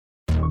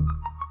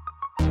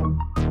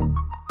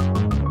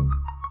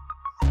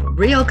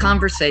Real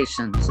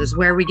Conversations is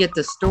where we get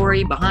the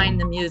story behind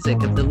the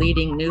music of the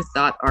leading New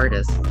Thought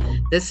artists.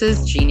 This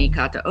is Jeannie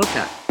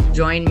Kataoka.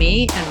 Join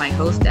me and my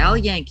host Al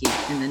Yankee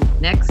in the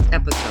next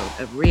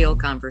episode of Real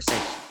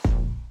Conversations.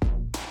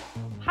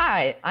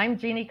 Hi, I'm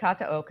Jeannie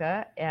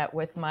Kataoka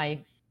with my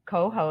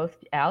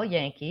co-host Al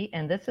Yankee,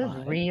 and this is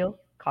Real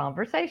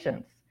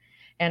Conversations.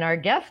 And our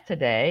guest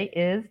today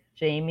is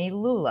Jamie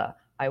Lula.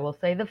 I will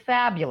say the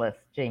fabulous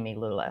Jamie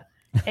Lula.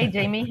 Hey,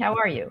 Jamie, how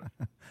are you?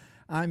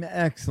 I'm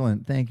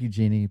excellent. Thank you,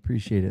 Jeannie.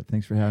 Appreciate it.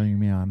 Thanks for having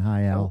me on.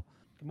 Hi, Al.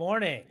 Good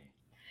morning.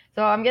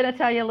 So I'm going to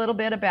tell you a little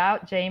bit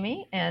about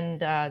Jamie,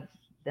 and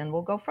then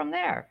we'll go from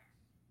there.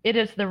 It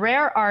is the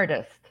rare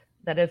artist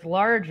that is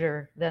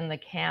larger than the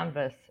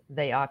canvas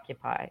they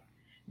occupy.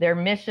 Their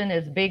mission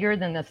is bigger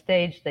than the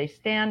stage they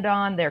stand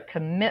on. Their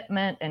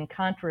commitment and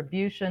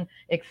contribution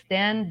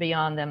extend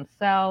beyond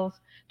themselves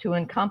to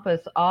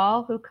encompass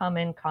all who come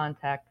in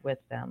contact with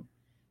them.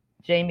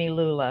 Jamie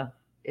Lula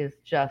is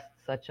just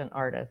such an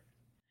artist.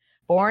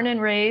 Born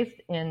and raised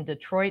in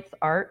Detroit's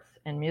arts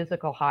and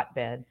musical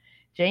hotbed,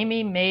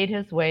 Jamie made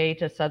his way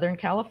to Southern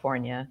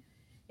California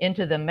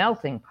into the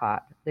melting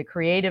pot, the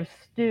creative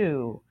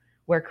stew,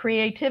 where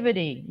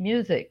creativity,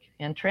 music,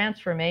 and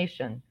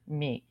transformation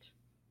meet.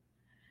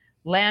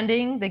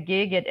 Landing the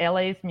gig at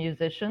LA's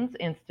Musicians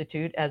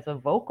Institute as a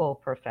vocal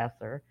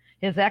professor,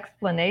 his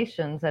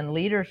explanations and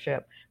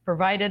leadership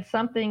provided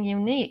something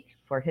unique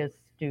for his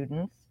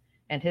students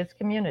and his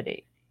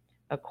community.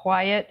 A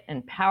quiet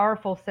and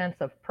powerful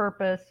sense of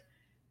purpose,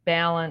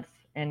 balance,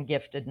 and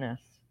giftedness.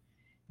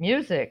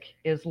 Music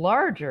is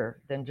larger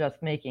than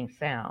just making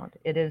sound.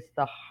 It is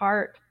the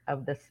heart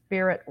of the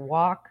spirit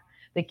walk,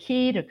 the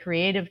key to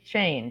creative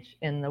change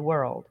in the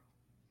world.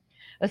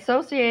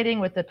 Associating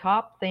with the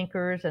top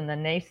thinkers in the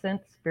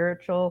nascent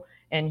spiritual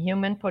and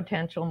human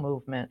potential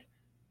movement,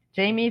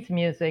 Jamie's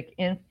music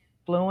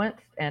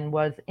influenced and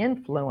was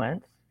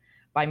influenced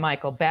by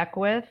Michael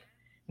Beckwith,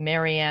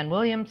 Marianne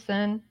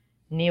Williamson,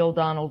 Neil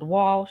Donald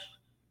Walsh,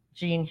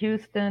 Gene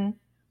Houston,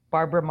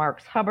 Barbara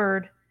Marx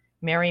Hubbard,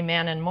 Mary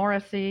Mannon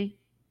Morrissey,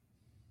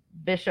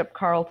 Bishop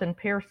Carlton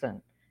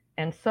Pearson,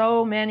 and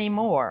so many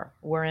more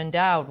were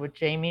endowed with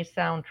Jamie's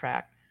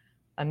soundtrack,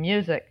 a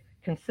music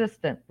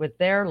consistent with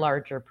their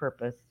larger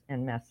purpose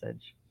and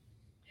message.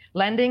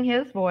 Lending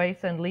his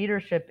voice and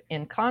leadership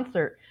in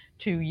concert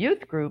to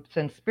youth groups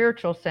and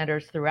spiritual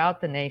centers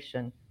throughout the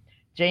nation,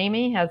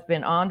 Jamie has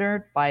been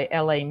honored by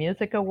LA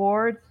Music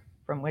Awards,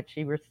 from which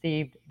he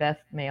received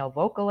Best Male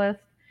Vocalist,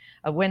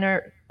 a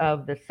winner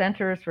of the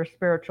Centers for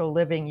Spiritual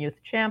Living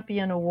Youth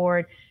Champion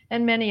Award,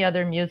 and many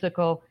other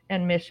musical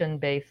and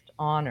mission-based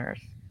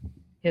honors.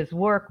 His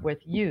work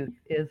with youth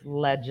is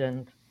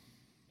legend.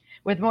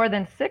 With more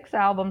than 6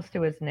 albums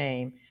to his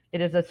name, it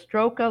is a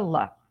stroke of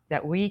luck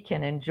that we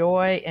can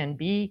enjoy and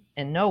be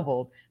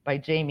ennobled by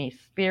Jamie's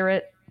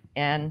spirit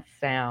and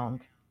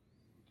sound.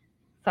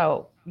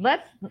 So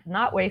let's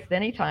not waste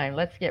any time.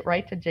 Let's get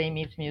right to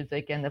Jamie's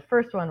music. And the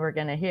first one we're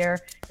going to hear,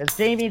 because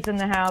Jamie's in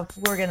the house,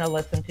 we're going to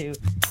listen to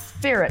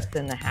Spirits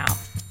in the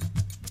House.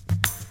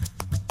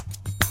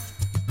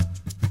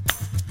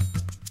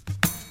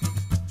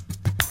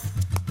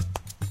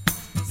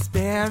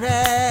 Spirit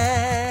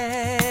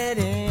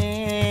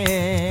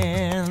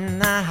in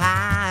the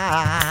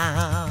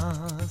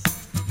house.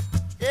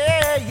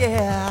 Yeah,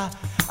 yeah.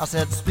 I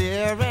said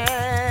spirit in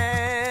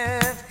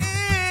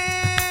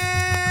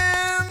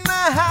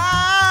the house.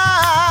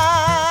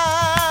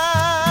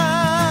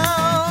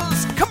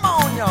 Come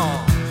on,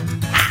 y'all.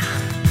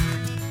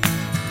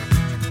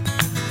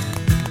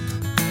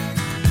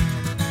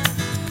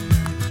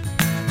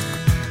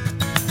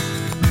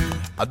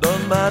 I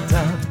done my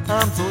time.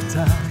 I'm so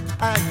tired.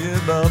 I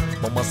give up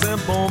on my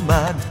simple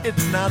mind.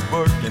 It's not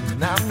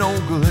working, I'm no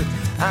good.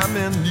 I'm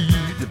in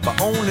need if I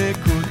only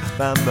could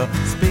find the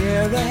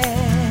spirit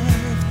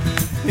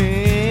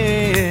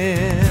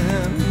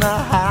in the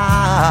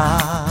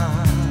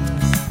house.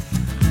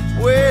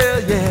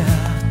 Well, yeah,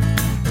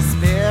 the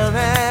spirit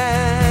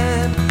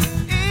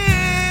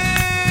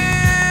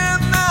in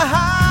the house.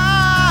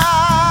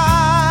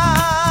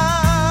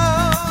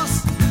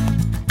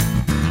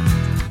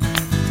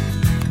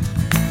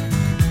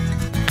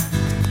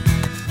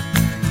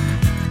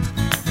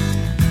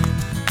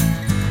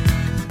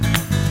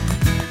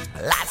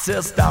 Lights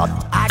just stop,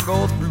 I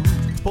go through.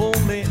 Pull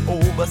me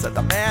over, said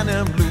the man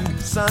in blue.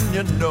 Son,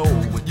 you know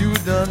what you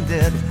done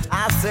did.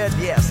 I said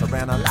yes, I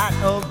ran a lot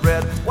of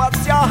red.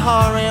 What's your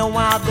hurry,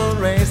 why the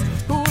race?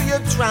 Who you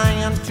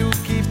trying to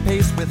keep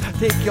pace with?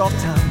 Take your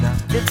time now,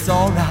 it's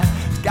alright.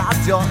 Got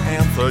your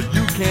answer,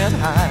 you can't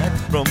hide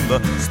from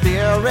the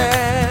spirit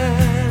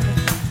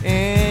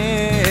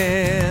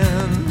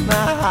in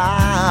the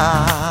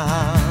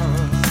house.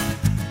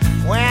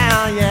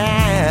 Well,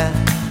 yeah,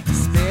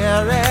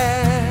 spirit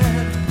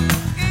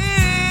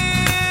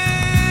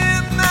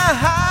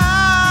house.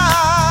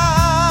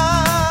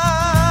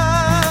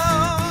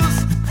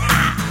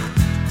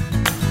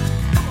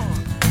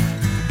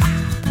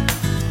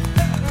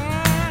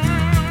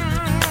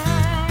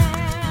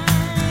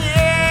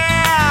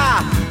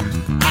 Yeah,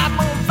 I'm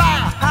on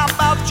fire. How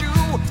about you?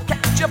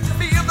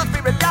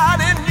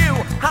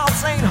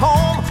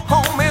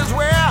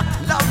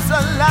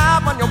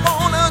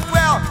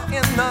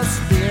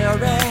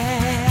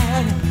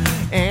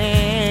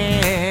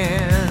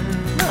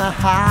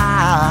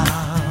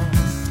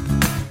 house.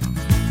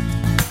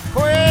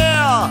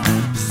 Well,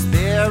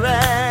 spirit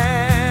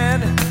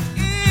in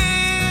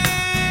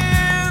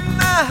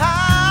the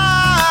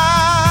house.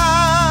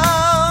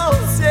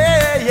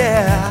 Yeah,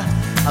 yeah.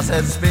 I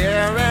said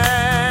spirits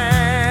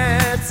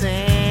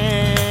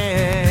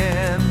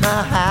in the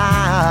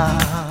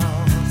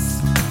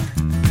house.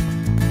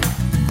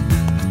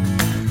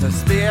 The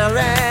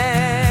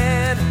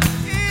spirit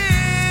in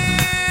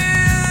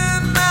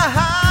the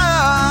house.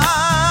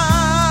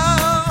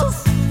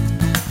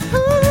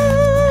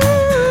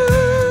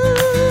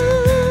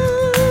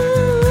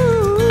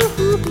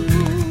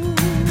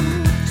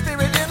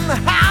 Spirit in the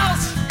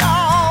house,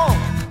 y'all.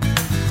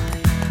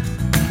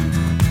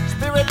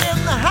 Spirit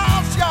in the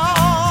house,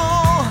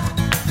 y'all.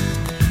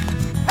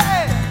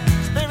 Hey,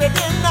 spirit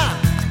in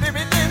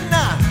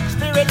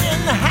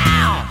the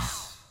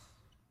house.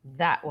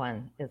 That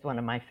one is one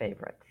of my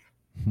favorites.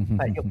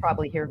 But you'll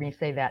probably hear me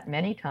say that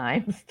many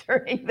times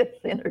during this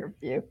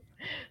interview.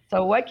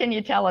 So what can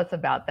you tell us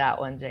about that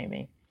one,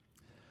 Jamie?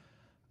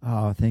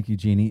 Oh, thank you,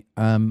 Jeannie.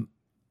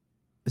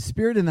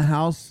 Spirit in the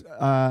House,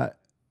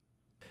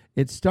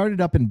 it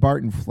started up in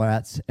Barton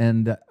Flats,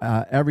 and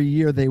every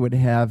year they would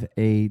have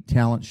a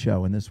talent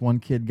show. And this one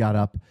kid got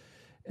up,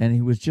 and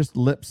he was just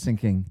lip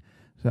syncing,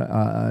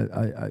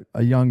 a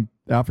young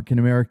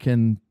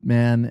African-American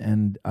man,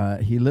 and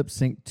he lip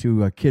synced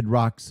to a Kid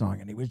Rock song,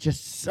 and he was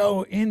just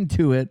so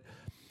into it.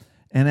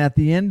 And at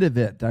the end of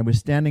it, I was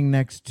standing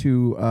next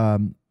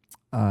to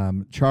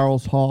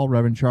Charles Hall,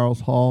 Reverend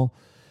Charles Hall,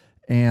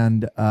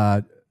 and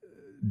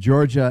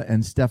Georgia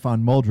and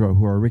Stefan Muldrow,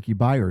 who are Ricky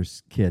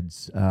Byers'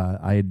 kids.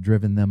 I had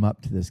driven them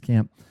up to this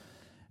camp,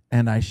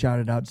 and I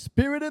shouted out,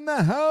 "Spirit in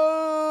the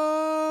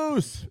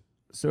house!"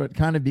 So it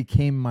kind of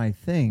became my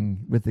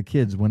thing with the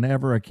kids.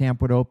 Whenever a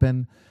camp would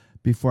open,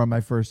 before my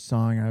first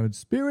song, I would,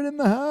 "Spirit in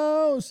the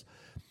house."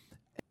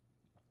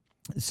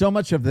 So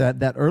much of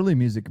that early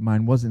music of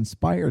mine was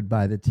inspired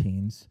by the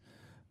teens.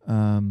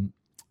 And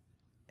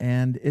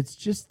it's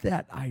just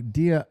that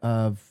idea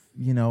of,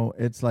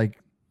 it's like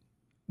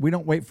we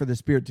don't wait for the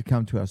Spirit to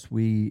come to us.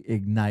 We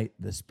ignite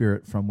the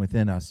Spirit from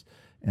within us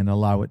and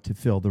allow it to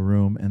fill the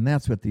room. And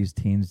that's what these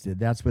teens did.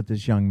 That's what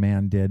this young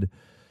man did.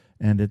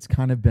 And it's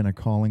kind of been a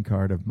calling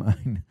card of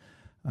mine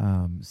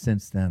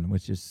since then,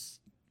 which is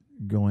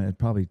going at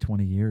probably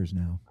 20 years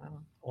now.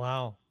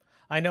 Wow.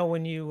 I know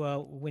when you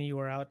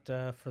were out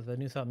for the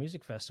New Thought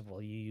Music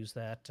Festival, you used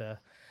that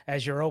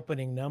as your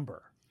opening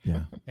number.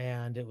 Yeah.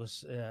 And it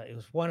was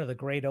one of the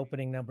great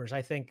opening numbers,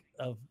 I think,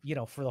 of,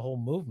 for the whole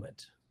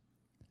movement.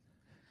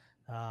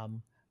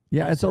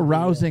 Yeah, it's a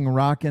rousing,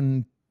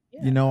 rocking.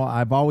 Yeah.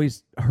 I've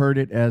always heard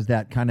it as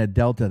that kind of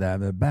delta,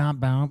 that bam,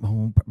 bam,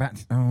 boom,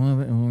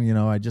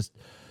 I just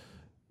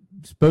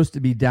supposed to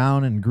be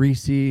down and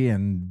greasy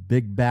and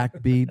big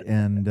backbeat,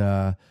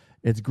 and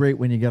it's great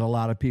when you get a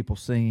lot of people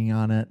singing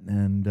on it,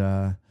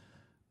 and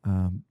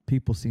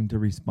people seem to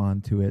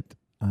respond to it.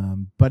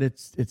 But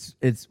it's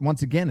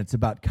once again, it's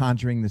about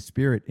conjuring the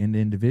Spirit in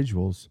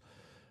individuals.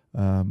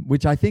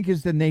 Which I think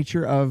is the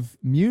nature of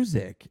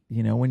music.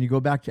 When you go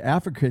back to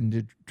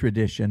African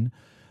tradition,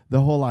 the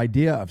whole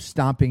idea of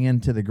stomping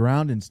into the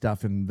ground and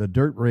stuff and the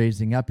dirt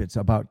raising up, it's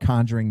about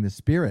conjuring the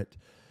Spirit.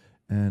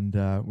 And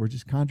we're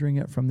just conjuring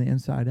it from the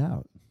inside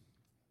out.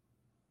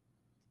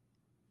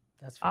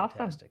 That's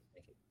fantastic.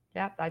 Awesome.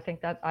 Yeah,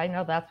 I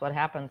know that's what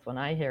happens when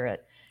I hear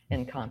it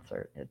in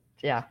concert.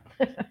 Yeah.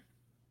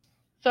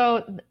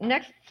 So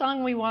next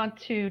song we want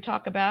to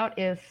talk about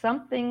is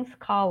Something's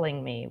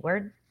Calling Me.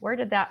 Where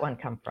did that one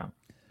come from?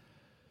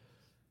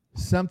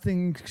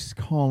 Something's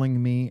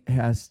Calling Me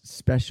has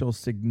special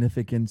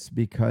significance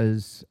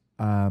because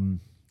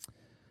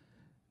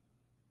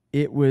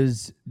it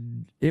was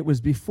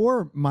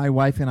before my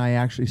wife and I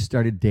actually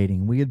started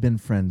dating. We had been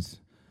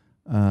friends,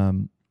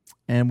 and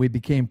we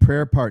became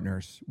prayer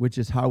partners, which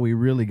is how we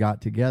really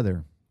got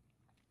together.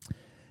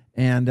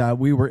 And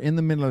we were in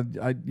the middle of,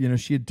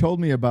 she had told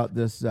me about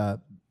this.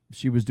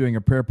 She was doing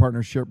a prayer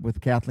partnership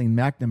with Kathleen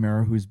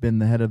McNamara, who's been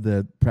the head of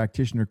the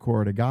practitioner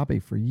corps at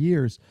Agape for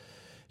years.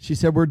 She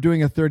said, "We're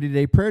doing a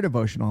 30-day prayer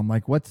devotional." I'm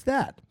like, "What's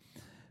that?"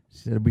 She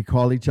said, "We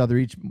call each other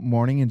each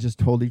morning and just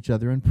hold each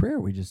other in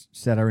prayer. We just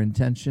set our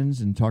intentions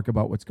and talk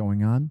about what's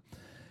going on."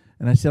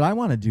 And I said, "I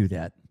want to do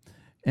that."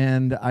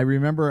 And I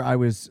remember I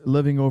was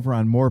living over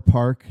on Moore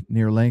Park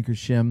near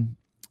Lancashire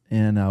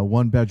in a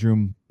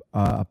one-bedroom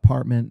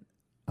apartment.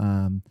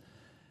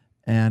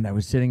 And I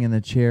was sitting in the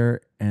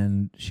chair,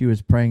 and she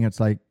was praying. It's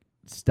like,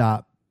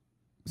 "Stop,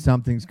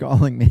 something's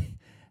calling me."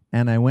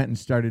 And I went and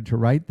started to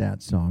write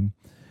that song.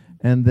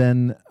 And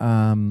then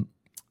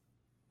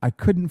I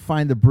couldn't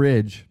find the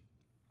bridge.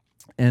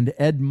 And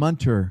Ed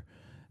Munter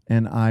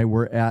and I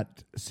were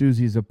at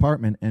Susie's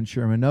apartment in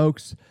Sherman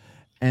Oaks.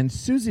 And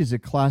Susie's a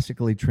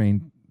classically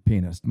trained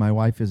pianist. My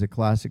wife is a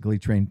classically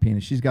trained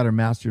pianist. She's got her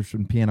master's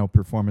in piano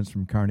performance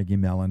from Carnegie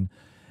Mellon,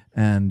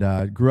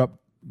 and grew up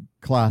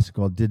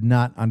classical, did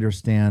not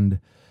understand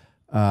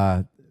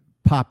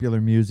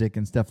popular music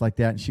and stuff like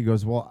that. And she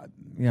goes, "Well,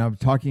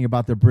 talking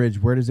about the bridge,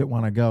 where does it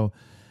want to go?"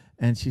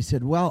 And she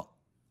said, "Well,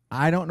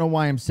 I don't know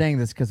why I'm saying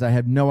this because I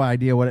have no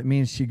idea what it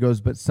means. She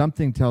goes, but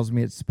something tells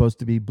me it's supposed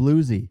to be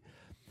bluesy.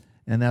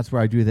 And that's where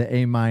I do the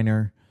A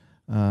minor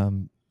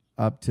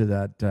up to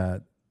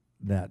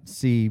that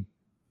C,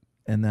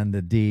 and then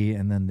the D,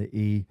 and then the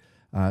E,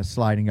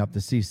 sliding up the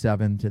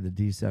C7 to the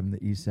D7, the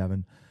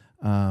E7.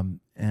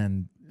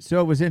 And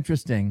so it was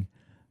interesting.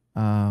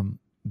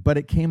 But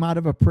it came out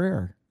of a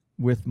prayer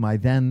with my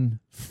then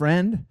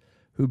friend,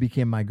 who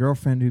became my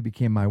girlfriend, who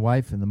became my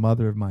wife and the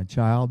mother of my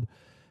child,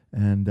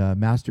 and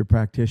master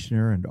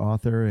practitioner and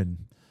author. And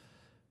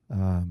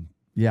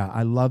yeah,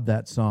 I love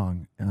that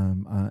song.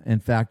 In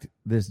fact,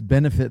 this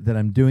benefit that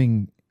I'm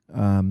doing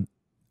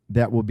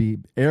that will be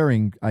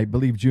airing, I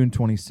believe, June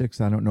 26th.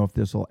 I don't know if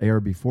this will air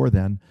before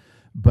then,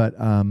 but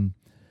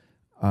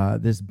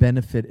this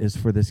benefit is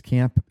for this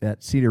camp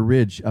at Cedar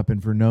Ridge up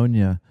in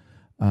Vernonia,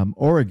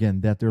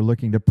 Oregon, that they're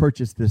looking to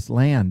purchase this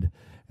land.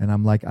 And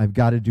I'm like, I've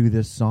got to do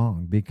this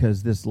song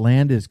because this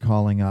land is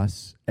calling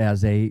us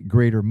as a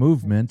greater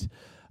movement,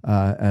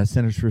 as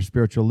Centers for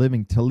Spiritual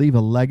Living, to leave a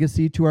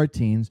legacy to our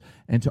teens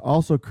and to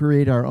also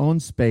create our own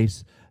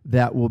space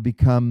that will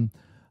become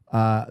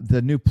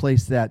the new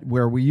place that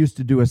where we used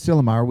to do a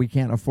Silomar. We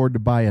can't afford to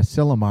buy a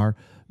Silomar,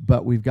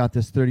 but we've got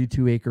this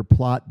 32-acre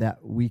plot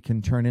that we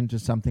can turn into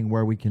something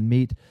where we can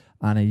meet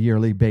on a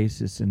yearly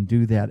basis and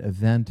do that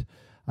event.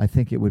 I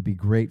think it would be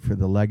great for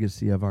the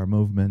legacy of our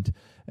movement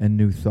and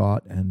New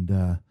Thought.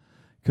 And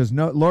because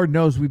Lord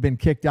knows we've been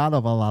kicked out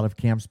of a lot of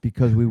camps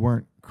because we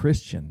weren't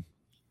Christian.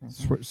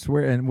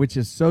 Swear, and which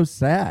is so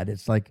sad.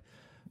 It's like,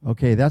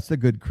 okay, that's the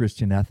good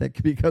Christian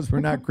ethic. Because we're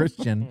not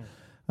Christian,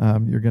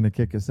 you're going to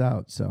kick us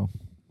out. So,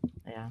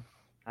 yeah,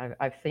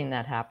 I've seen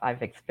that happen.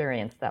 I've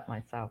experienced that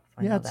myself.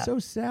 So yeah, it's so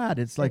sad.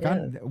 It's like,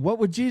 what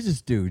would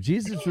Jesus do?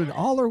 Jesus would,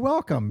 all are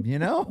welcome. You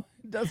know,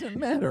 it doesn't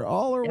matter.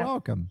 All are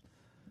welcome.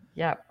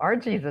 Yeah, our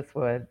Jesus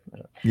would.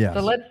 Yes.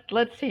 So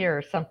let's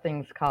hear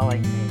Something's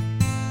Calling Me.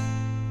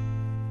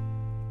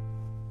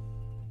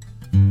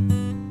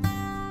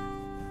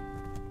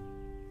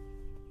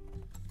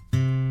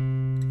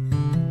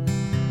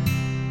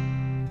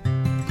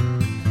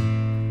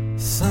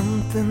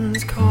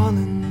 Something's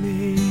calling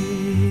me.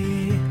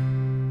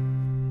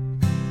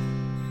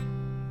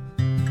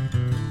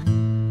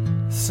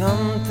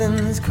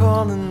 Something's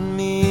calling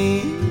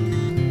me.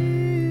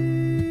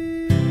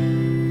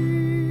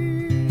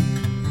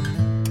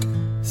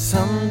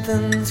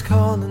 Something's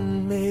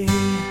calling me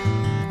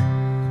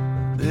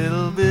a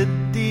little bit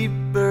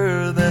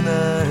deeper than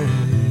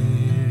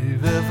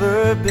I've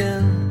ever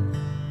been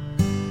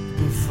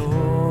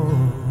before.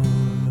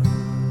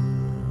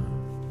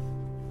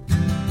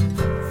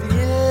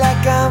 Feel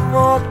like I'm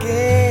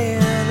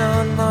walking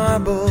on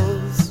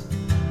marbles.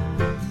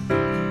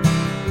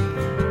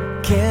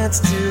 Can't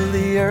steal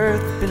the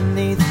earth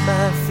beneath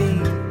my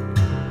feet.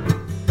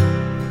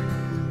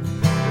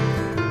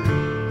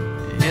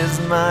 Is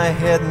my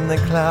head in the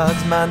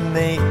clouds, my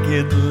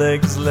naked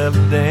legs left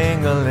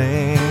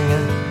dangling.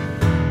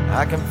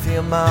 I can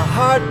feel my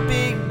heart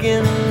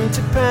begin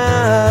to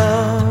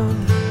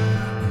pound.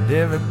 And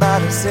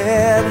everybody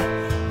said,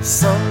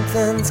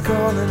 something's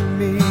calling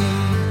me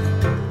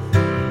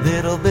a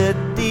little bit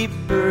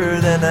deeper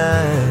than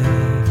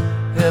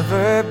I've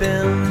ever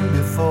been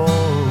before.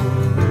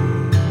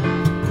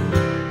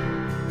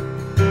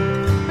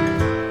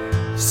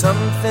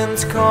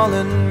 Something's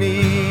calling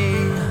me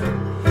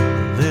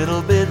a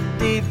little bit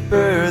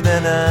deeper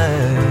than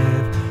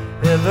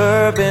I've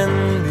ever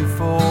been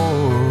before.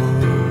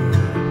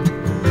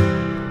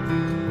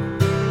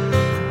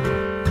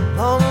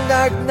 Long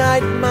dark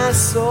night, my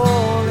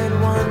soul it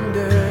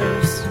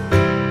wanders.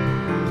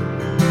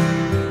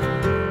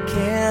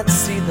 Can't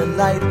see the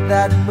light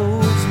that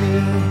moves me.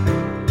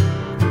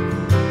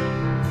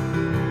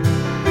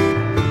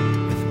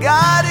 If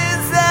God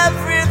is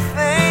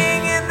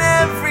everything and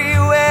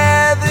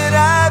everywhere that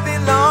I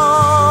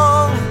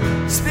belong,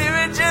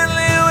 Spirit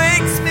gently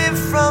wakes me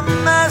from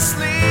my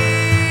sleep.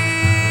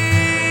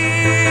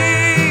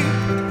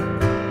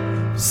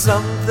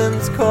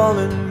 Something's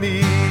calling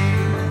me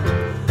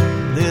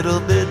a little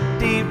bit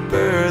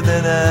deeper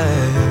than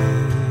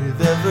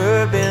I've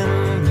ever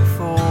been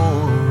before.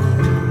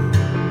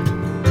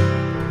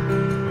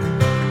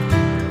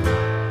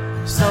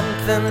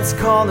 Something's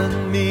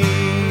calling me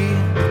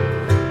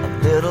a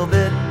little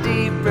bit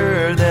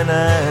deeper than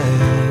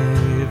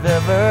I've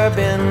ever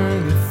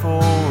been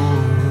before.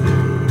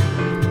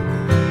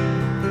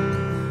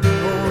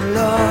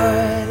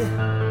 Lord,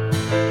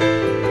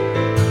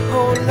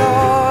 oh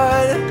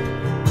Lord,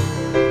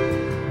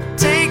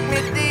 take me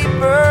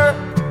deeper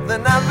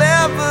than I've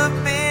ever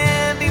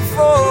been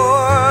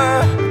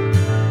before.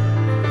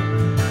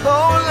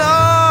 Oh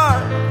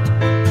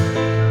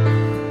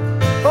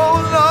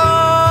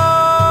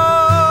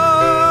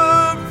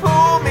Lord,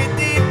 pull me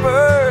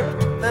deeper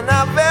than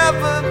I've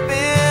ever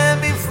been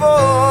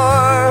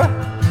before.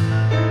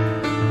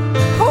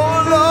 Oh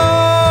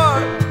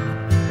Lord,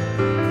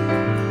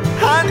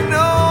 I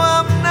know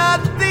I'm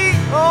not the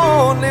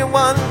only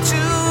one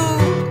to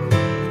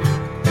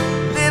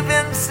live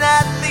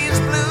inside these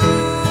blues. Oh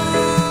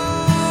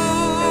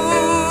Lord, oh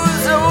Lord,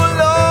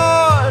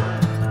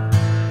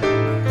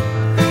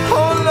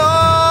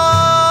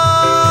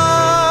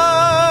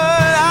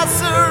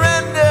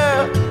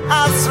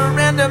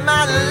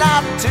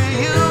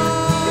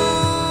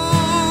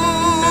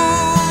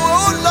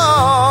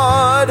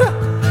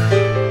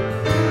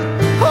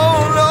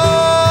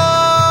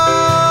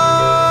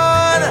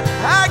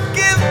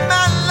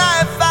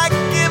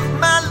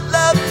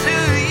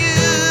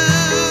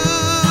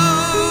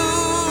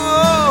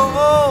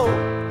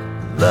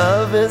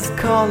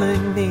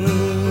 calling me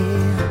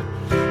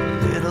a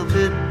little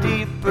bit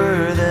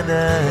deeper than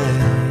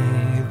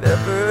I've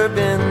ever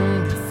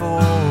been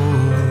before.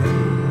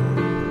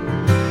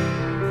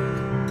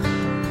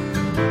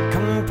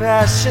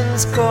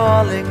 Compassion's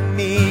calling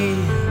me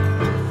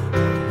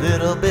a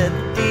little bit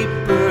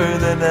deeper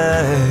than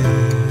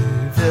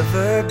I've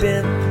ever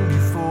been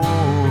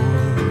before.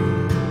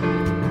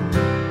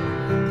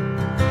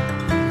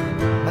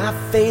 My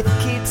faith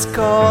keeps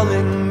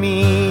calling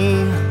me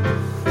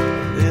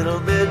a little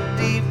bit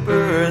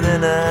deeper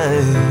than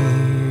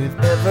I've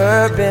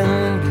ever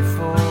been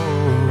before.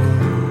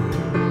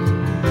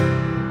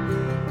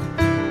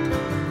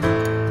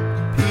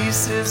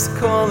 Peace is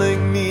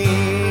calling me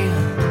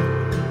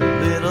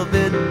a little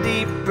bit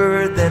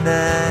deeper than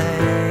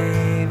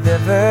I've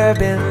ever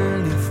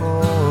been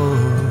before.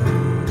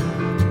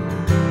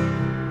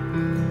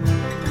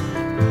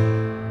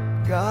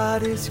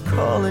 God is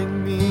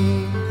calling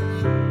me,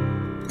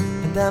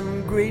 and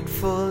I'm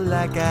grateful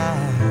like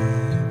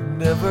I've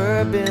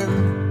never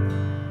been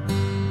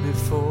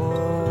before.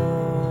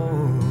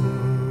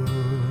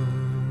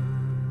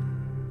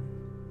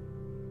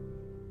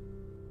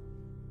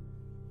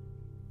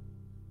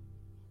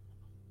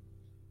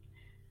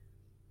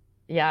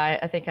 Yeah,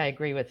 I think I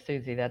agree with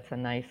Susie. That's a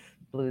nice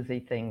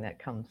bluesy thing that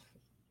comes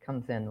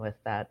in with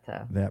that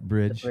That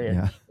bridge.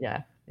 Yeah.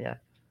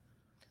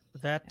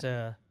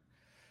 That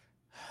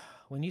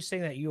when you say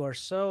that, you are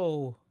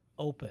so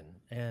open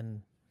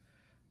and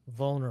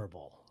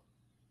vulnerable.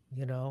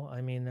 You know,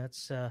 I mean,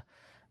 that's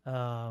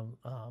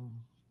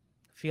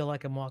feel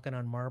like I'm walking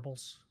on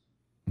marbles.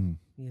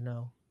 You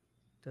know,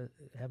 I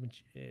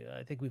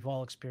think we've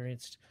all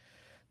experienced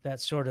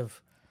that sort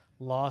of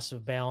loss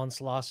of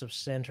balance, loss of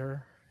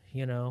center.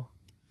 You know,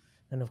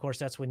 and of course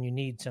that's when you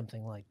need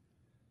something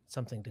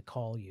to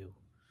call you.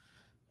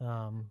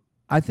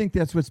 I think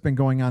that's what's been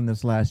going on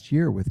this last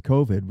year with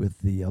COVID, with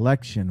the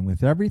election,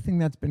 with everything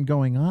that's been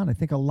going on. I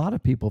think a lot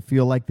of people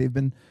feel like they've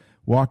been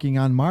walking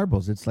on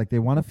marbles. It's like they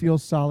want to feel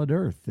solid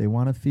earth. They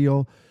want to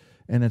feel,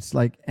 and it's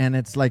like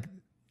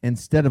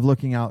instead of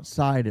looking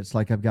outside, it's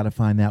like I've got to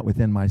find that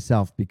within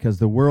myself, because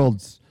the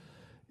world's,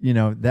 you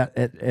know, that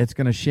it's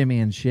going to shimmy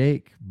and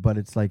shake, but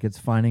it's like it's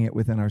finding it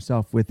within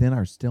ourselves, within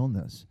our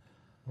stillness.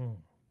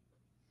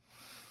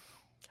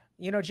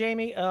 You know,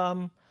 Jamie,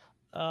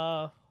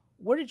 where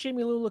did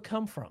Jamie Lula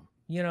come from?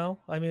 You know,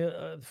 I mean,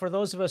 for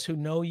those of us who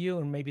know you,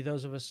 and maybe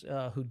those of us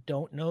who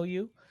don't know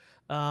you,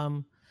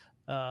 who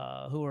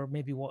are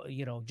maybe,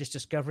 you know, just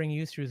discovering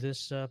you through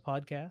this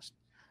podcast,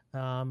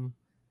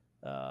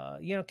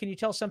 you know, can you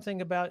tell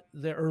something about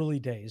the early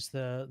days,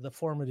 the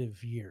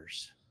formative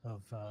years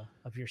of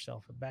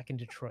yourself back in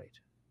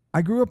Detroit?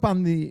 I grew up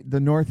on the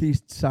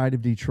northeast side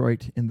of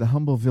Detroit in the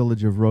humble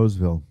village of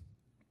Roseville.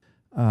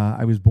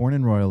 I was born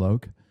in Royal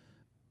Oak.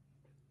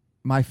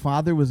 My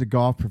father was a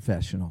golf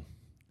professional.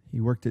 He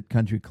worked at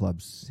country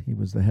clubs. He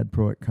was the head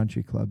pro at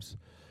country clubs.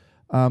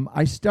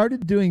 I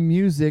started doing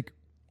music.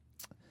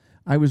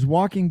 I was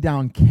walking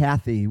down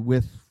Cathy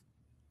with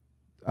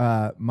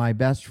my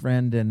best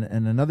friend and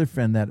another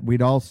friend that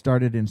we'd all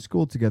started in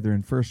school together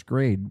in first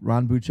grade,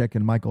 Ron Buchek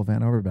and Michael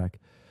Van Overbeck.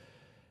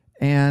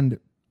 And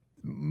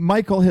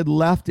Michael had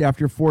left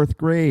after fourth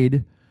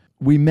grade.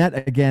 We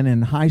met again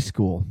in high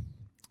school,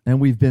 and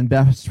we've been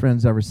best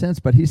friends ever since.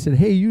 But he said,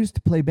 "Hey, you used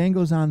to play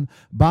bongos on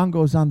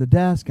the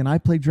desk, and I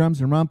play drums,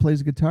 and Ron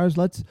plays guitars.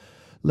 Let's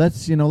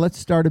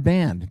start a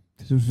band."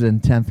 This was in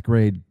 10th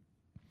grade.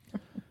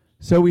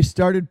 So we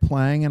started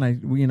playing, and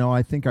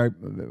I think I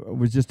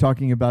was just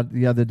talking about it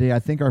the other day. I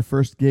think our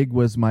first gig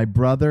was my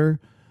brother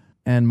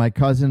and my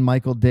cousin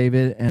Michael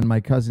David and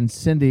my cousin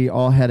Cindy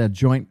all had a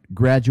joint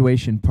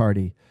graduation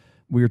party.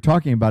 We were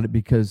talking about it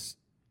because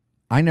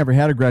I never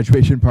had a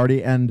graduation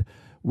party, and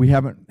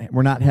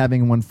we're not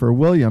having one for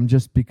William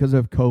just because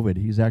of COVID.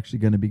 He's actually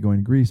going to be going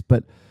to Greece.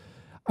 But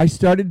I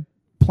started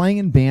playing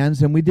in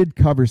bands, and we did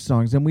cover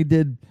songs, and we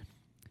did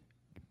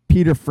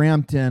Peter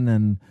Frampton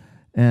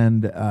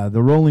and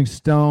the Rolling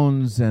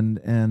Stones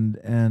and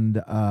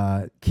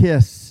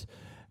Kiss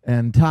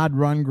and Todd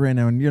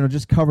Rundgren, and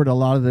just covered a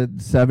lot of the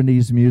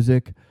 70s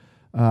music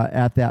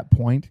at that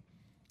point.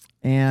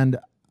 And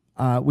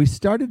we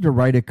started to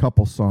write a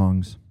couple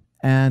songs.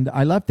 And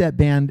I left that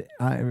band.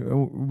 I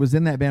was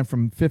in that band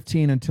from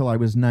 15 until I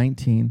was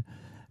 19.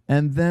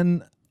 And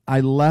then I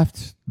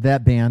left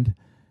that band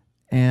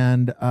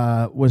and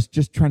was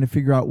just trying to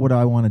figure out what do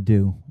I want to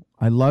do.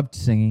 I loved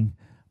singing.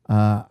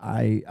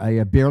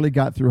 I barely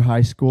got through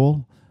high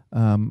school.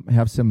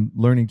 Have some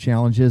learning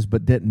challenges,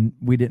 but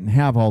we didn't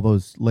have all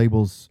those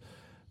labels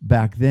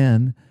back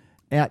then.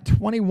 At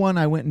 21,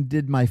 I went and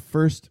did my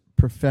first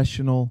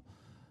professional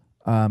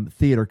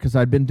theater, because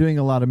I'd been doing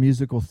a lot of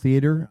musical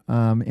theater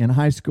in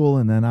high school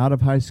and then out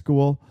of high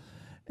school.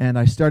 And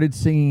I started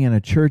singing in a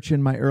church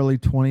in my early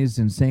 20s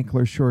in St.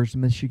 Clair Shores,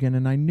 Michigan,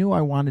 and I knew I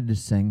wanted to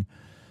sing.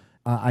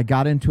 I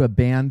got into a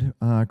band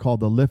called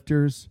The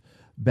Lifters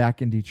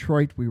back in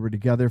Detroit. We were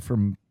together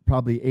from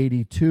probably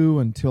 82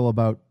 until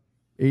about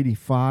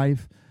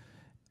 85.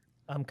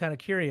 I'm kind of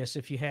curious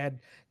if you had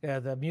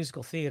the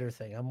musical theater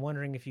thing. I'm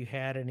wondering if you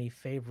had any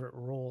favorite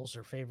roles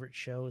or favorite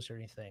shows or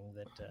anything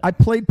that. I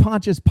played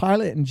Pontius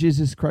Pilate in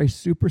Jesus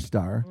Christ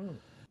Superstar.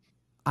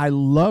 I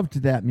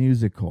loved that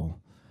musical.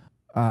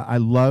 I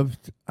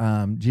loved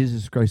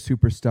Jesus Christ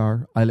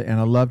Superstar. I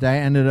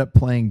ended up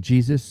playing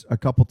Jesus a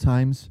couple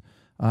times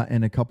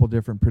in a couple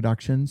different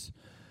productions.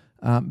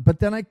 But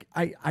then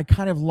I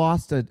kind of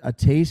lost a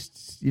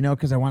taste,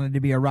 because I wanted to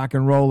be a rock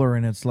and roller,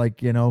 and it's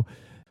like,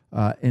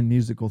 in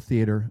musical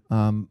theater.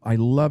 I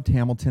loved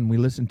Hamilton. We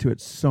listened to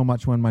it so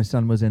much when my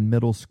son was in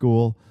middle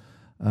school.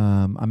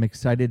 I'm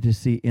excited to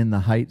see In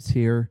the Heights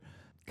here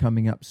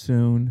coming up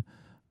soon.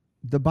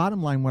 The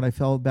bottom line, what I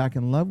fell back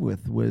in love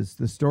with was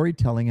the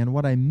storytelling, and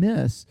what I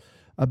miss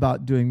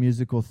about doing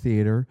musical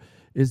theater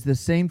is the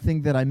same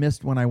thing that I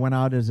missed when I went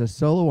out as a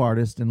solo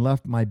artist and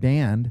left my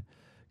band,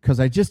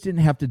 because I just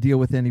didn't have to deal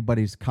with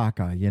anybody's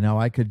caca.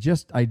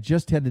 I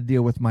just had to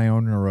deal with my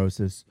own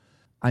neurosis.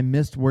 I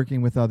missed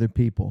working with other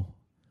people.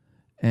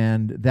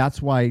 And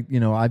that's why,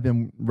 I've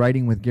been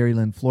writing with Gary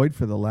Lynn Floyd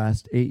for the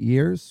last 8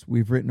 years.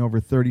 We've written over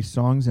 30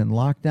 songs in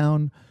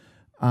lockdown.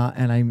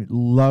 And I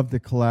love the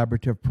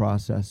collaborative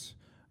process.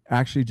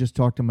 Actually just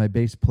talked to my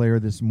bass player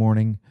this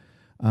morning.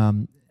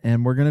 And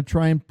we're going to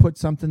try and put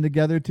something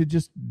together to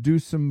just do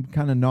some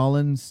kind of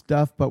Nolan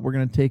stuff. But we're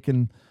going to take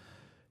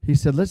he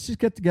said, let's just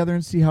get together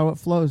and see how it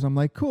flows. I'm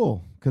like,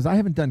 cool. Because I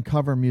haven't done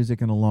cover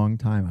music in a long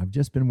time. I've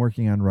just been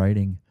working on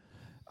writing.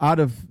 Out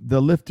of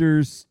the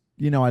Lifters,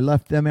 I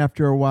left them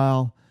after a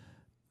while.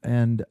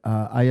 And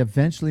I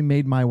eventually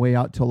made my way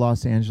out to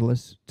Los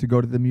Angeles to go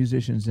to the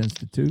Musicians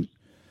Institute.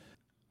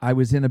 I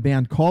was in a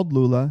band called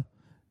Lula.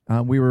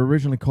 We were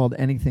originally called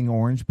Anything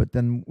Orange, but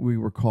then we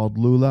were called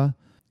Lula.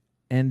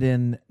 And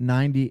in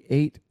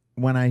 98,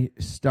 when I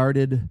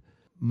started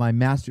my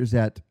master's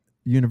at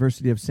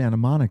University of Santa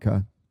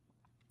Monica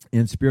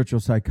in spiritual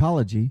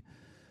psychology,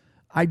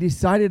 I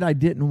decided I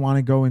didn't want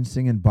to go and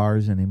sing in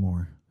bars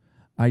anymore.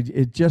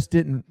 It just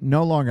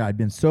no longer. I'd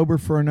been sober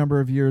for a number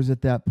of years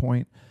at that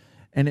point,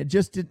 and it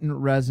just didn't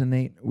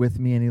resonate with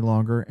me any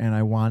longer, and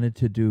I wanted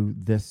to do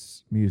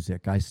this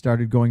music. I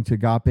started going to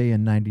Agape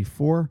in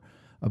 94,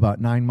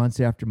 about 9 months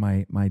after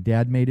my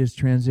dad made his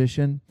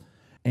transition,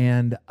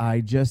 and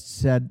I just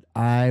said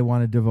I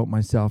want to devote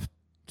myself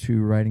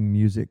to writing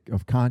music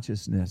of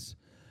consciousness.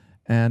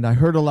 And I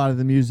heard a lot of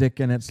the music,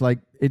 and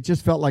it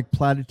just felt like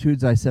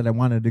platitudes. I said I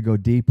wanted to go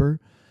deeper.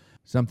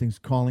 Something's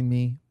Calling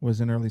Me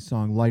was an early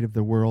song, Light of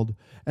the World,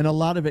 and a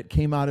lot of it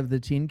came out of the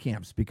teen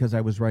camps because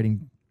I was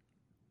writing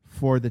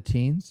for the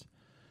teens,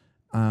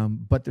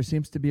 but there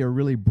seems to be a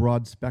really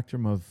broad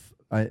spectrum of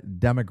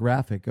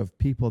demographic of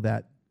people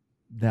that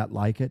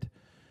like it.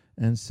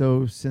 And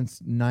so since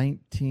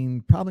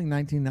probably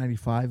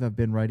 1995, I've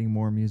been writing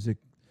more music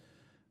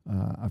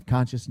of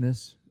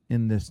consciousness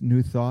in this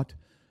new thought.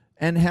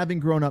 And having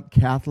grown up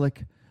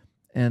Catholic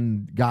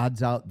and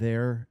God's out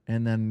there,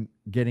 and then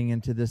getting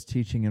into this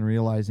teaching and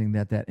realizing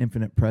that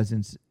infinite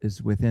presence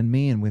is within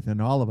me and within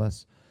all of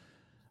us,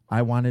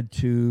 I wanted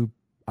to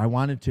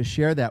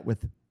share that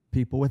with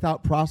people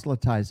without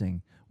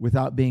proselytizing,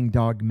 without being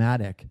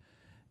dogmatic.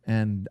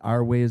 And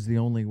our way is the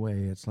only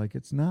way.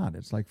 It's not.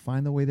 It's like,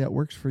 find the way that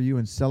works for you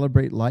and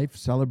celebrate life,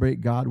 celebrate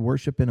God,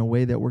 worship in a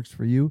way that works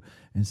for you,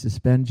 and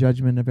suspend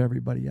judgment of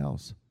everybody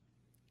else.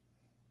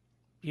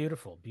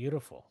 Beautiful,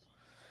 beautiful.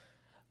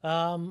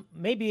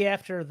 Maybe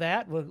after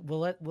that, we'll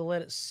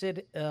let it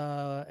sit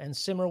and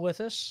simmer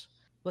with us.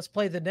 Let's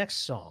play the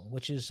next song,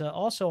 which is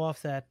also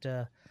off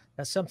that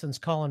Something's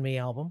Calling Me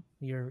album.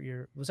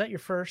 Was that your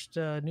first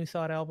New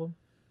Thought album?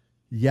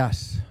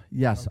 Yes.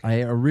 Okay.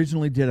 I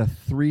originally did a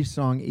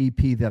 3-song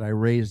EP that I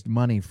raised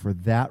money for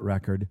that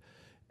record,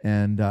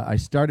 and I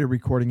started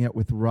recording it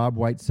with Rob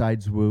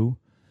Whiteside's Woo.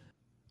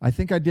 I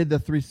think I did the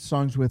 3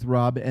 songs with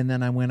Rob, and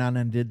then I went on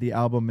and did the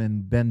album,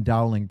 and Ben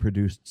Dowling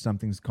produced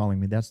Something's Calling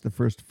Me. That's the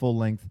first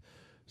full-length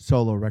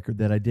solo record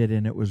that I did,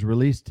 and it was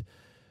released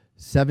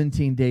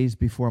 17 days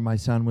before my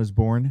son was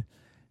born,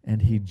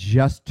 and he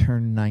just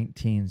turned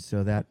 19,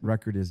 so that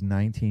record is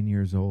 19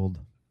 years old.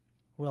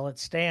 Well, it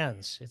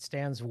stands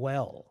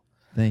well.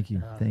 Thank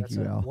you. Thank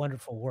you, Al.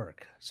 Wonderful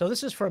work. So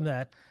this is from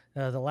that,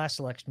 the last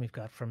selection we've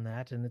got from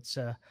that, and it's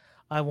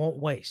I Won't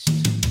Waste.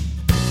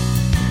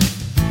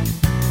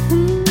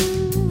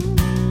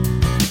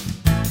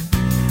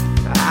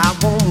 I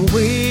won't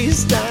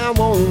waste, I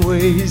won't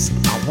waste,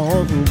 I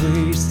won't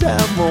waste, I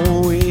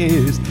won't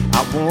waste,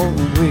 I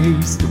won't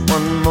waste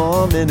one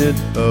more minute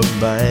of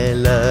my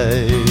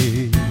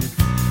life.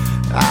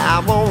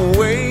 I won't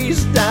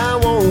waste, I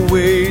won't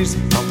waste,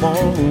 I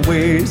won't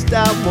waste,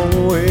 I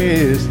won't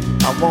waste,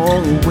 I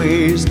won't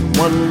waste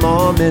one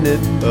more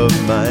minute of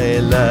my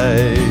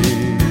life.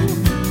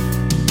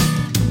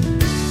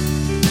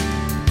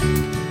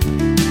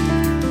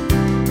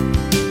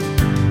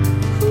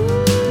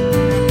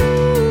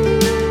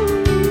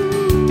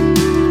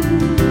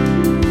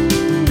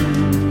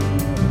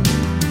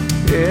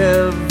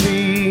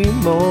 Every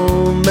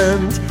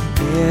moment,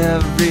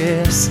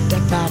 every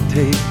step I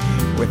take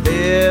With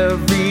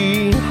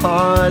every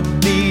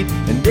heartbeat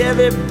and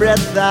every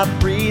breath I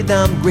breathe,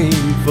 I'm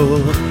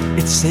grateful.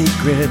 It's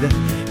sacred,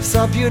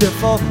 so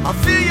beautiful. I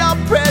feel your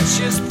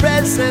precious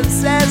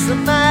presence as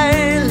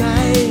my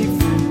life.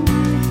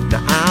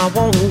 Now I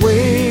won't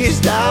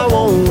waste, I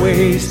won't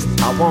waste,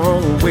 I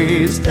won't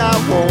waste, I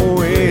won't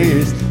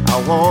waste, I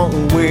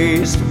won't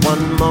waste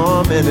one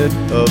more minute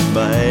of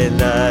my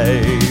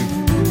life.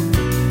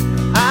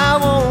 I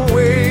won't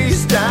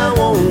waste, I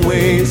won't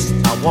waste,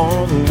 I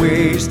won't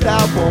waste,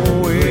 I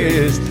won't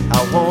waste,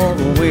 I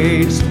won't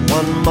waste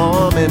one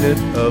more minute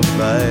of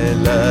my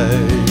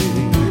life.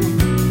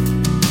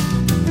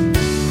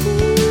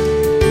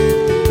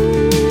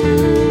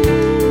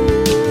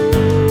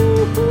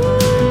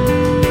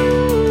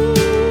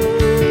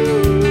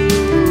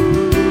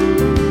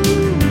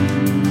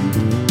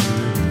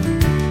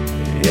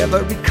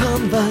 Every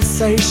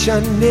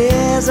conversation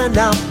is an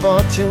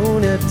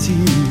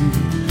opportunity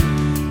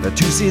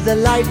to see the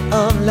light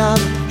of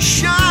love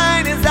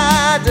shine as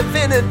our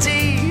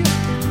divinity.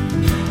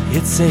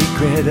 It's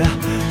sacred,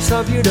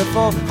 so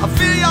beautiful. I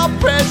feel your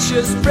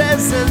precious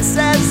presence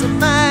as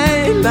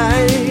my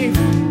life.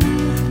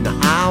 Now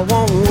I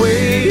won't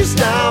waste,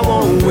 I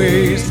won't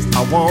waste,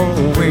 I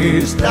won't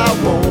waste, I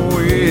won't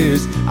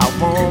waste, I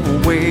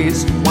won't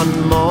waste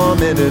one more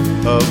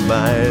minute of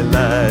my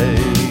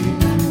life.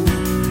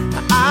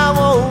 I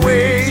won't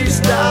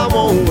waste, I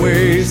won't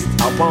waste,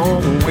 I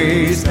won't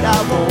waste,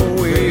 I won't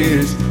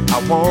waste, I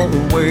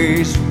won't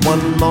waste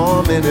one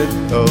more minute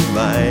of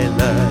my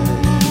life.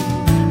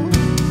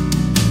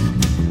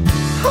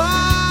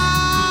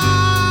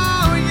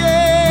 Oh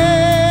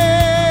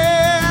yeah,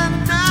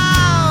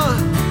 now,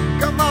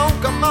 come on,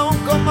 come on,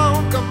 come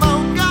on, come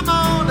on, come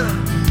on.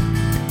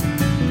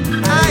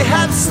 I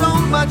have so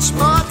much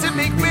more to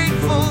be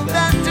grateful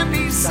than to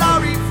be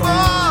sorry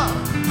for.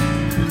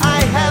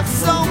 I have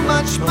so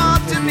much more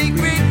to be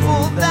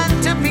grateful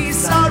than to be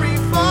sorry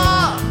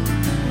for.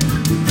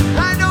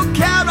 I don't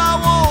care how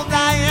old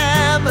I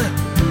am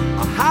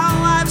or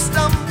how I've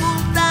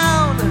stumbled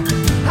down.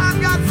 I've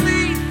got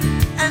faith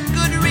and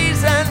good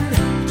reason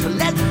to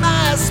let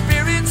my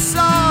spirit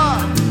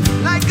soar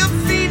like a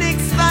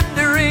phoenix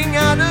thundering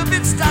out of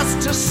its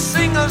dust to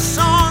sing a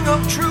song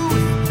of truth.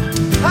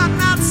 I'm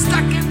not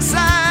stuck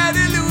inside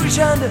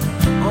illusion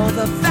or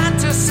the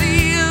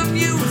fantasy of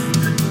youth.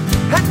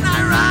 And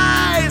I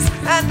rise,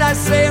 and I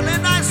sail,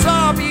 and I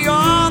soar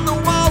beyond the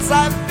walls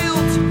I've built.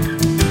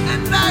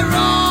 And I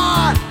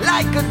roar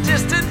like a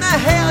distant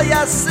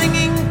Mahalia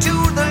singing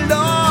to the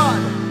Lord.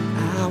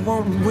 I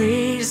won't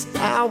waste,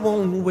 I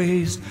won't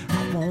waste,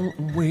 I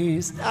won't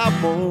waste, I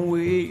won't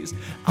waste,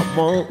 I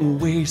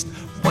won't waste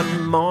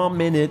one more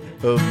minute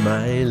of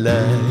my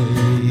life.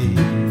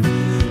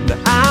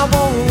 I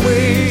won't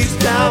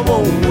waste, I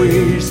won't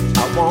waste,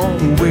 I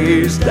won't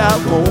waste, I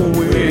won't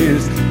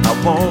waste, I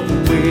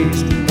won't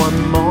waste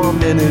one more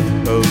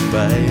minute of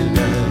my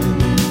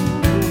life.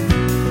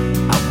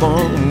 I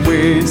won't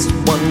waste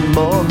one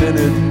more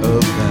minute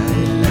of my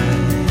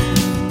life.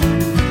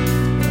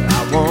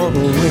 I won't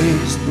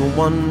waste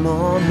one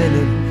more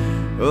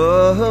minute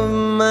of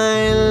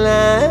my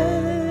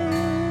life.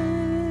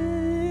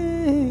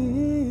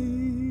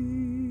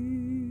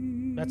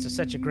 That's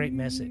such a great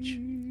message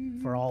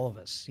for all of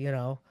us, you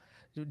know.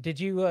 Did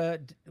you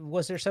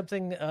was there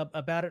something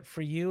about it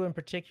for you in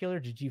particular?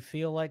 Did you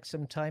feel like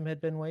some time had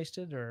been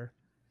wasted, or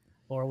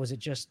was it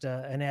just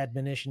an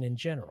admonition in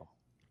general?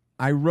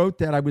 I wrote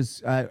that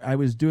I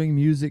was doing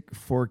music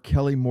for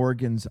Kelly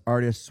Morgan's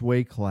Artist's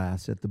Way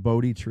class at the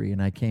Bodhi Tree,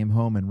 and I came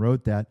home and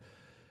wrote that.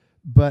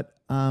 But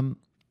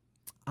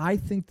I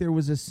think there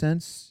was a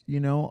sense, you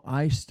know,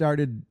 I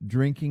started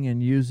drinking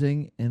and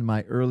using in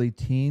my early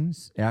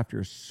teens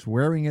after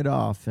swearing it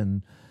off,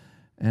 and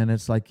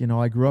it's like, you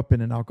know, I grew up in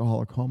an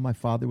alcoholic home. My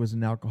father was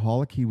an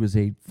alcoholic. He was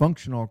a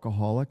functional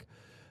alcoholic.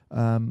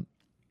 And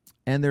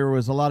there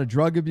was a lot of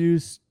drug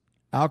abuse,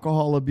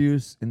 alcohol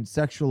abuse, and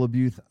sexual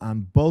abuse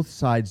on both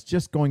sides,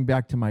 just going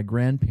back to my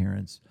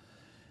grandparents.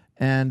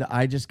 And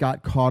I just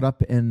got caught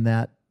up in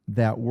that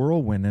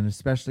whirlwind, and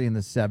especially in the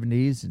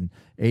 70s and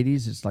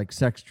 80s, it's like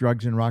sex,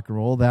 drugs, and rock and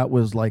roll. That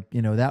was like,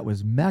 you know, that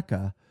was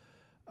Mecca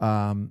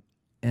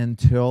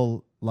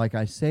until, like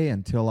I say,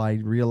 until I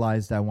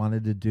realized I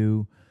wanted to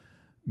do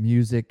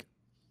music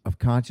of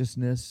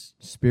consciousness,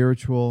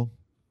 spiritual,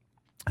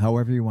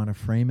 however you want to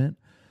frame it.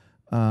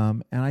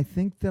 And I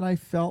think that I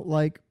felt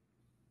like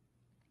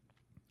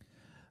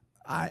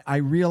I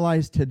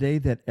realized today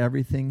that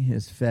everything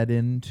has fed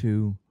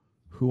into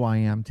who I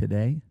am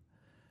today,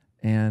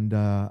 and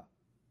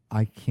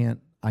I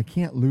can't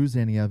lose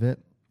any of it.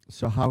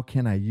 So how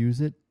can I use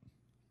it?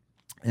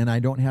 And I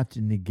don't have to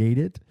negate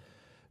it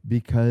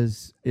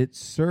because it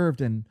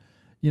served. And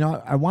you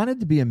know, I wanted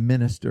to be a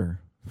minister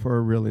for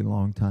a really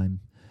long time.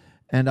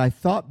 And I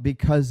thought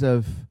because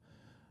of,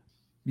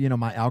 you know,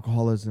 my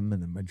alcoholism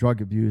and my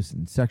drug abuse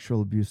and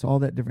sexual abuse, all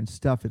that different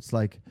stuff, it's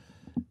like,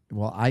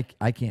 well, I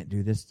can't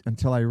do this,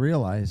 until I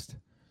realized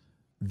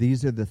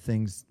these are the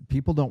things.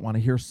 People don't want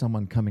to hear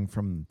someone coming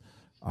from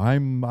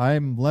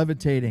I'm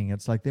levitating.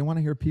 It's like they want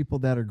to hear people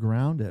that are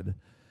grounded.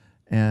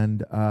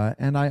 And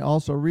I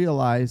also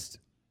realized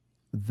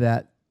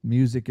that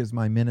music is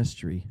my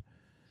ministry,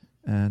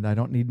 and I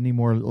don't need any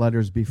more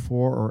letters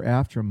before or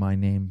after my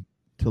name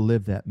to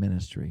live that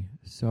ministry.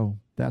 So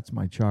that's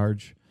my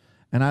charge.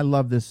 And I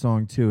love this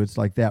song too. It's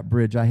like that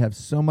bridge. I have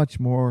so much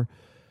more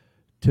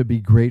to be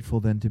grateful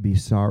than to be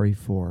sorry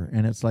for.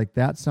 And it's like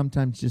that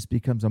sometimes just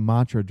becomes a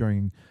mantra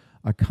during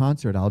a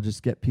concert. I'll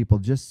just get people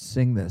just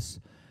sing this.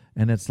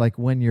 And it's like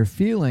when you're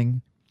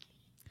feeling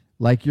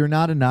like you're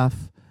not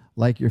enough,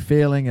 like you're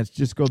failing, it's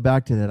just go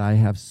back to that. I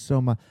have so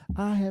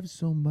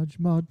much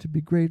more to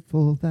be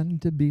grateful than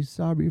to be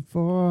sorry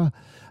for.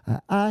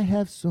 I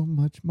have so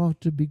much more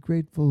to be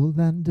grateful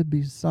than to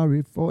be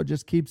sorry for.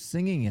 Just keep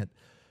singing it,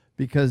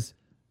 because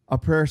a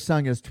prayer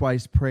sung is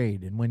twice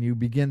prayed. And when you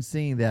begin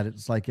singing that,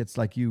 it's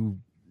like you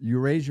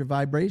raise your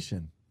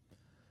vibration.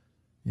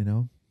 You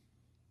know?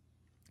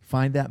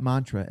 Find that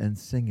mantra and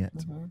sing it.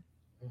 Mm-hmm.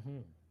 Mm-hmm.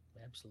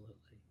 Absolutely.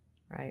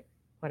 Right.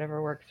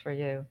 Whatever works for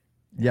you.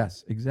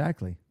 Yes,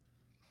 exactly.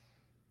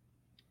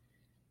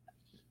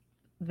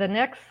 The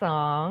next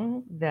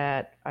song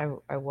that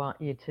I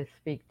want you to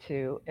speak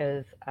to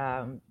is,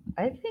 I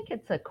think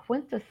it's a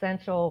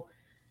quintessential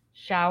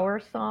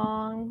shower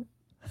song,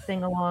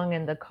 sing along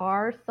in the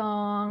car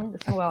song,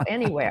 well,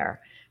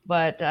 anywhere.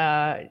 But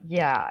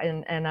yeah,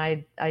 and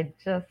I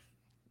just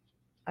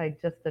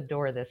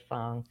adore this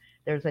song.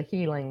 There's a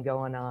healing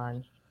going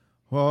on.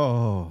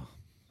 Whoa.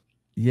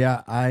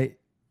 Yeah,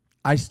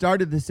 I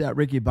started this at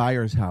Ricky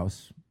Byers'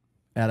 house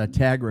at a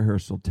tag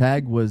rehearsal.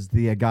 Tag was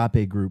the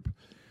Agape group,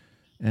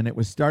 and it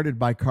was started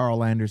by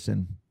Carl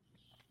Anderson.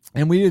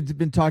 And we had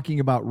been talking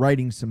about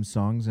writing some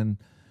songs, and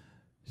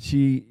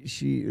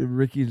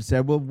Ricky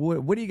said, well,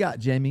 what do you got,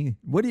 Jamie?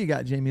 What do you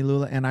got, Jamie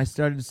Lula? And I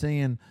started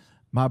singing,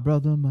 my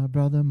brother, my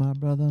brother, my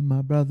brother,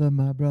 my brother,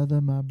 my brother,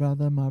 my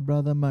brother, my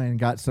brother, and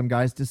got some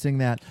guys to sing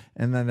that.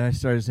 And then I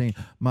started singing,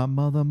 my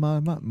mother,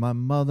 my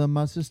mother,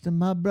 my sister,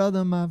 my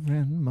brother, my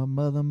friend, my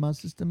mother, my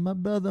sister, my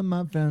brother,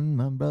 my friend,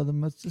 my brother,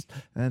 my sister,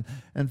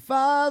 and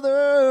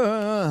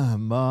Father,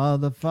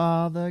 Mother,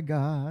 Father,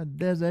 God,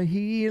 there's a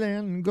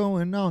healing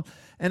going on.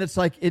 And it's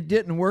like, it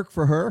didn't work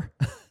for her,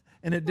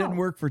 and it didn't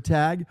work for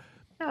Tag.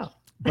 No.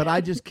 But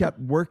I just kept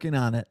working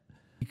on it,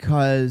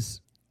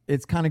 because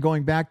it's kind of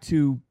going back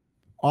to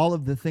all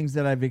of the things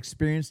that I've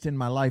experienced in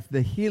my life.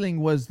 The healing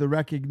was the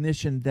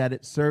recognition that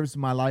it serves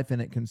my life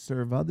and it can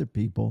serve other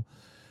people.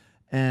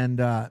 And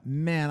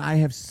man, I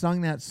have sung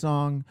that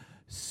song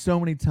so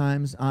many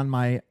times on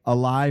my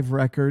Alive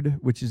record,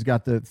 which has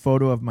got the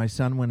photo of my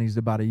son when he's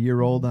about a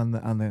year old on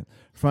the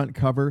front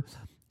cover.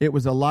 It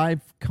was a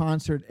live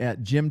concert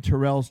at Jim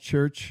Terrell's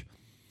church,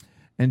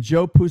 and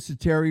Joe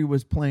Pusateri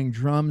was playing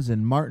drums,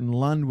 and Martin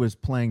Lund was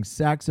playing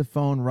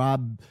saxophone.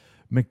 Rob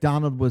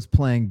McDonald was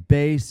playing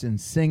bass and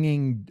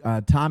singing.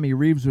 Tommy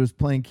Reeves was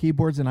playing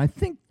keyboards, and I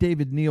think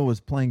David Neal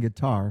was playing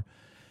guitar.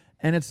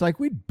 And it's like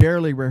we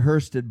barely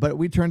rehearsed it, but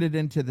we turned it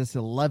into this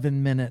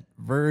 11-minute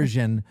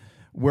version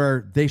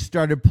where they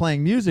started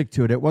playing music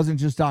to it. It wasn't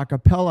just a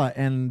cappella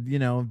and, you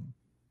know,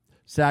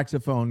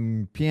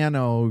 saxophone,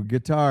 piano,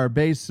 guitar,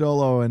 bass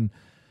solo. And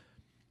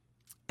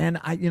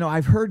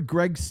I've heard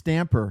Greg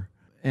Stamper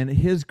and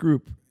his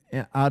group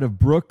out of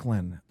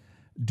Brooklyn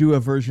do a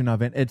version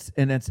of it. It's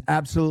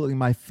absolutely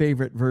my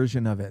favorite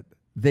version of it.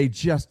 They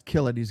just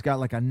kill it. He's got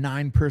like a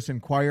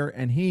 9-person choir,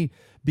 and he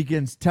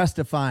begins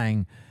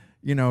testifying,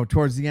 you know,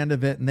 towards the end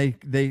of it, and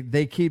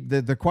they keep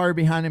the choir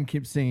behind him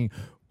keeps singing,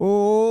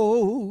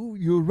 "Oh,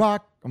 you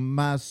rock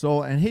my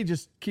soul," and he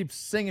just keeps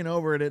singing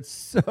over it. It's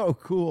so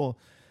cool.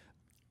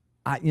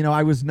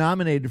 I was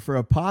nominated for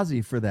a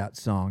Posse for that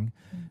song,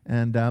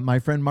 and my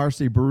friend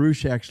Marcy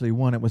Baruch actually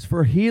won. It was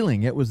for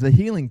healing. It was the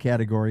healing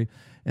category.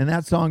 And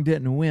that song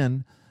didn't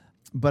win,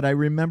 but I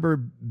remember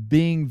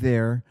being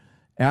there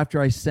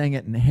after I sang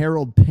it, and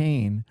Harold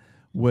Payne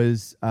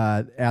was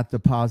at the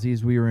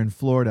Posse's. We were in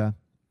Florida,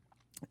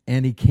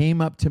 and he came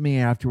up to me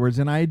afterwards,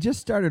 and I had just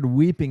started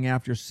weeping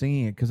after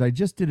singing it because I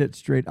just did it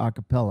straight a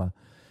cappella.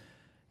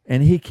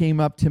 And he came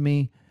up to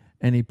me,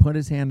 and he put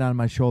his hand on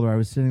my shoulder. I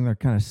was sitting there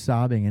kind of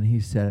sobbing, and he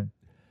said,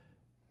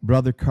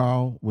 "Brother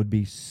Carl would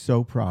be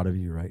so proud of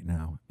you right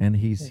now." And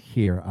he's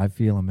here. I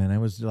feel him. And I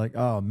was like,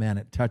 oh, man,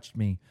 it touched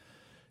me.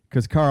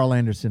 Because Carl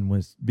Anderson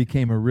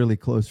became a really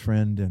close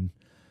friend,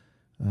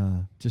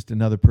 and just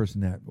another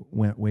person that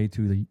went way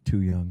too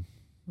young.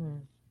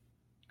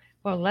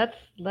 Well, let's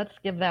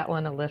give that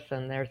one a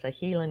listen. There's a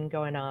healing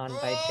going on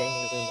by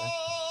Jamie Lula.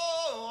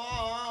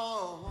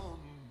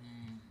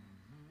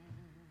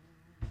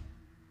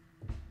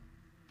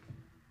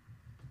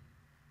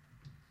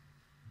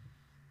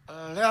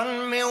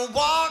 Let me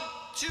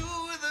walk to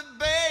the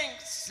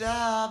banks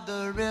of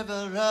the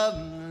river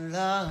of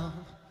love,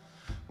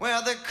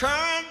 where the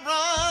current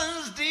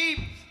runs deep,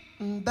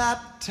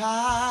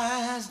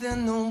 baptized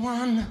in the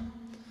one,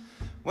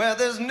 where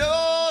there's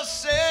no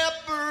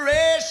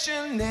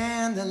separation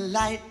and the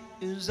light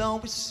is all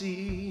we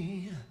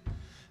see.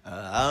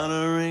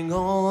 Honoring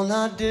all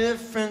our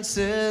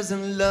differences,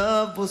 and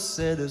love will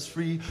set us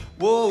free.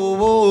 Whoa,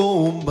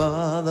 whoa,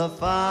 Mother,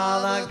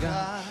 Father,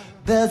 God,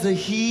 there's a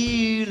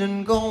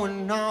healing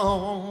going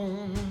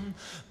on.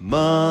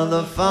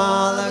 Mother,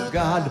 Father,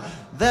 God,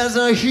 there's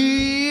a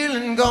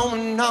healing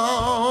going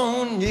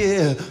on.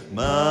 Yeah,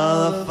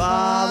 Mother,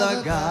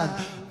 Father, God,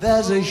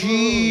 there's a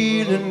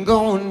healing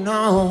going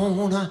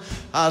on.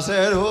 I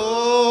said,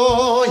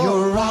 oh,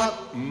 you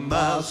rock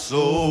my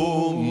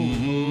soul.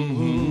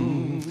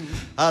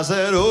 I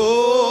said,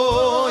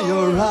 oh,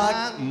 you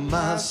rock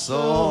my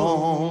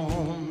soul.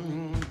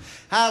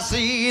 I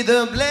see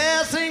the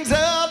blessings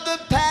of the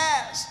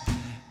past.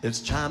 It's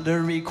time to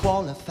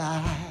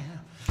requalify.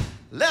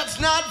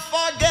 Let's not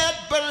forget,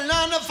 but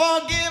learn to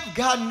forgive.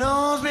 God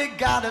knows we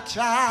gotta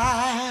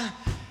try.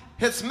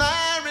 It's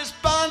my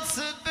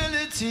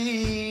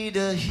responsibility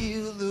to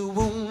heal the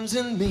wounds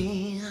in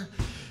me.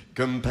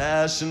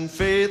 Compassion,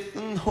 faith,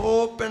 and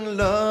hope, and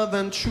love,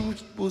 and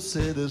truth will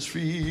set us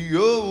free.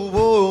 Oh,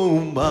 oh,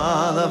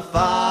 Mother,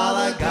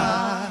 Father,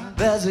 God,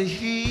 there's a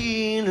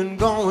healing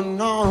going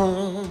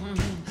on.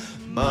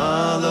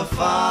 Mother,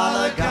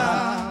 Father,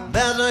 God,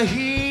 there's a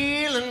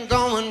healing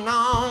going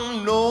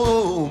on.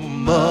 No,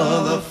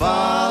 Mother,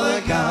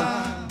 Father,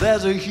 God,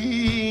 there's a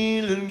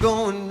healing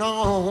going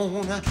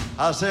on.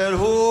 I said,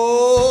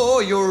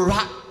 oh, you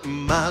rock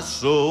my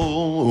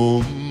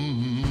soul.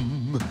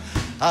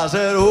 I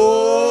said,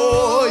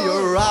 oh,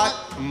 you rock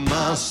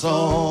my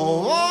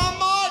soul. One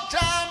more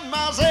time,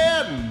 I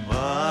said,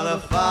 Mother,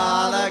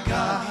 Father,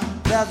 God,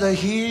 there's a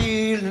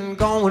healing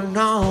going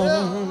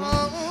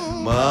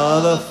on.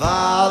 Mother,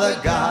 Father,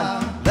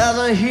 God, there's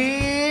a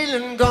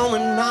healing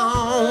going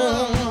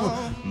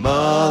on.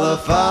 Mother,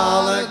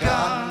 Father,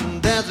 God,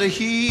 there's a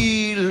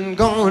healing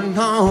going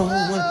on.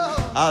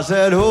 I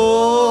said,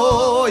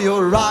 oh, you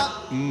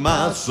rock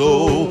my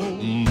soul.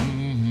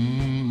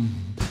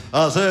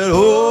 I said,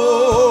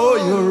 oh,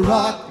 you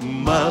rock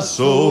my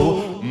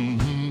soul.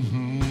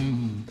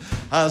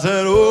 I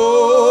said,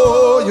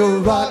 oh, you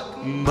rock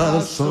my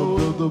soul.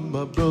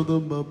 My brother,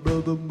 my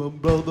brother, my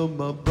brother,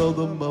 my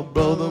brother, my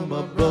brother,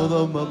 my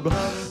brother, my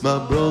brother, my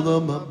brother,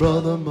 my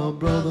brother, my brother,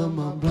 my brother,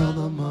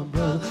 my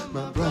brother,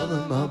 my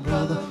brother, my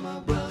brother,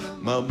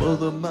 my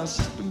mother, my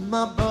sister,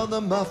 my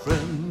brother, my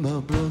friend, my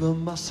brother,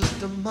 my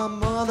sister, my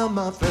mother,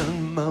 my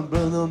friend, my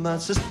brother, my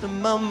sister,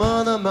 my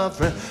mother, my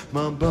friend,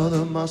 my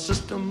brother, my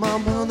sister, my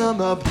mother,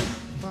 my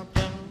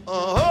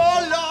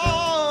oh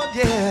Lord,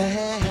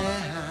 yeah.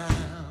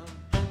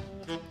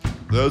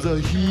 There's a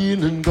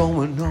healing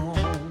going on.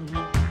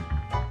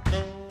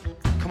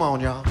 Come on,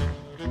 y'all.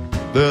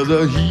 There's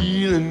a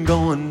healing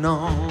going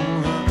on.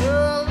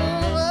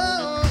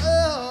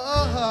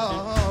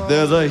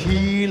 There's a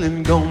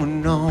healing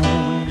going on.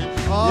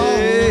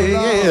 Yeah,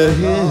 yeah,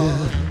 yeah.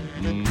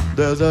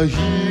 There's a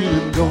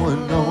healing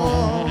going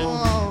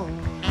on.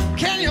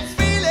 Can you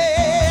feel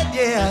it?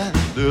 Yeah.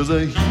 There's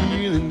a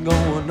healing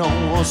going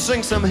on.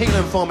 Sing some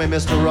healing for me,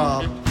 Mr.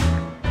 Rob.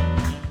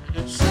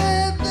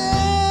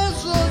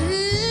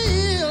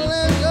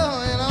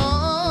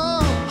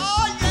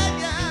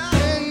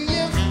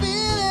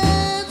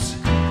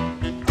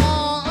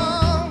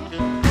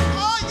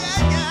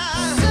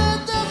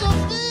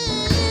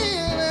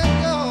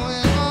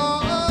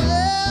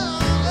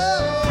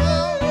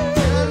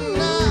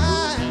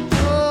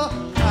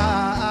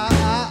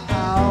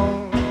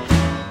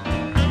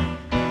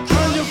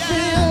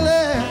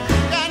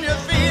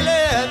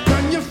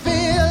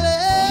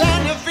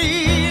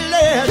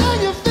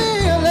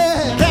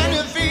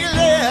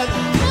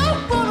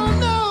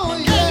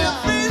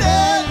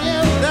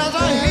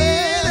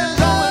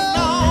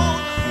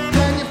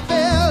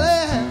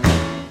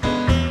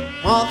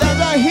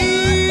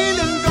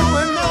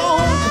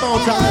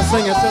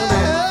 Sing it to me.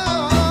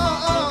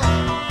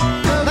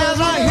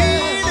 There's a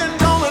healing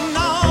going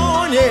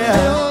on,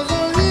 yeah.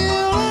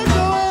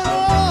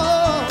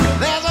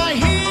 There's a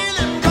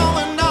healing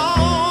going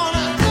on.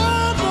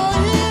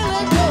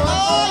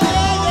 Oh,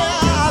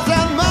 yeah. I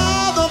said,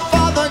 Mother,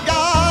 Father,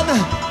 God,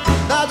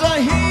 there's a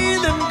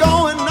healing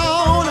going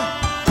on. I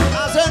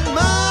said,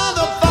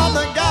 Mother,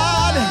 Father,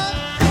 God,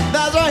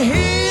 there's a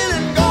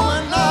healing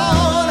going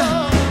on.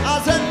 I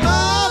said,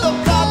 Mother,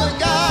 Father,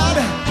 God,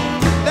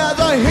 there's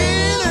a healing.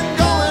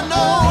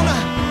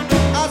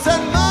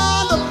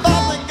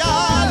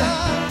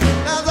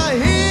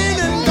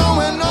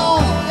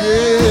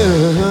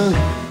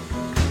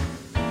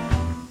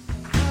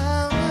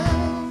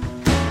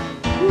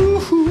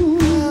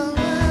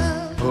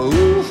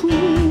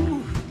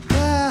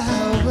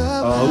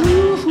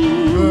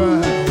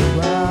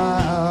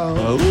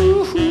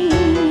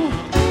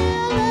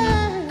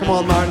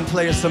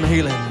 Play us some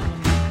healing.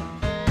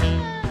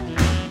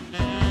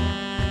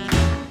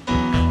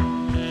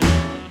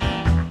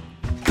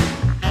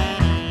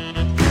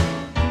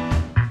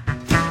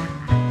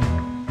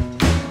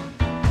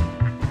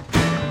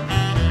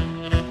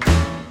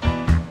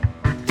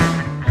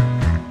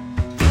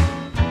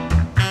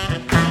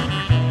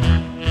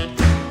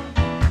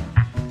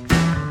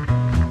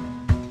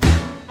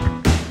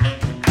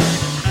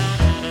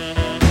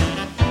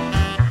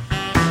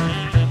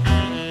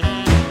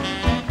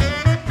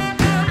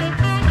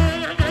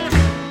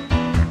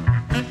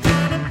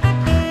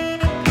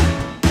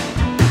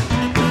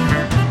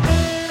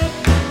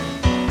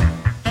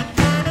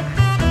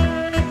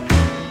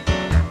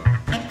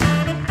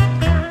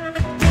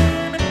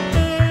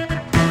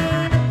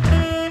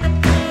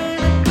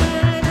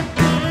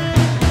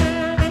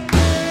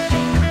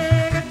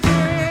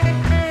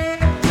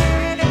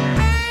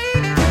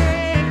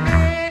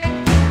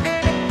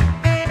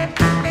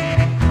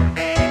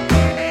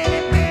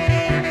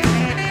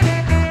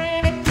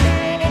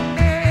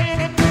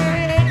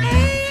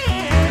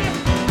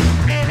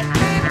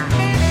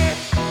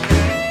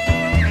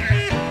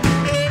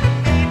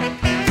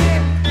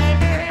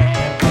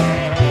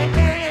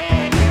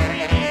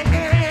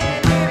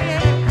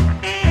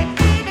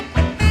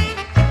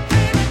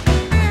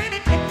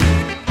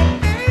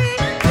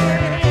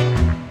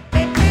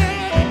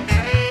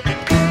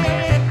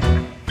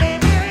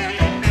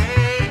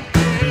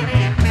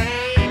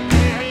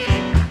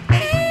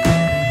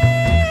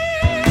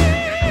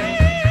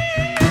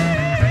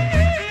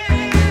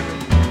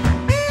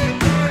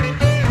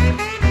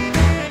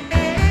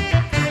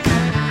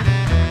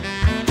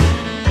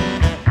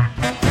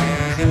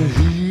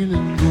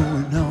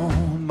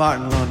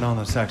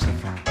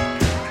 saxophone.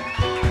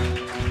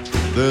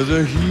 There's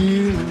a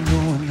healing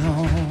going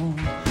on.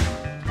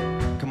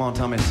 Come on,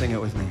 Tommy, sing it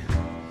with me.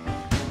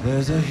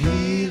 There's a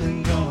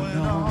healing going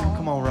on.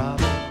 Come on, Rob.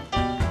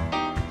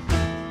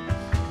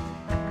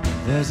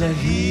 There's a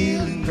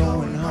healing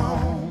going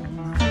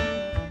on.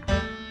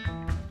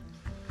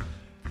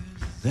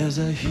 There's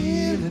a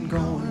healing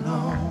going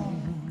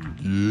on.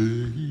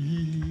 Yeah.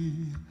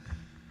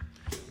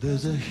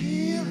 There's a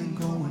healing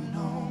going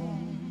on.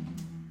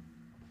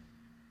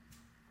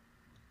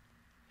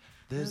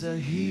 There's a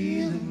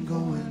healing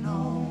going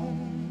on.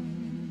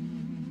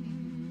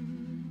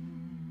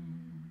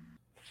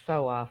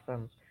 So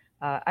awesome.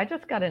 I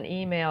just got an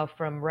email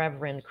from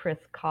Reverend Chris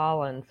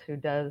Collins, who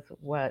does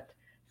what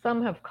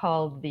some have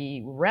called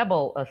the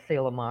Rebel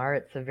Asilomar.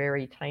 It's a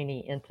very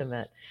tiny,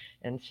 intimate.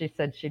 And she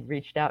said she'd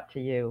reached out to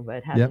you,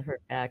 but hadn't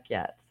heard back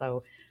yet.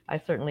 So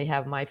I certainly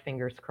have my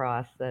fingers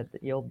crossed that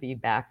you'll be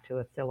back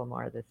to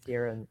Asilomar this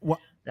year, and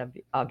that'd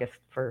be August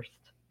 1st.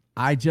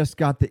 I just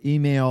got the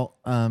email.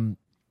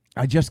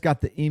 I just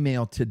got the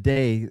email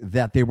today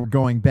that they were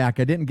going back.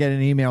 I didn't get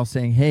an email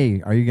saying, "Hey,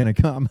 are you going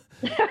to come?"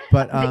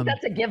 But I think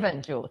that's a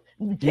given, Julie.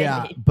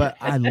 Yeah, but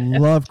I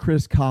love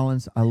Chris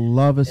Collins. I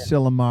love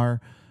Asilomar.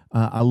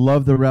 I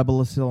love the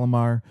Rebel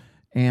Asilomar.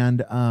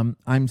 And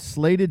I'm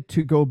slated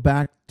to go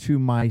back to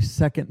my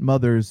second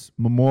mother's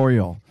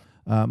memorial.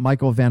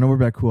 Michael Van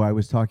Overbeck, who I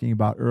was talking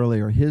about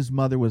earlier, his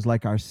mother was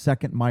like our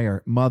second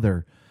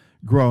mother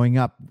growing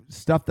up.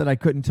 Stuff that I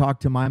couldn't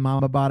talk to my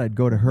mom about, I'd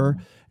go to her.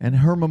 And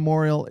her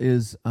memorial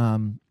is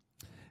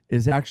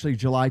actually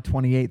July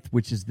 28th,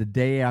 which is the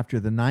day after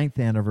the 9th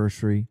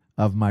anniversary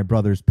of my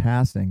brother's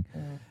passing.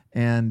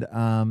 And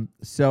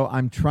so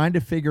I'm trying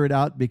to figure it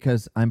out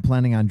because I'm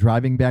planning on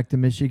driving back to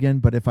Michigan.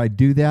 But if I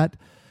do that,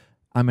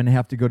 I'm going to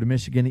have to go to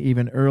Michigan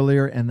even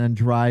earlier and then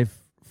drive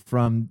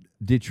from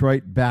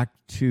Detroit back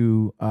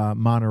to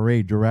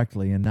Monterey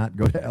directly and not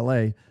go to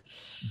L.A.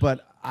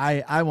 But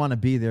I want to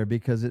be there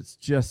because it's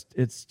just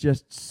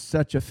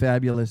such a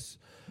fabulous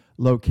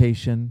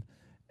location.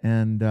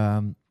 And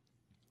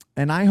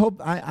I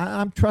hope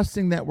I'm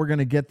trusting that we're going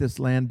to get this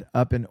land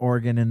up in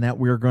Oregon and that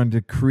we're going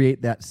to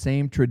create that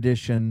same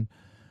tradition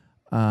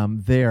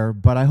there.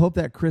 But I hope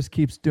that Chris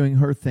keeps doing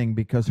her thing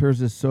because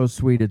hers is so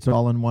sweet. It's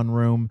all in one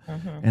room.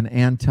 And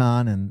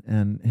Anton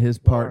and his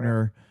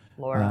partner,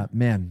 Laura.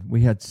 Man,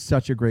 we had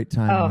such a great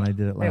time when I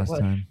did it last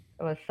time.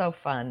 It was so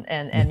fun.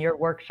 And your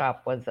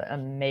workshop was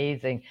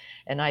amazing.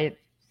 And I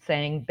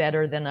sang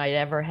better than I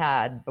ever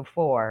had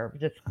before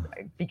just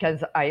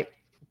because I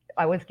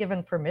was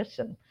given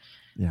permission.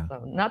 Yeah.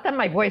 So not that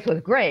my voice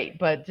was great,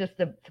 but just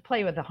to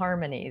play with the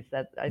harmonies.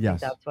 I think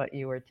that's what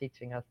you were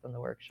teaching us in the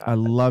workshop. I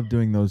love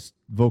doing those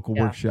vocal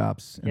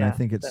workshops, and I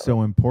think it's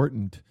so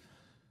important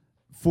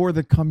for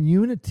the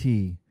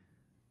community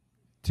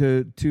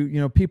to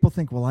people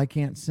think, well, I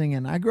can't sing.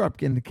 And I grew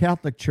up in the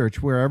Catholic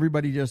church where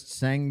everybody just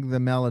sang the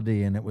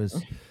melody and it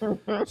was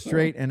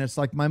straight. And it's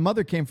like my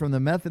mother came from the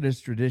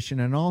Methodist tradition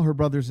and all her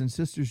brothers and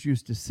sisters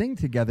used to sing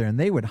together and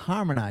they would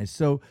harmonize.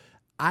 So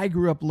I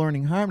grew up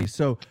learning harmony.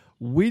 So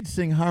we'd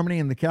sing harmony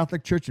in the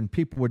Catholic church and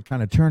people would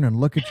kind of turn and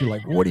look at you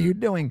like, what are you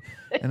doing?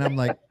 And I'm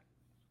like,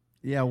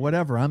 yeah,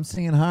 whatever. I'm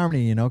singing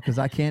harmony, because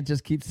I can't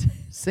just keep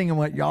singing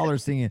what y'all are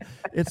singing.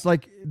 It's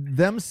like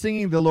them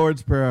singing the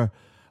Lord's Prayer,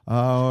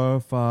 Our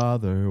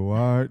Father who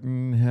art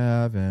in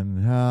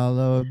heaven,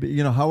 hallowed be,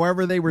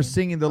 however they were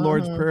singing the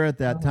Lord's Prayer at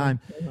that time.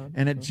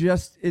 And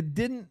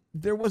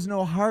there was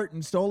no heart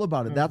and soul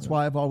about it. That's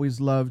why I've always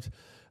loved,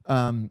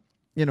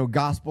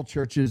 gospel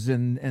churches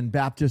and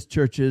Baptist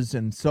churches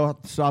and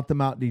sought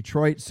them out in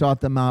Detroit, sought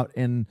them out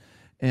in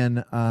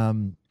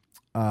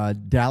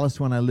Dallas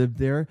when I lived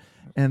there.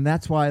 And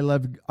that's why I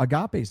love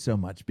Agape so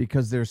much,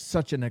 because there's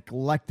such an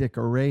eclectic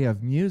array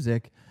of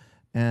music,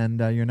 and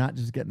you're not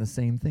just getting the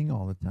same thing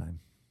all the time.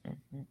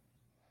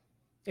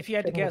 If you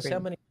had to guess, how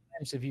many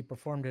times have you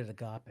performed at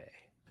Agape?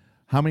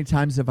 How many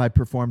times have I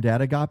performed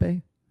at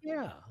Agape?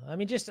 Yeah. I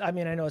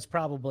know it's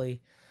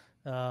probably,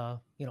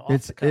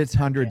 it's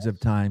hundreds of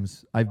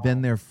times. I've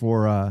been there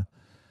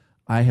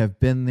I have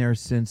been there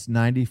since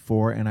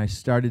 94, and I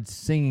started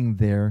singing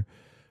there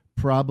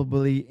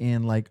probably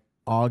in like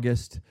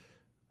August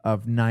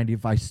of 90.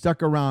 I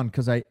stuck around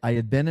because I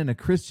had been in a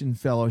Christian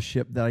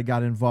fellowship that I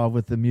got involved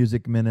with the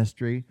music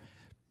ministry.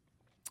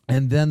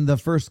 And then the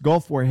first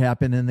Gulf War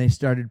happened and they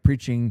started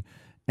preaching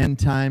end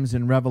times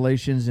and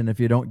revelations. And if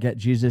you don't get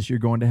Jesus, you're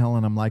going to hell.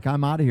 And I'm like,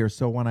 I'm out of here.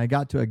 So when I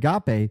got to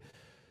Agape,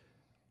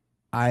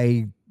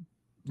 I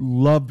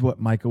loved what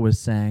Michael was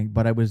saying,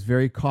 but I was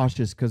very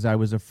cautious because I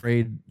was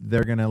afraid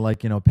they're going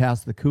to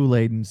pass the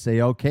Kool-Aid and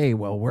say, okay,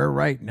 well, we're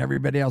right and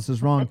everybody else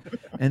is wrong.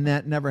 And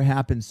that never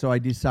happened. So I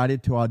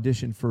decided to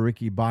audition for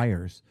Ricky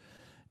Byers.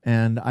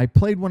 And I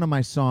played one of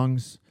my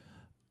songs.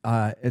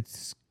 I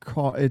think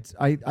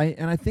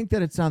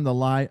that it's on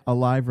a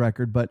live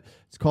record, but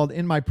it's called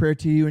In My Prayer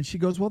to You. And she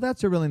goes, well,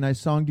 that's a really nice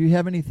song. Do you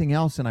have anything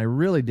else? And I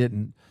really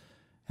didn't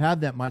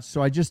have that much.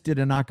 So I just did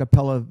an a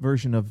cappella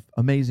version of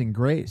Amazing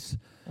Grace.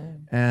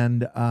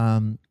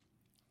 And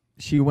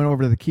she went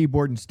over to the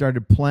keyboard and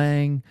started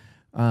playing.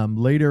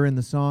 later in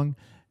the song.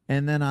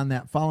 And then on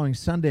that following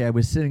Sunday, I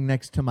was sitting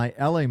next to my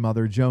LA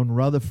mother, Joan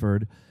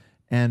Rutherford,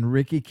 and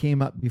Ricky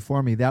came up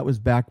before me. That was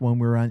back when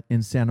we were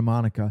in Santa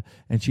Monica.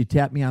 And she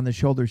tapped me on the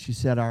shoulder. She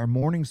said, our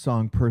morning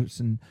song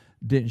person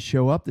didn't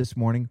show up this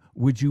morning.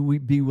 Would you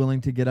be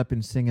willing to get up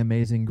and sing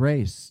Amazing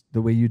Grace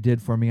the way you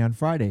did for me on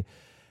Friday?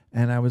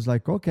 And I was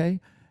like, okay.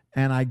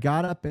 And I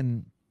got up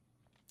and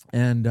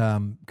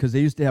because they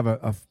used to have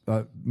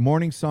a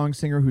morning song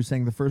singer who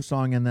sang the first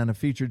song and then a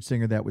featured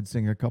singer that would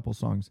sing a couple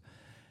songs.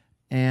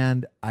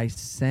 And I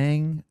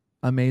sang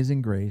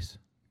Amazing Grace.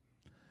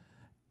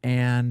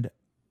 And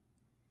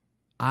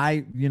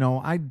I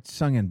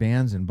sung in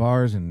bands and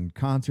bars and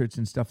concerts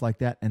and stuff like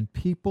that. And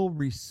people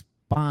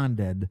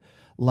responded,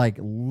 like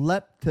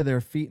leapt to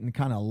their feet and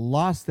kind of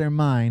lost their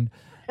mind.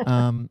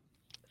 And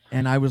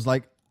I was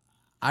like,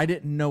 I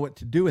didn't know what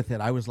to do with it.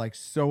 I was like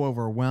so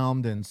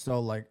overwhelmed and so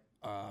like,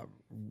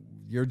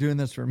 you're doing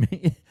this for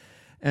me.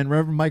 And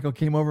Reverend Michael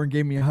came over and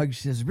gave me a hug.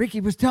 She says, Ricky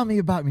was telling me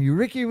about me.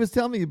 Ricky was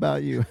telling me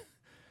about you.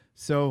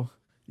 So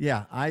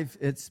yeah,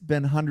 it's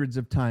been hundreds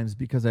of times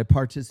because I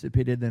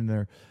participated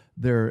in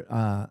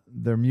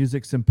their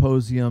music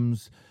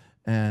symposiums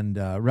and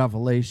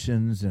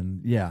revelations,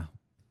 and yeah,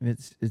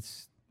 it's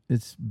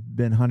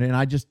been hundred. And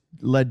I just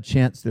led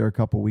chants there a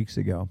couple weeks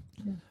ago,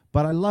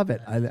 but I love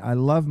it. I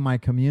love my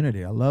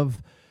community. I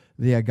love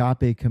the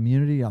Agape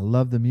community. I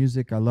love the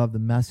music. I love the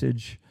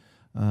message.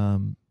 I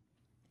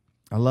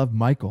love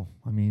Michael.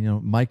 I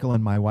mean, Michael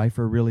and my wife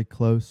are really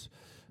close.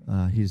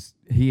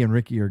 He and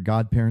Ricky are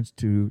godparents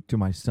to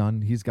my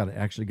son. He's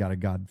actually got a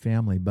God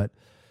family, but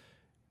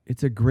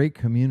it's a great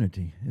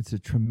community. It's a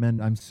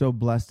tremendous. I'm so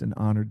blessed and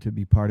honored to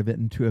be part of it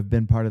and to have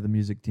been part of the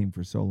music team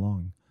for so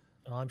long.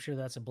 Well, I'm sure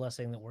that's a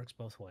blessing that works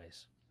both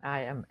ways. I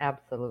am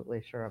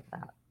absolutely sure of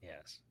that.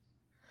 Yes.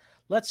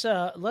 Let's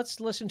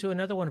listen to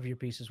another one of your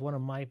pieces. One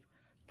of my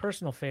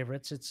personal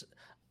favorites.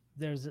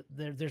 There's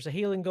a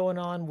healing going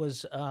on.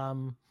 Was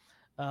on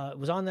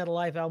that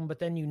Alive album, but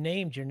then you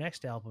named your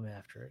next album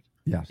after it.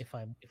 Yes. If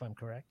I'm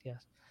correct,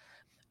 yes.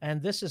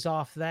 And this is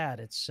off that.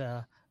 It's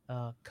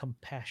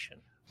Compassion.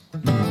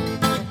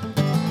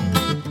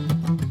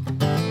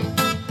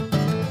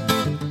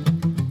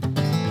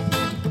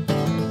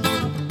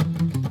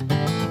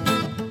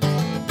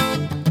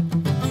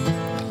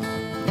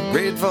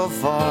 Grateful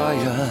for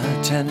your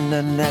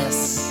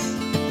tenderness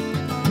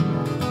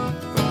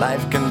when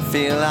life can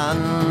feel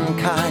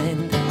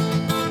unkind.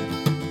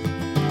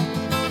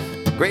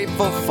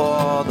 Grateful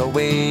for the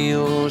way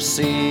you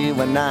see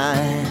when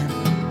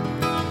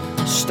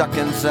I'm stuck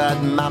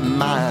inside my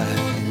mind.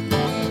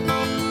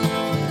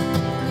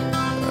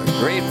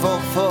 Grateful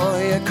for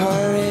your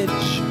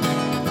courage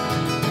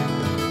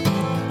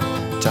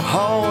to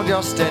hold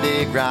your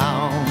steady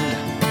ground.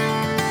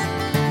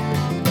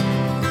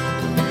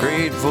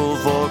 Grateful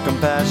for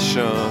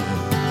compassion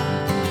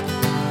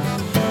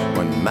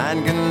when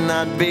man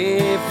cannot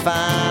be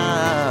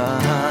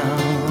found.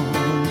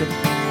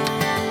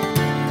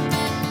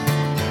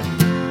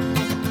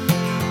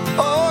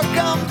 Oh,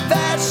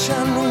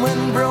 compassion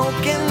when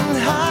broken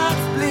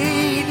hearts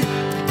bleed.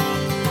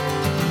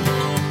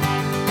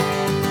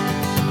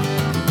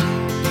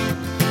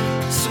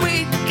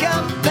 Sweet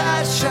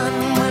compassion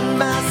when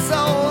my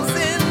soul's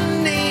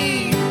in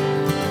need.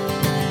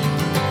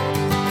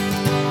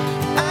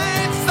 I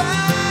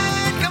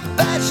find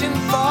compassion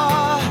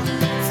for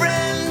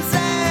friends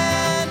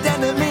and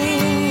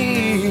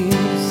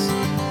enemies.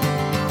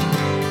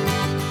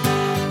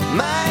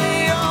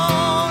 My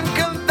own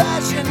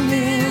compassion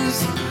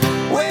is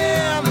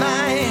where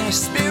my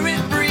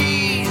spirit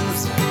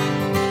breathes.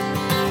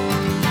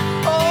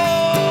 Oh,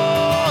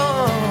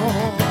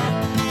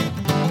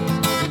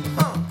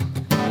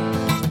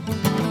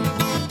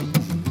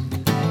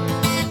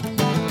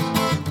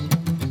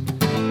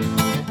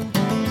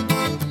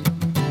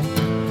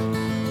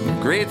 I'm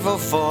grateful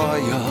for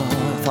your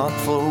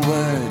thoughtful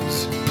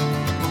words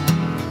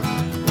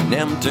when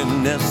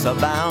emptiness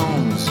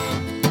abounds.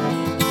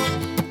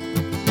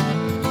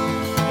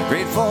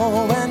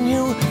 Grateful when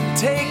you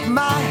take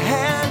my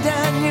hand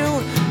and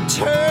you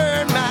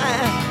turn my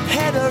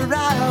head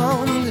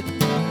around.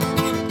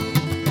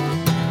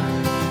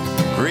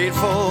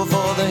 Grateful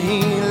for the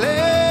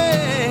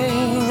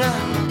healing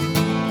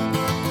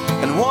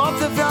and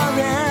warmth of your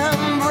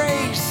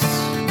embrace.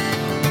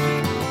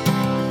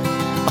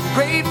 I'm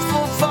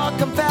grateful for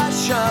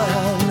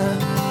compassion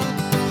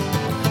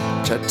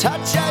to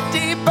touch a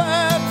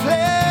deeper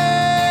place.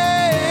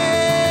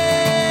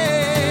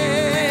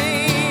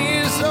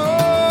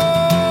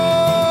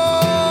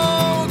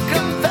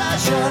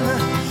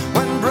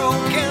 When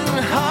broken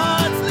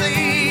hearts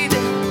bleed.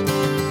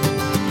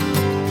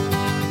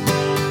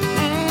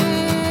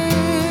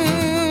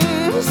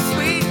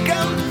 Sweet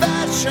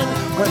compassion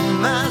when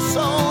my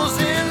soul's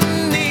in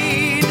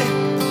need.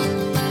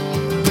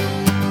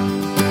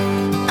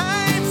 I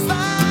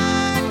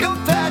find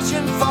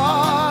compassion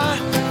for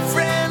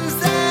friends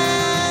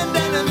and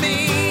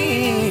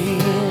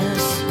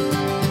enemies.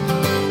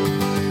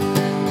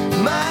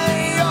 My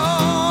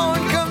own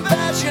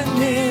compassion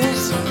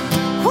is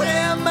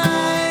where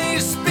my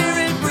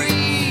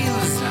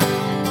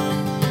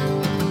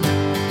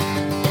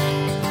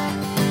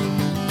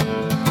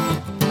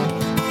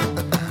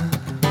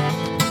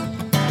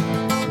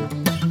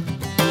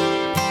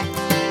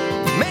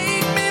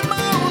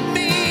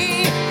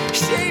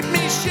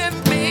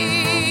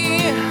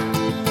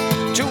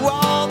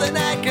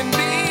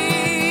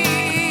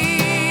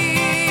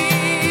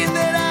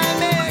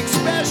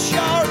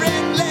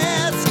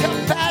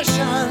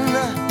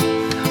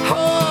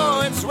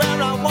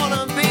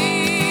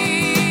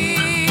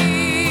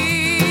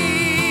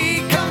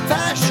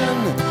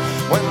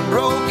when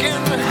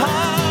broken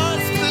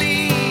hearts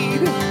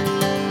bleed.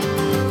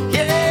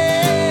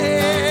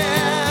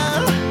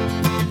 Yeah,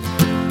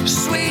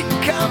 sweet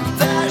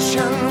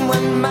compassion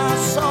when my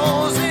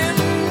soul's in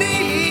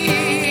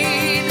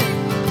need.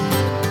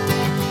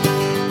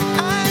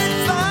 I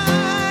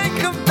find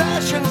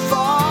compassion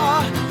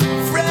for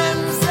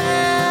friends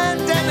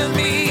and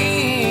enemies.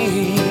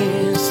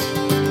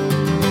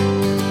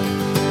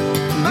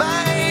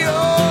 My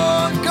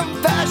own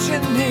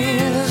compassion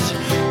is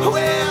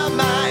where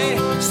my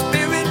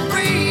spirit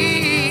breathes.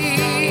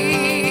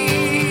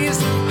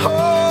 Oh,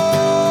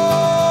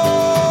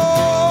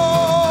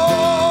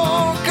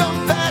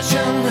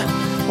 compassion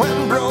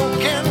when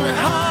broken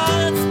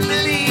hearts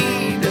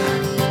bleed.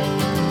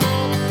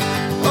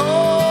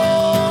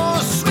 Oh,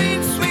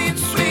 sweet, sweet,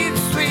 sweet,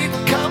 sweet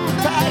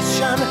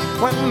compassion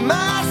when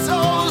my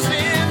soul's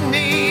in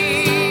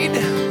need.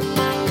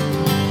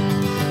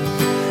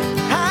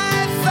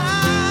 I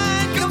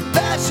find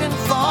compassion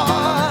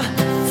for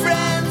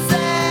friends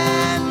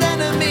and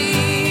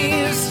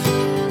enemies.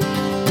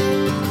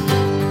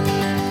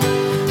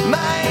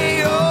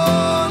 My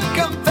own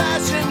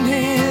compassion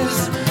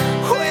is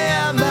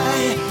where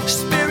my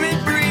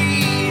spirit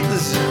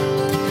breathes.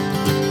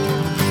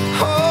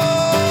 Oh,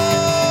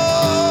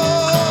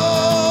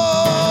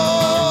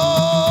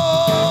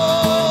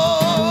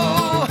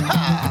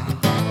 ha.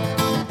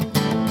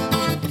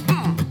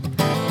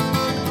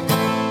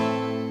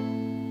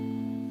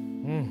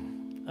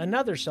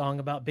 Another song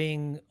about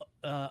being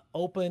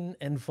open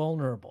and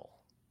vulnerable.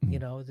 You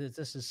know,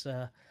 this is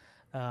a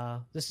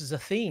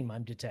theme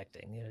I'm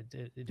detecting. You know,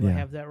 do I Yeah.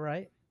 have that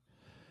right?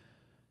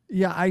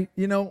 Yeah,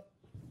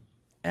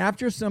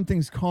 after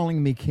Something's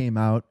Calling Me came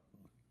out,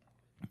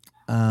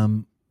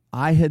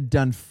 I had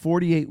done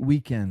 48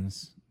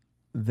 weekends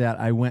that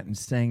I went and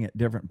sang at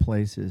different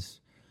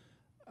places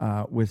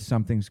with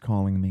Something's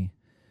Calling Me.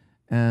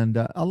 And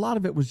a lot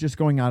of it was just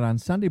going out on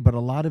Sunday, but a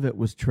lot of it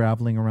was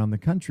traveling around the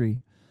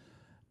country.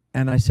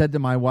 And I said to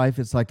my wife,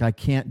 it's like, I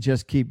can't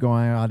just keep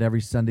going out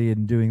every Sunday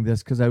and doing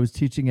this, because I was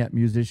teaching at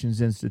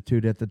Musicians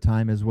Institute at the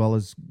time, as well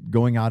as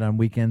going out on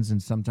weekends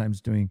and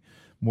sometimes doing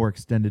more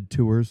extended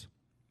tours.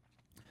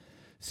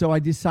 So I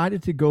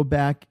decided to go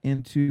back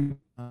into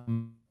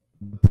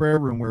the prayer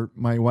room where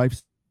my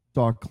wife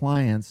saw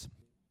clients.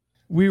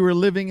 We were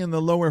living in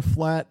the lower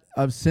flat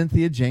of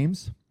Cynthia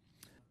James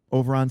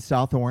over on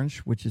South Orange,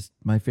 which is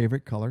my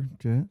favorite color.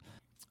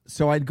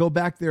 So I'd go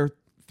back there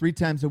 3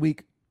 times a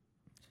week.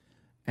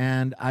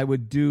 And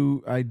I'd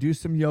do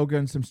some yoga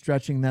and some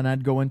stretching. Then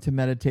I'd go into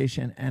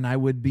meditation, and I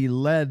would be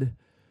led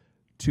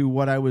to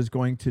what I was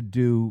going to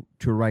do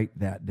to write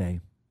that day.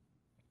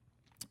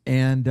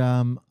 And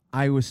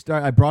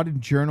I brought in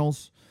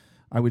journals.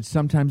 I would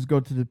sometimes go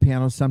to the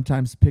piano,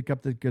 sometimes pick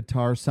up the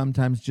guitar,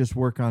 sometimes just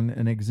work on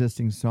an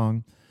existing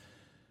song.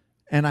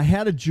 And I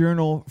had a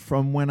journal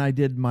from when I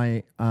did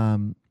my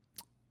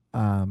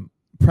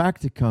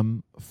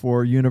practicum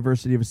for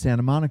University of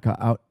Santa Monica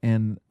out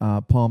in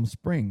Palm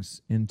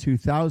Springs in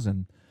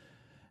 2000.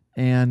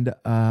 And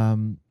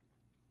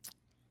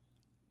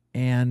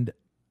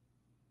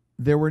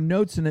there were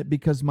notes in it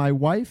because my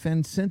wife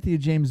and Cynthia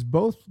James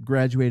both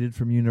graduated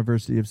from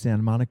University of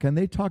Santa Monica, and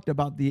they talked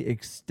about the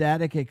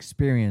ecstatic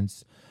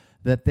experience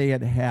that they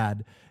had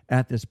had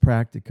at this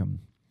practicum.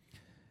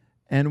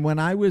 And when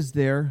I was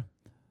there,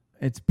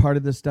 it's part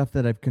of the stuff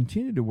that I've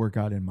continued to work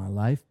out in my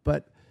life,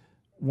 but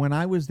when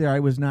I was there, I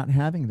was not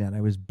having that.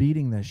 I was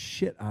beating the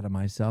shit out of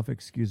myself,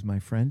 excuse my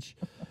French,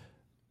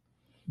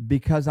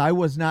 because I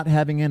was not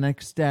having an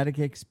ecstatic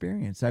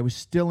experience. I was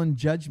still in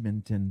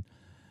judgment,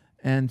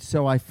 and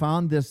so I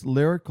found this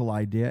lyrical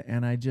idea,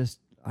 and I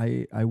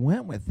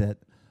went with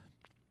it,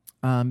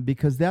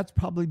 because that's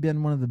probably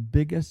been one of the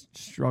biggest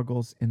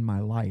struggles in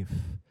my life,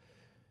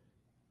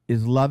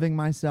 is loving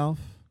myself,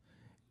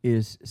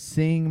 is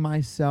seeing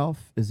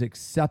myself, is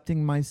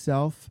accepting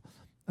myself.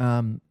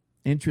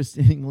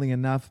 Interestingly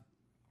enough,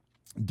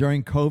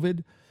 during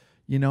COVID,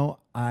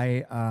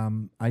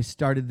 I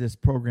started this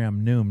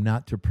program, Noom,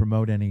 not to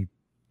promote any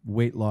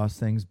weight loss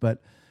things,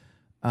 but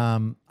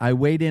I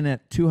weighed in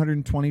at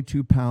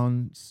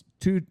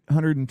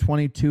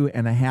 222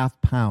 and a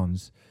half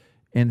pounds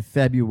in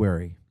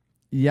February.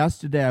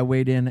 Yesterday, I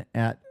weighed in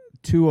at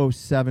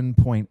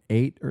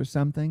 207.8 or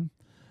something.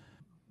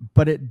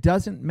 But it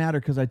doesn't matter,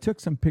 because I took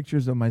some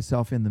pictures of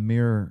myself in the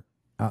mirror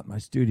out in my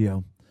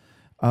studio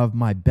of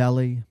my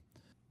belly.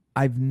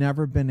 I've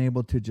never been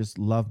able to just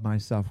love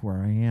myself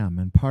where I am.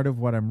 And part of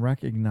what I'm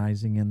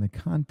recognizing in the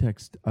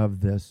context of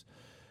this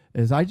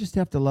is I just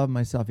have to love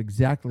myself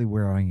exactly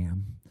where I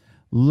am,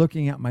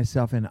 looking at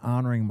myself and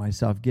honoring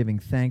myself, giving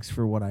thanks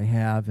for what I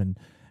have, and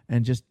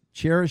just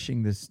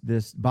cherishing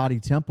this body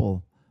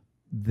temple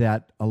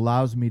that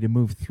allows me to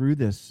move through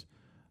this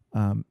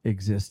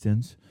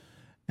existence.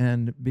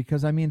 And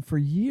because, for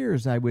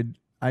years I would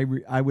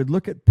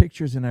look at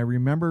pictures, and I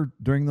remember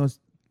during those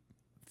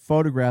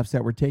photographs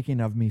that were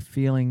taken of me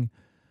feeling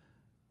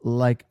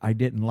like I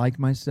didn't like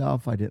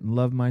myself, I didn't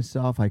love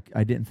myself, I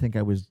didn't think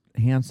I was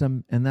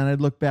handsome. And then I'd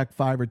look back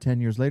 5 or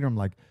 10 years later, I'm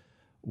like,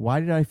 why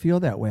did I feel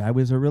that way? I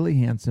was a really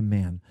handsome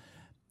man.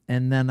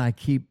 And then I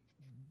keep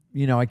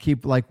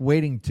like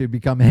waiting to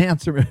become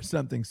handsome or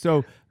something.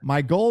 So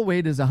my goal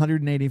weight is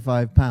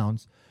 185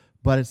 pounds,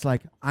 but it's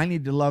like I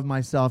need to love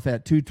myself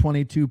at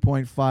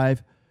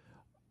 222.5,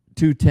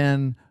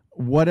 210,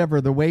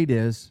 whatever the weight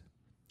is.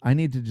 I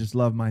need to just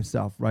love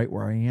myself right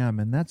where I am.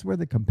 And that's where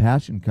the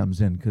compassion comes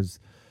in, because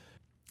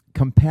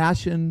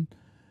compassion,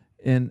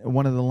 and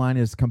one of the line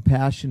is,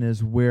 compassion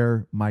is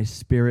where my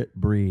spirit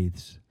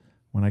breathes.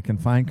 When I can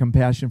find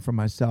compassion for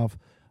myself,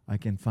 I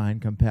can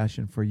find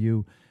compassion for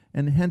you.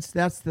 And hence,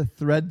 that's the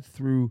thread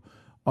through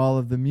all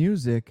of the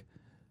music.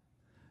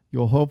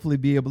 You'll hopefully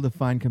be able to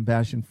find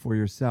compassion for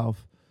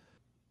yourself,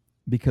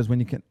 because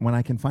when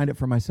I can find it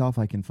for myself,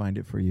 I can find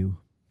it for you.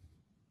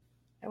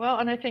 Well,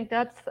 and I think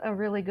that's a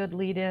really good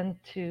lead in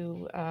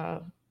to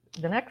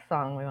the next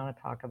song we want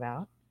to talk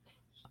about,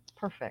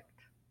 Perfect.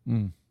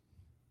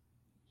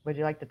 Would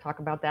you like to talk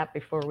about that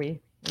before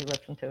we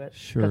listen to it?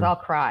 Sure. Because I'll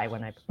cry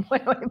when I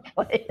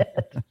play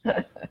it.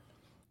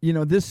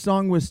 This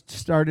song was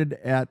started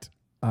at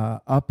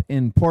up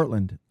in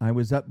Portland. I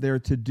was up there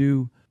to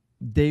do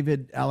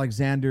David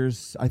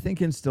Alexander's, I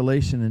think,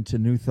 installation into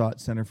New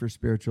Thought Center for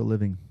Spiritual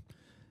Living.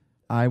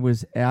 I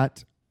was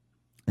at,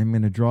 I'm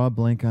going to draw a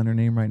blank on her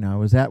name right now. I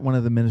was at one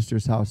of the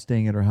ministers' house,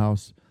 staying at her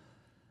house,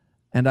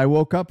 and I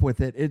woke up with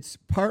it. It's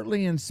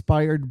partly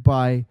inspired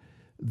by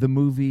the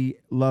movie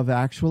Love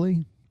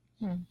Actually,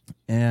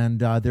 and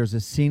there's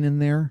a scene in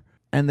there,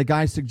 and the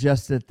guy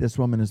suggests that this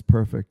woman is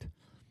perfect.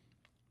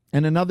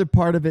 And another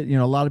part of it,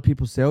 a lot of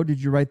people say, oh,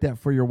 did you write that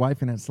for your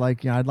wife? And it's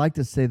like, I'd like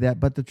to say that,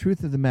 but the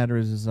truth of the matter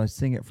is I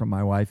sing it for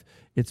my wife.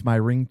 It's my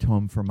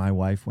ringtone for my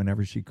wife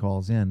whenever she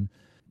calls in.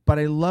 But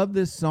I love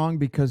this song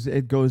because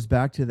it goes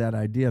back to that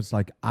idea. It's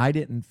like, I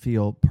didn't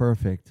feel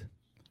perfect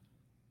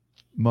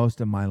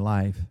most of my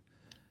life.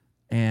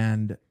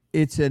 And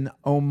it's an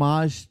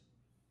homage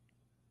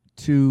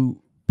to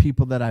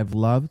people that I've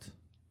loved,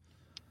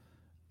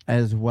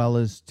 as well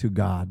as to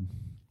God.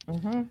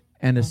 Mm-hmm.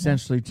 And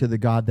essentially to the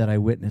God that I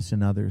witness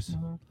in others.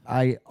 Mm-hmm.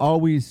 I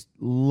always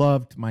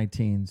loved my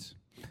teens.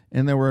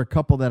 And there were a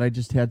couple that I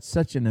just had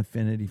such an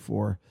affinity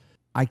for.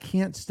 I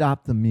can't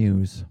stop the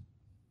muse.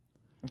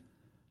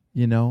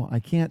 I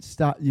can't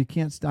stop. You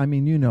can't stop. I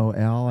mean,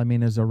 Al,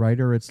 as a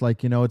writer, it's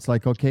like,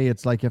 okay,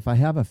 it's like if I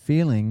have a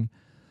feeling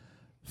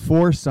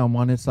for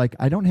someone, it's like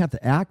I don't have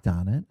to act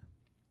on it,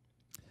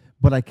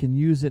 but I can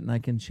use it and I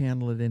can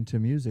channel it into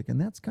music.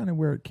 And that's kind of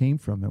where it came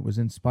from. It was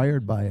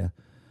inspired by a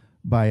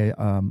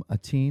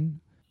teen,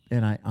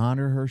 and I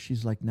honor her.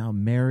 She's like now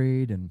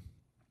married, and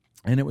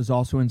it was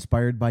also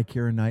inspired by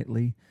Keira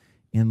Knightley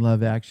in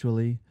Love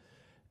Actually.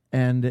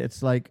 And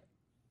it's like,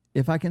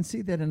 if I can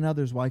see that in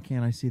others, why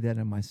can't I see that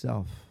in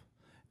myself?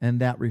 And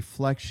that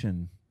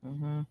reflection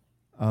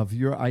of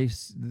your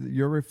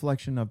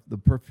reflection of the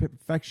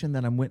perfection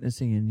that I'm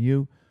witnessing in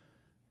you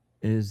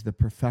is the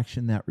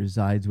perfection that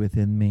resides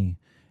within me.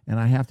 And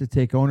I have to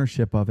take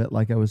ownership of it,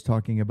 like I was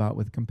talking about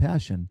with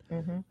compassion.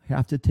 Mm-hmm. I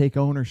have to take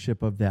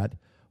ownership of that.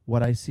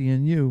 What I see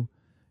in you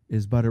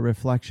is but a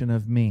reflection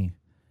of me.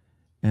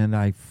 And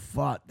I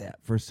fought that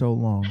for so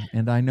long.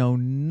 And I know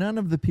none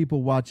of the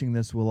people watching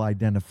this will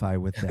identify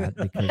with that,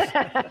 because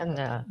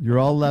no. You're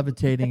all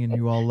levitating and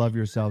you all love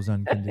yourselves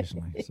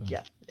unconditionally. So.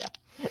 Yeah.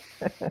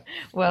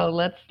 Well,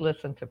 let's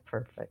listen to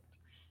Perfect.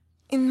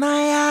 In my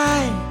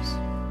eyes,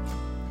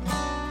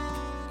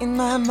 in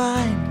my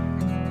mind,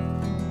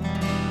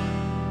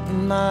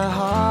 in my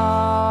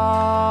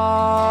heart,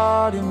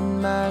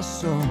 in my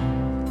soul,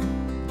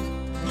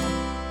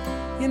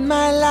 in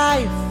my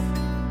life,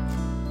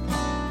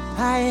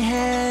 I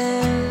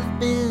have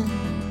been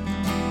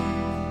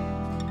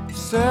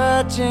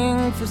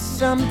searching for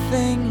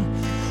something,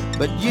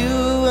 but you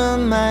are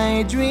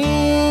my dream.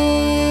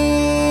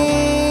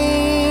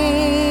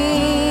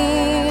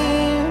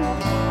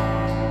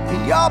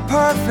 You're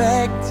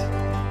perfect,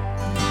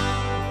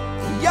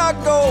 you're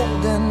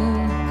golden,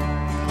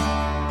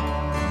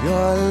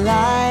 your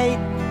light,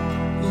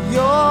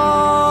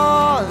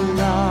 your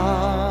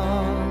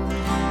love.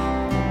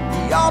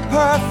 You're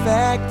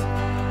perfect,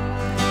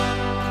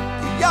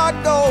 you're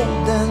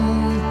golden,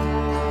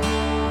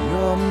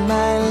 you're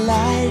my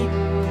light,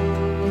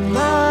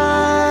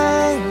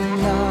 my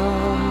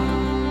love.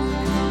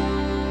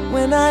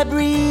 When I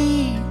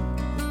breathe,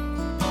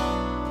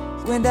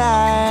 when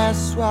I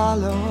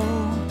swallow,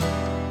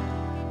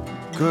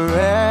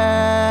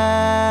 caress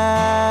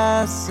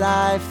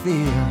I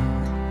feel.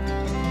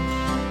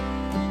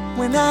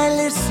 When I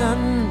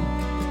listen,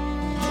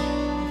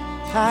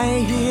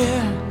 I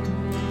hear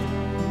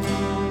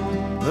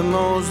the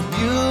most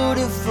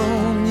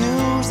beautiful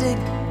music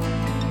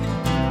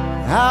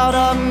out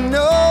of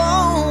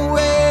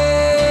nowhere.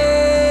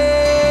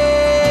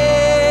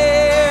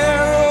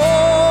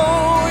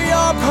 Oh,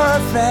 you're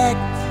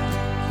perfect,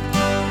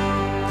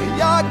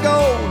 you're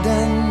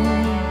golden,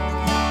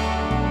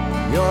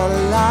 your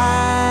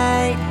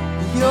light,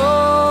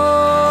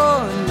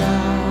 your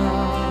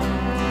love.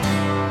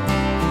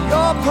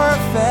 You're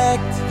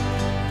perfect,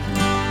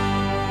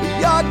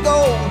 you're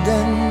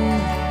golden,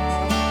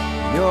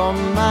 You're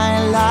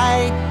my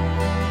light,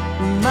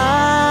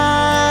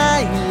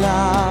 my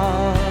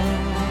love.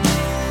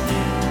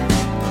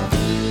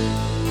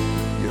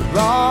 You're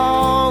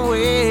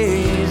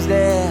always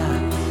there,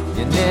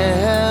 you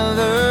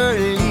never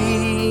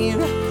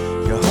leave.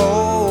 You're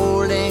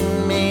holding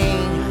me,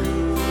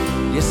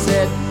 you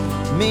set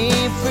me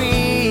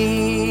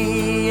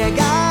free. A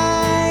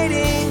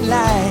guiding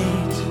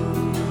light,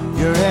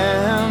 your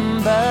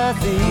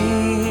empathy,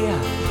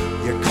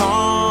 your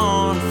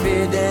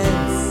confidence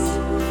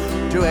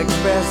to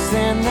express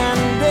in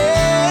and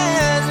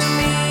bears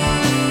me.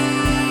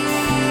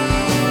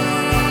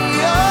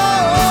 Oh,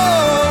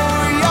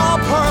 you're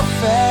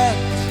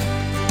perfect,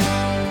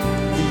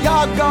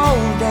 you're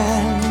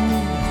golden,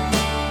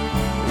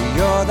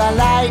 you're the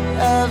light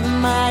of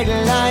my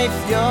life,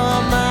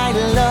 you're my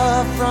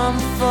love from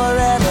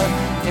forever.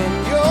 In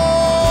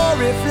your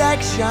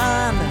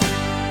reflection,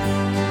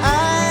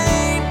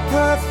 I'm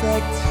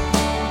perfect,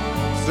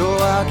 so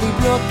I'll keep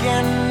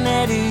looking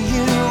at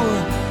you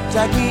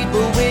to keep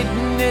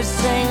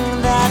witnessing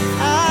that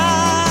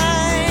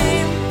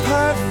I'm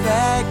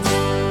perfect,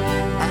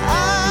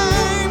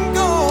 I'm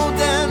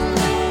golden.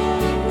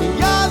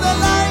 You're the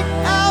light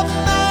of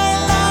my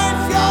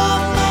life,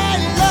 you're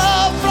my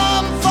love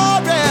from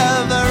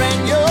forever.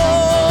 In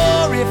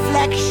your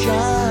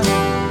reflection,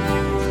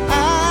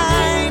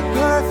 I'm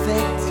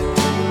perfect,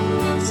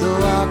 so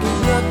I'll keep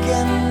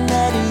looking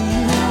at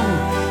you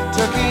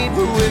to keep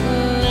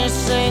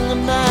witnessing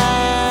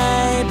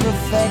my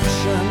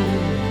perfection.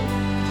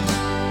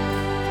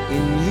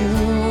 In you,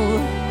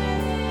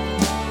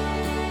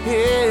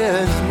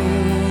 here's me.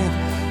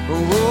 Oh,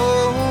 oh,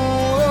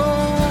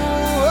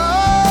 oh, oh.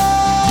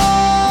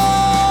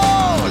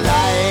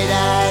 Light,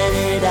 light,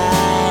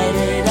 light,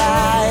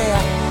 light,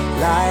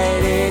 light,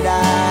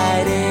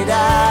 light,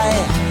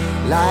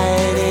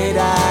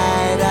 light, light,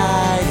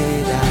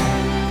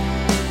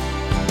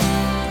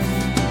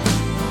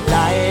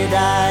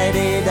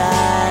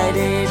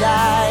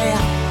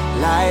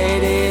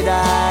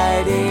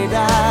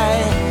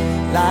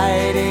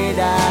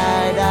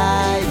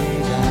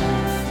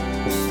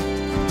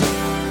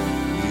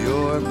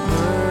 you're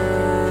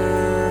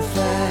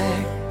perfect,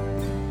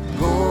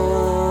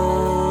 golden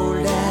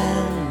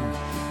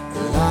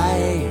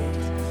light,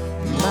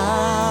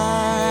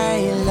 my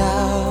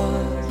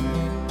love.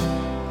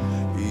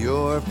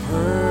 You're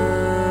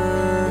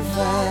perfect,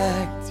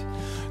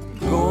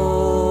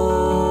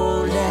 golden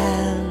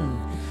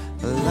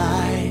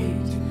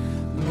light,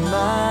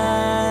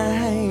 my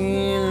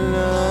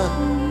love.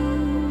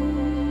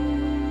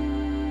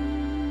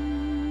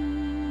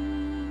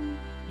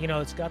 You know,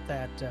 it's got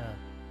that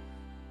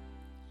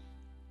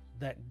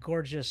that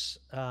gorgeous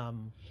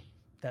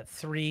that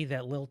three,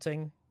 that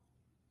lilting,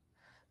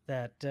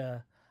 that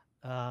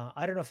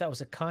I don't know if that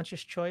was a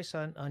conscious choice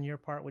on your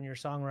part when you're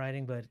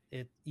songwriting, but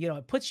it, you know,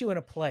 it puts you in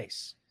a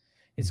place.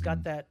 It's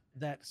got that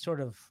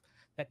sort of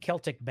that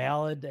Celtic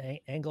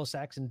ballad,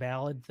 Anglo-Saxon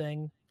ballad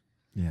thing.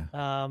 Yeah.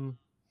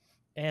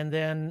 And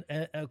then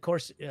of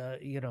course,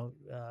 you know,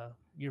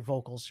 your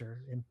vocals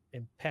are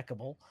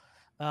impeccable.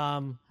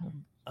 And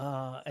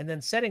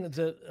then setting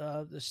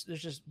there's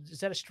just, is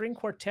that a string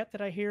quartet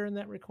that I hear in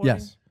that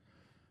recording?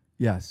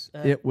 Yes.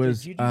 It was.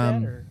 Did you do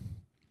that, or?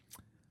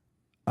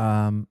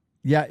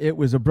 Yeah, it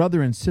was a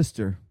brother and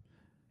sister,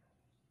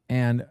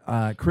 and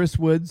Chris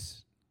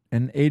Woods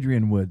and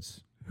Adrian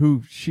Woods,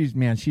 who she's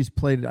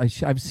played.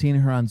 I've seen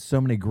her on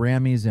so many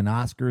Grammys and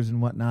Oscars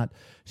and whatnot.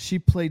 She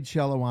played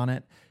cello on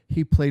it.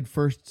 He played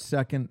first,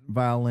 second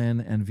violin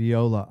and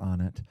viola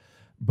on it.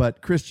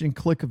 But Christian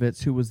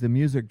Klikovitz, who was the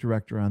music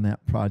director on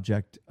that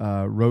project,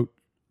 wrote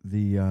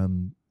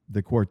the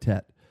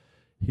quartet.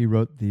 He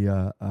wrote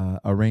the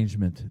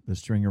arrangement, the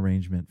string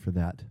arrangement for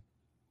that.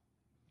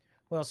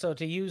 Well, so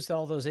to use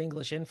all those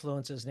English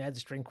influences and add the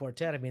string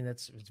quartet, I mean,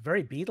 it's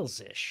very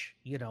Beatles-ish,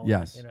 you know.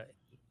 Yes.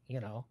 You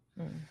know.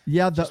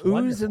 Yeah, the oohs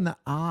wonderful. and the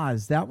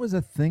ahs. That was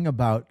a thing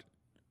about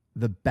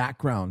the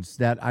backgrounds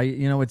that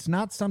it's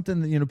not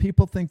something that,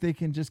 people think they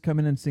can just come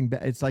in and sing.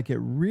 It's like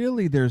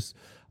there's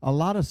a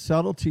lot of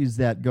subtleties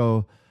that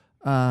go,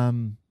 yeah,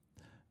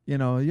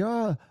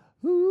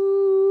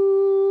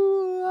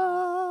 ooh,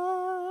 ah.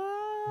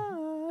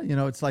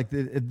 It's like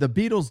the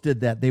Beatles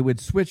did that. They would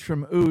switch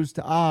from oohs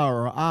to ah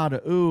or ah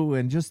to ooh,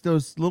 and just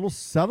those little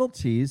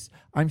subtleties.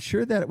 I'm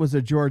sure that it was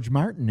a George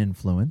Martin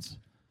influence.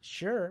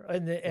 Sure,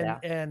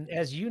 and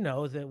as you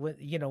know, that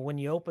when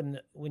you open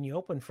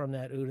from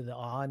that ooh to the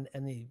ah,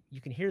 and you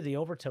can hear the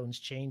overtones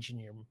change in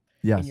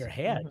your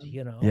head.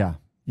 Yeah.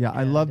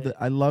 I love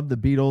the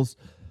Beatles.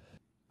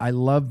 I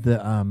love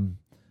the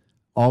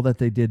all that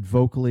they did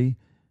vocally.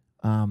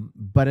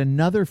 But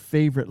another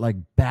favorite, like,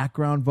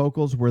 background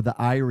vocals were the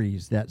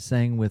Iries that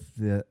sang with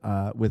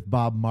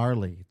Bob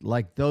Marley.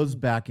 Like, those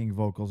backing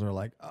vocals are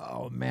like,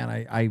 oh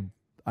man,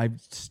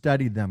 I've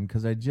studied them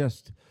because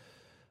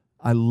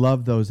I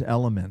love those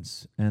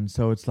elements. And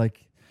so it's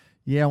like,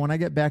 yeah, when I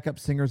get backup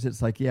singers,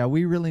 it's like, yeah,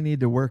 we really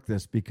need to work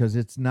this because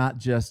it's not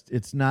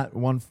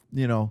one,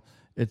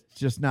 it's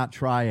just not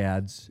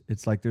triads.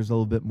 It's like there's a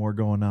little bit more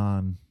going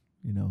on,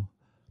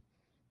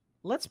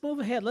 let's move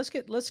ahead. Let's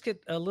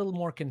get a little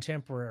more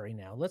contemporary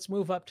now. Let's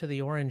move up to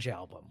the Orange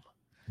album.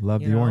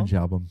 Love the Orange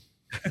album.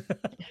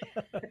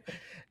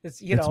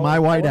 It's my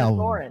white album.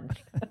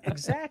 Orange.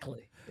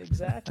 Exactly.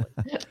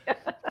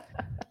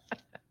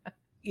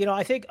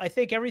 I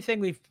think everything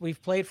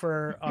we've played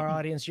for our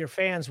audience, your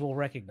fans will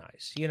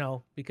recognize,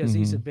 because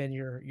these have been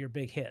your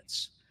big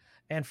hits,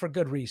 and for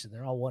good reason.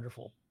 They're all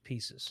wonderful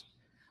pieces.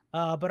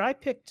 But I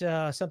picked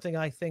something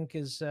I think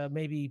is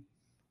maybe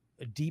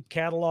a deep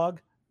catalog,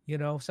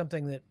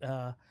 something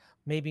that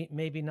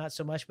maybe not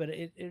so much, but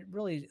it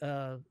really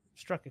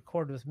struck a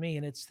chord with me.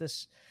 And it's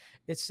this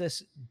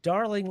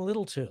darling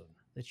little tune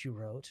that you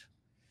wrote.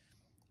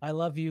 I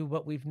love you,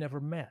 but we've never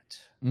met.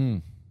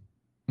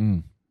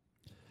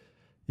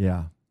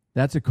 Yeah,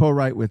 that's a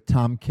co-write with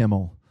Tom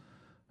Kimmel,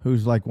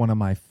 who's like one of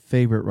my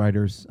favorite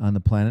writers on the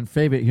planet,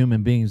 favorite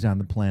human beings on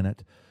the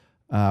planet.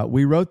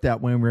 We wrote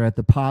that when we were at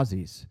the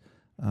Posies.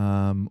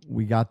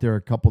 We got there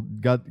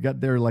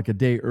got there like a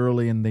day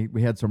early, and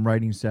we had some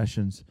writing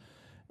sessions,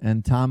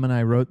 and Tom and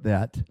I wrote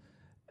that,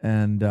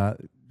 and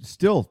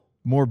still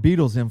more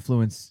Beatles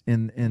influence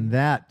in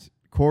that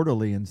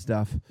quarterly and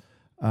stuff.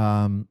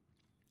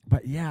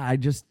 But yeah, I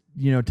just,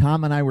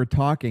 Tom and I were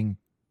talking.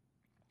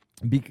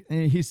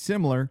 He's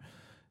similar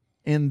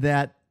in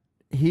that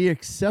he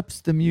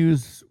accepts the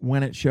muse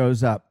when it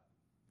shows up.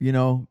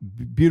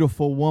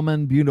 Beautiful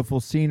woman, beautiful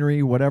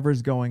scenery,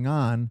 whatever's going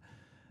on.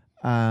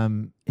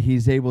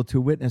 He's able to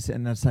witness it,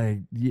 and it's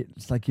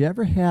like you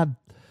ever had,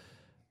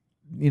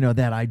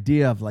 that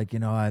idea of like,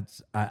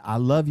 I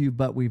love you,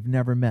 but we've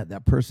never met,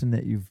 that person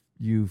that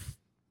you've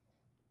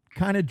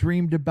kind of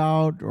dreamed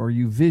about or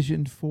you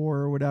visioned for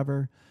or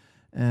whatever.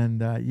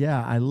 And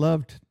I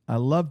loved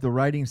the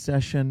writing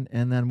session,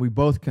 and then we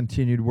both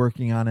continued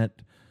working on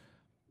it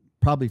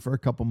probably for a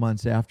couple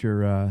months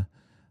after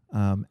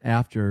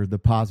the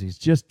Posies,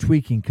 just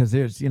tweaking, because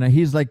there's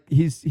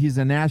he's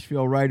a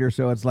Nashville writer,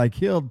 so it's like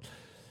he'll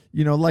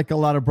like a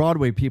lot of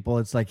Broadway people,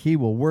 it's like he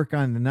will work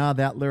on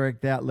that lyric,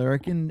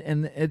 and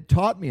it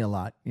taught me a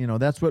lot.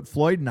 That's what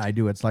Floyd and I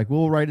do. It's like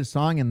we'll write a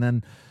song and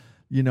then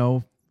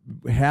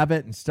have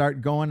it and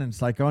start going, and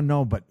it's like, oh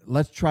no, but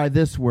let's try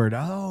this word.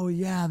 Oh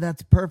yeah,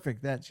 that's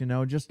perfect. That's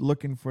just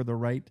looking for the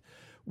right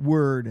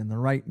word and the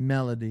right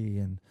melody.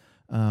 And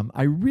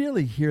I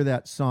really hear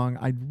that song.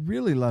 I'd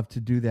really love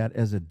to do that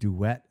as a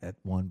duet at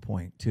one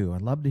point too.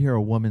 I'd love to hear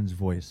a woman's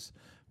voice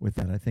with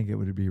that. I think it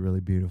would be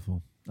really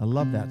beautiful. I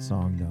love that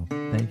song though.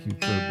 Thank you for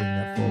bringing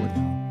that forward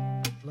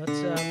now.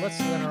 Let's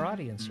let our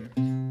audience hear it.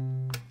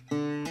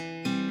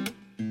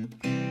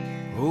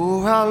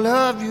 Oh, I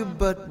love you,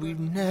 but we've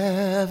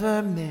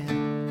never met.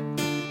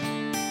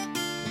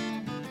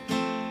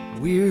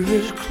 We're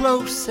as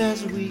close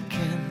as we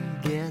can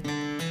get.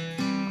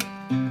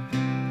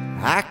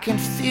 I can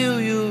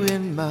feel you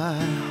in my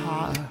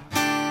heart,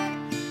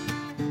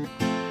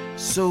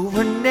 so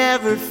we're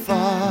never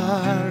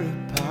far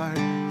apart.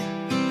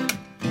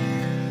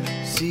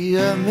 See,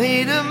 I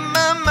made up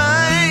my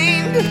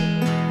mind,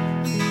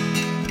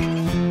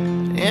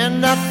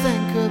 and I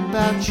think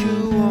about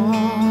you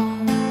all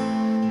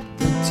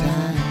the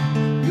time.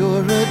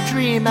 You're a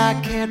dream I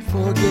can't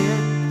forget.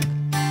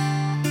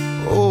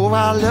 Oh,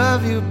 I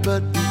love you,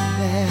 but we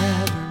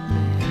never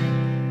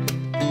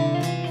met.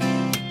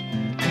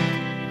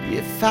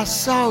 If I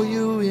saw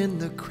you in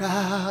the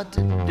crowd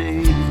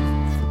today,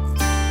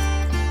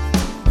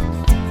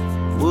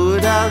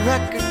 would I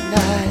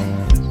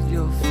recognize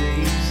your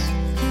face?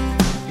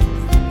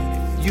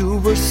 If you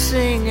were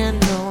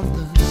singing on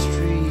the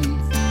street,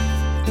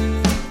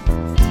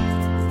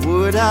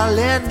 would I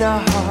lend a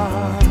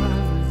harmony?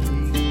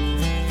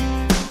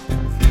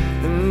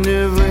 And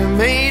if we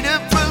made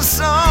up a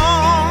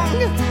song,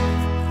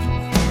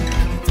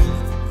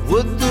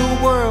 would the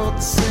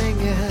world sing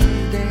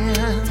and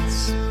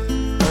dance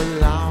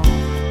along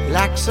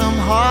like some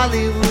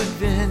Hollywood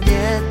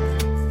vignette?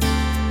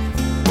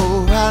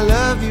 Oh, I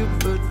love you,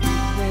 but we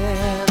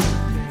never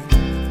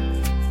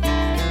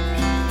met.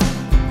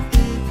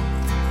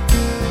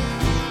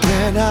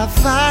 When I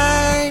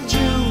find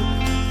you,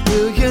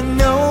 will you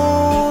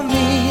know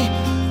me?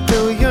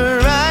 Will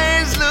your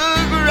eyes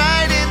look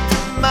right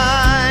into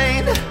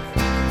mine?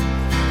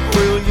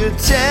 Will you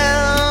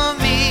tell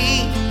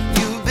me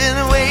you've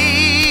been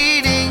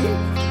waiting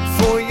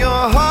for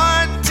your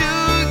heart to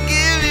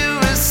give you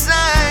a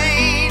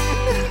sign?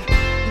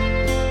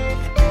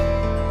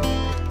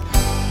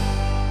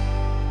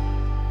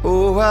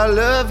 Oh, I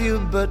love you,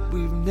 but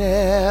we've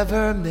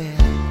never met.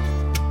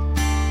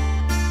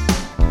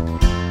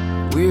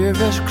 We're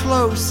as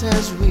close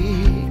as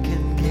we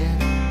can get,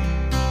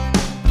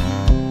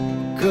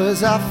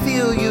 'cause I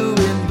feel you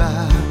in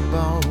my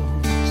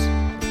bones,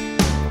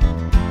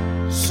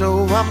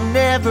 so I'm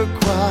never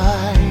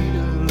quite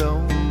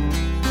alone.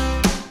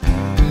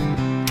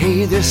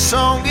 Hey, this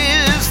song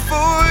is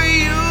for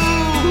you,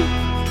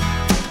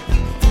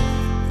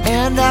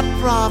 and I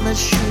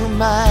promise you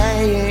my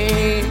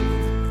aim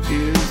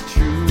is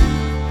true.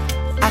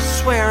 I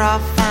swear I'll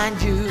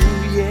find you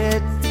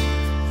yet.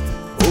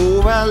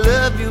 Oh, I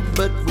love you,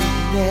 but we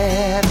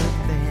never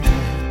met.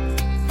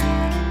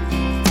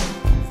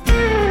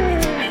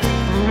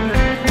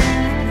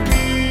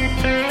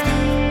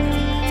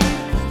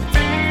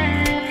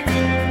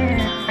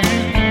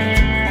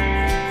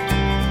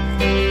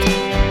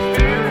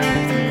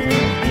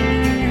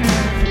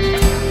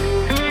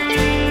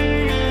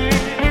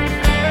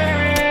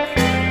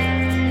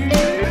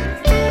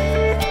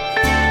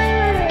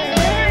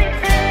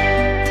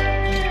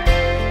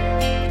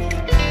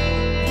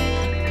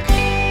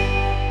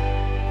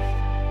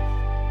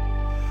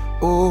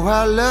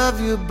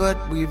 love you, but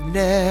we've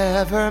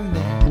never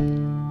met.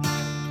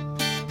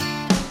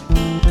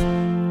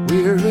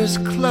 We're as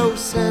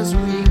close as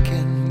we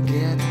can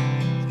get,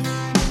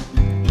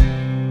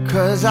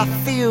 'cause I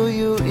feel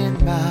you in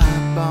my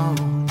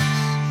bones.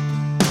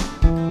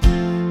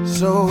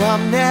 So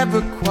I'm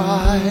never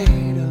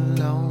quite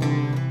alone.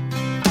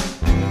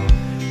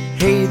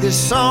 Hey, this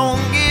song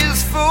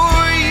is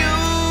for you,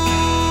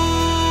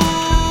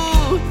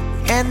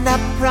 and I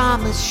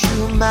promise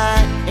you my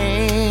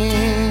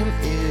aim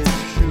is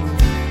true.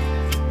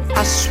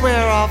 I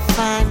swear I'll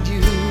find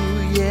you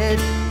yet.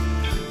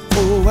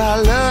 Oh, I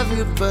love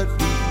you, but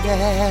we've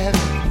never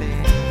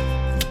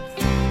met.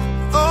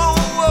 Oh,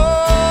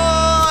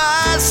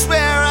 I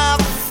swear I'll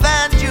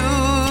find you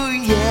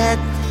yet.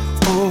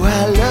 Oh,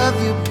 I love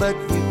you, but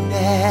we've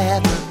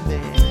never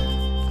met.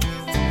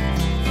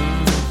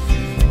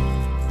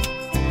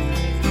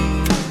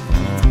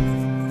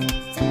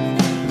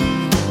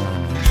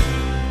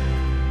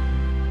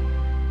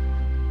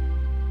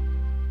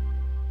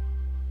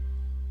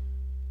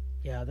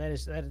 Yeah,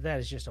 that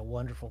is just a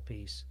wonderful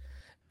piece.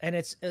 And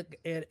it's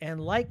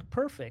and like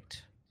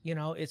Perfect, you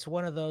know, it's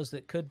one of those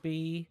that could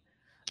be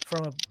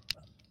from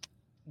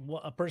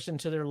a person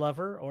to their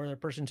lover, or a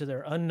person to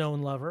their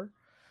unknown lover,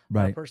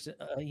 or a Right. person,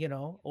 you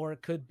know, or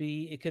it could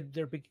be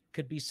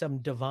could be some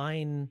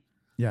divine,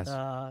 Yes.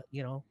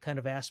 you know, kind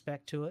of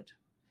aspect to it.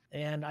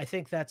 And I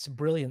think that's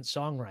brilliant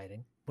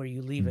songwriting, where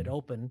you leave it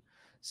open,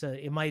 so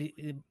it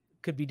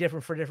could be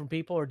different for different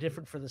people, or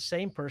different for the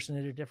same person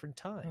at a different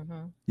time.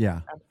 Mm-hmm.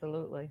 Yeah.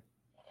 Absolutely.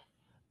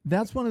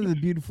 That's one of the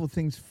beautiful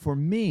things for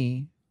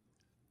me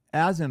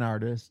as an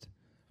artist.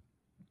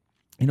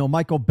 You know,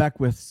 Michael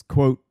Beckwith's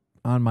quote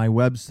on my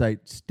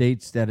website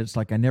states that it's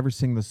like I never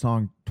sing the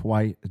song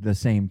the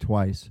same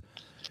twice.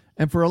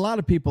 And for a lot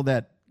of people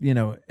that, you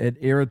know, it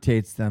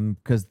irritates them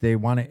because they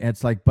want to,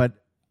 it's like,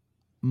 but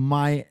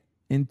my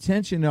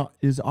intention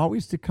is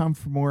always to come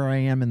from where I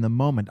am in the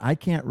moment. I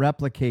can't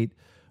replicate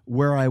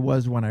where I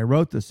was when I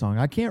wrote the song.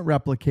 I can't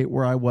replicate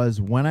where I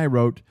was when I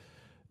wrote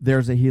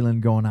There's a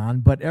Healing Going On,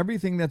 but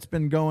everything that's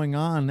been going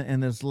on in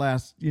this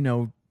last,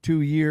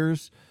 2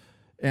 years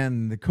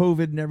and the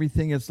COVID and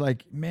everything, it's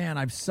like, man,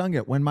 I've sung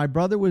it. When my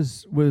brother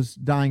was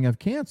dying of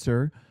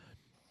cancer,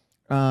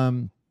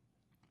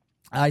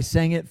 I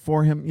sang it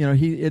for him.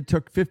 It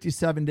took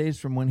 57 days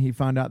from when he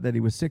found out that he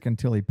was sick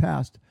until he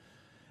passed.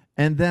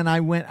 And then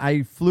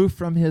I flew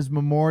from his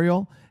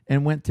memorial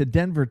and went to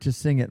Denver to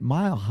sing at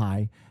Mile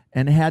High,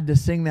 and had to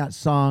sing that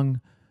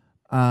song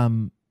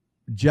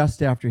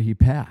just after he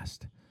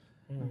passed.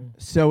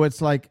 So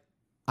it's like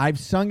I've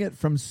sung it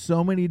from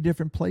so many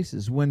different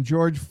places. When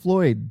George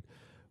Floyd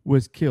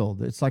was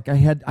killed, it's like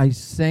I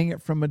sang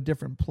it from a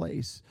different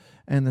place.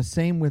 And the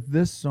same with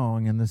this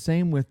song, and the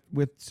same with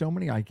so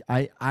many.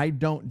 I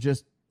don't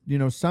just,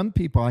 some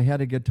people, I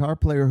had a guitar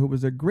player who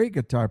was a great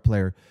guitar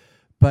player,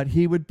 but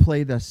he would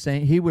play the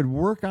same, he would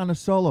work on a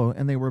solo,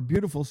 and they were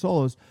beautiful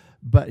solos,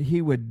 but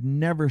he would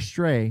never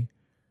stray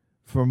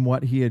from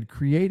what he had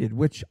created,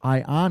 which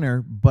I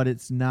honor, but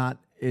it's not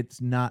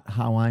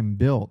how I'm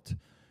built.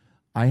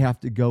 I have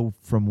to go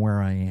from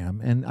where I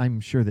am, and I'm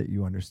sure that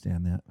you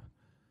understand that.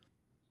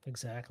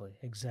 Exactly.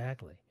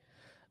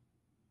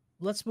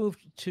 Let's move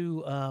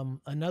to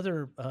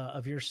another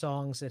of your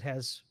songs that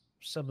has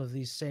some of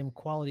these same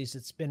qualities.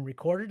 It's been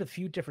recorded a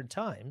few different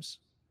times,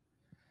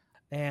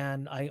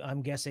 and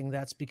I'm guessing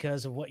that's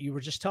because of what you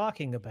were just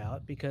talking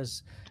about,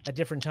 because at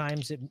different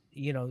times, there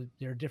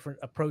are different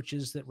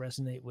approaches that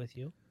resonate with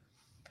you.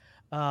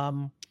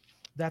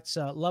 That's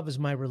Love Is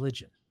My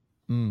Religion.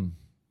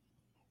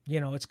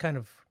 It's kind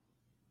of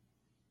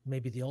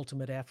maybe the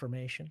ultimate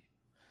affirmation.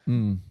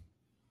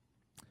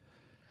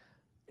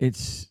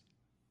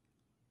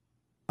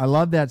 I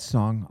love that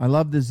song. I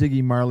love the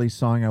Ziggy Marley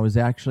song. I was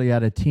actually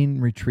at a teen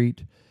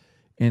retreat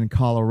in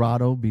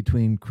Colorado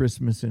between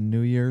Christmas and New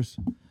Year's,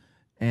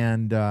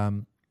 and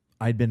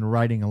I'd been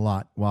writing a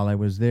lot while I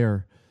was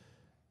there.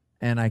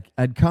 And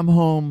I'd come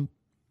home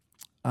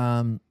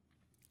to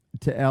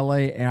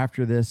LA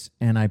after this,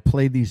 and I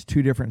played these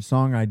two different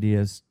song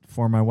ideas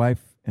for my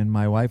wife, and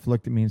my wife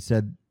looked at me and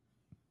said,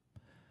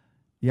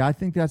 "Yeah, I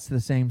think that's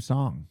the same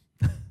song."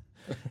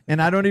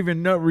 And I don't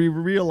even know,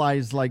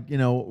 realize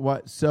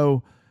what.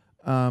 So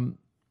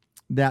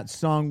that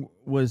song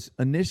was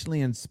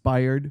initially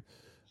inspired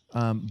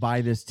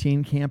by this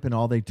teen camp and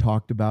all they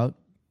talked about.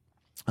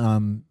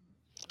 Ziggy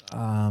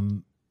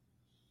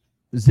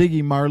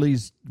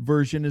Marley's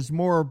version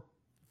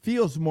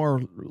feels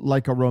more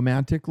like a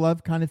romantic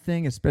love kind of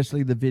thing,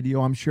 especially the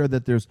video. I'm sure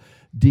that there's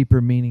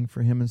deeper meaning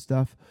for him and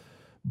stuff.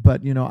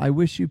 But, I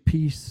wish you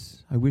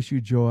peace. I wish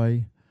you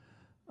joy.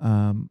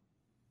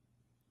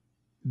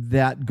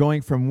 That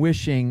going from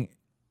wishing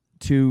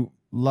to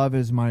love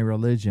is my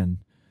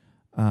religion.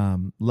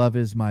 Love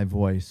is my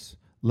voice.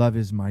 Love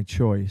is my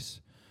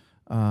choice.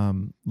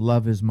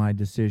 Love is my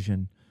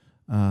decision.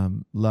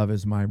 Love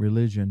is my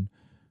religion.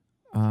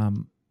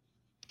 It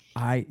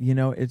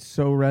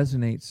so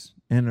resonates.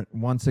 And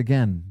once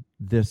again,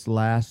 this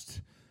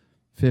last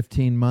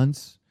 15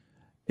 months,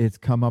 it's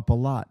come up a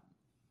lot.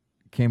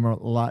 came a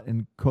lot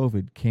in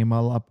COVID, came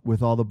all up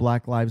with all the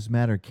Black Lives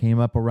Matter, came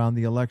up around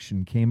the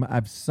election,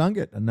 I've sung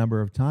it a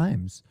number of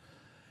times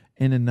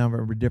in a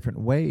number of different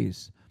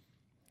ways.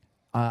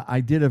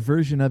 I did a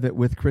version of it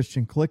with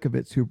Christian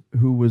Klikovitz,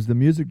 who was the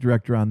music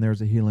director on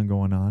There's a Healing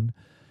Going On,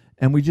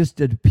 and we just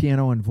did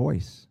piano and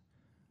voice.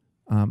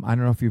 I don't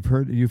know if you've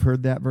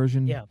heard that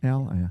version, yeah.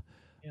 Al?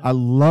 Yeah. I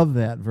love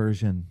that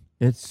version.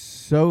 It's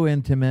so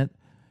intimate,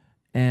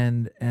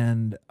 and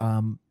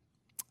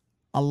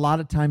a lot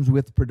of times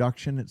with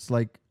production, it's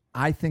like,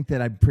 I think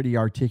that I'm pretty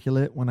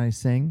articulate when I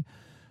sing,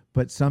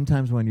 but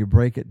sometimes when you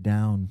break it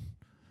down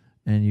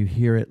and you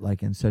hear it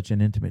like in such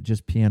an intimate,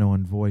 just piano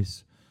and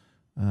voice,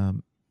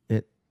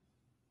 it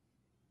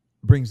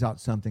brings out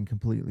something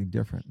completely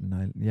different. And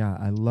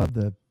I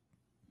love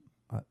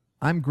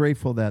I'm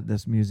grateful that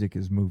this music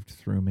has moved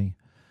through me,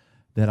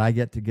 that I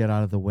get to get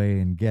out of the way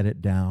and get it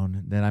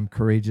down, that I'm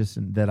courageous,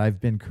 and that I've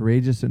been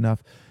courageous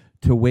enough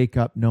to wake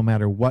up no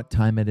matter what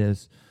time it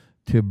is,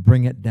 to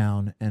bring it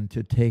down and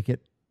to take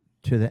it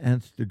to the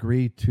nth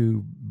degree,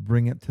 to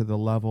bring it to the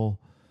level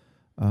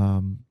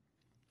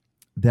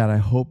that I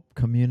hope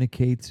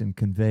communicates and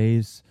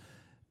conveys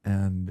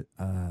and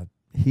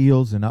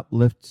heals and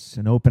uplifts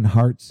and open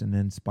hearts and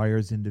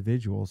inspires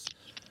individuals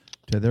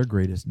to their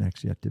greatest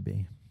next yet to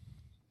be.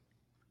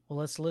 Well,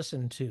 let's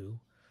listen to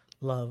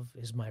Love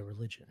Is My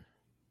Religion.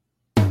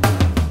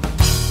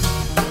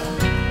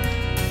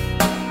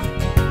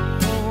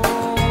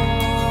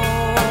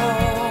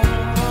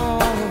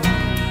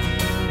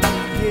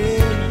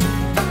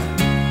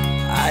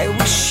 I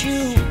wish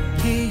you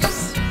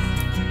peace.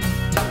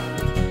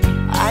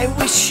 I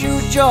wish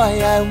you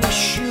joy. I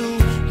wish you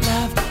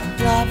love,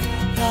 love,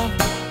 love,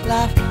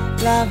 love,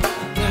 love,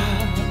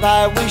 love.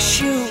 I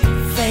wish you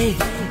faith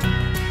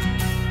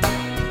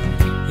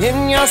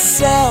in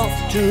yourself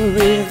to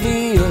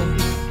reveal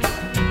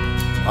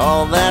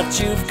all that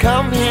you've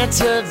come here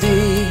to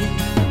be.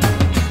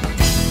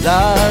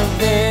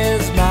 Love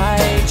is my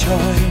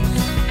choice.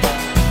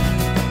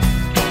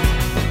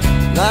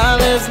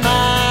 Love is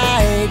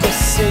my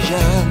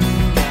decision.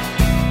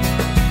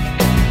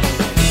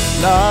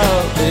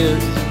 Love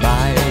is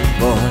my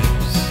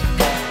voice.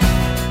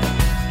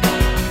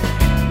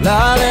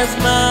 Love is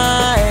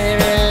my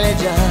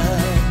religion.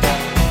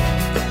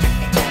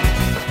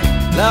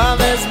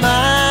 Love is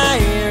my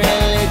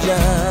religion.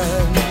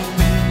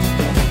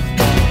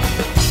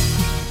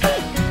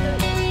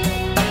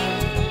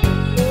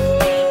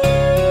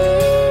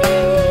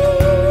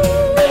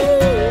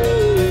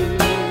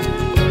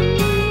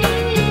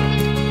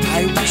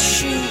 I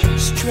wish you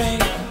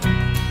strength.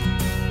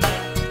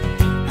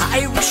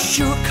 I wish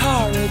you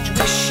courage.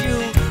 Wish you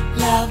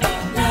love,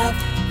 love,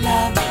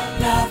 love,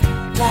 love,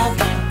 love,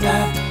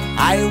 love.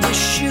 I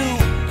wish you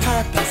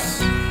purpose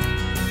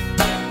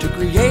to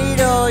create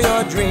all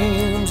your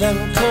dreams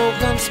and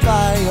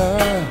co-conspire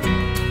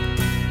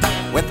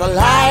with the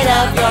light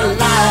of your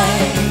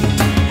life.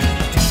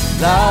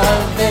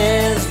 Love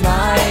is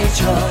my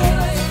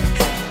choice.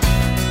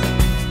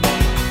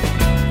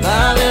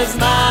 Love is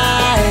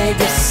my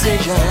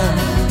decision.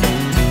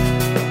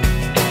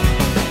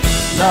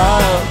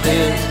 Love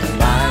is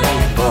my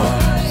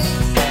voice.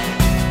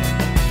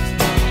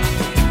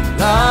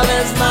 Love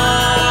is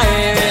my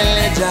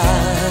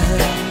religion.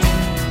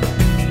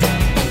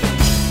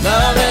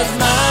 Love is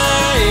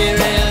my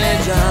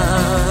religion.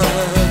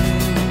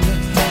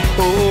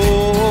 Oh,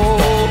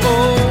 oh,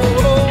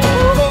 oh,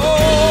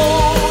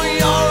 oh.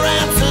 Your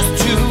answers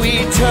to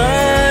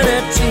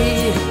eternity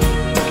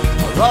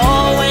are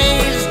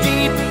always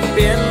deep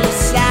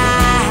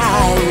inside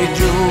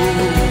you.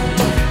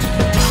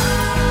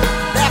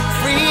 That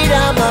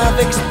freedom of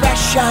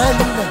expression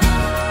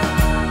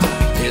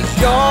is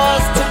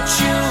yours to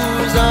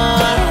choose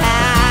on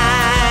high.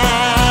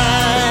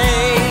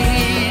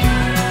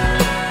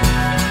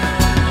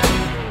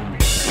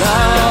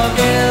 Love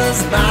is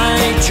my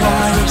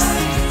choice.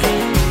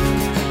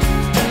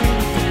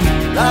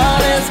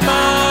 Love is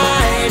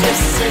my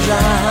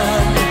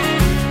decision.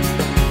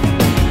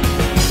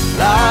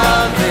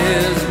 Love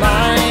is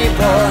my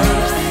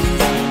voice.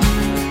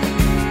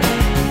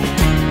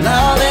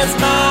 Love is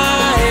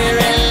my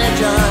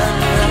religion.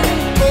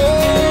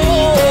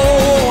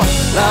 Oh,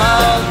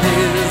 love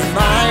is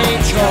my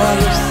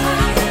choice.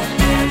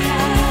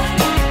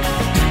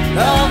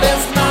 Love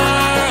is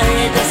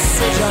my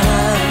decision.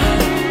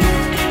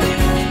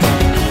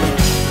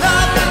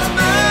 Love is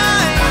my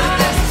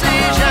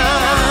decision.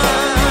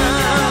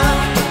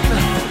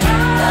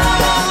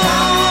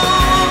 Oh,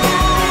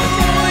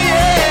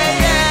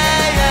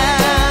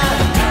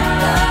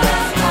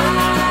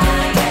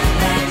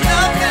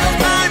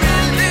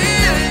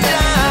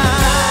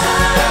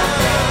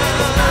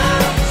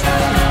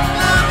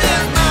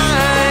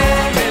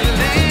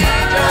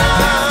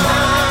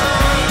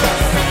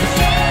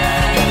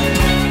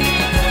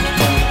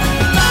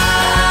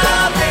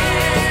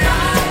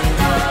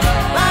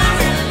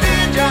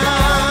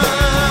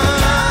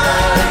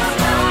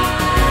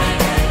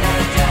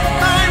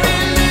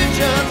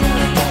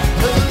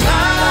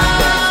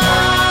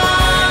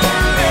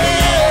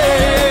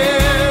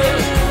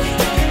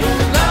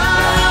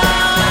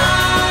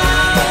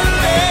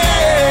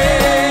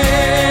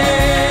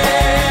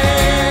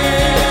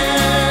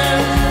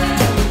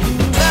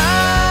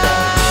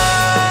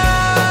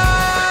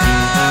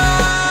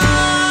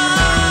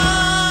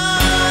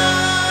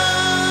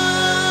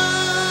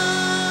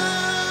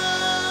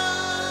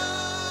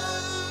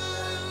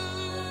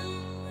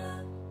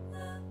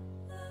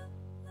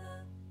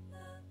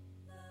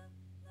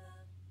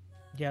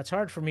 Yeah, it's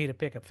hard for me to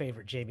pick a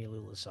favorite Jamie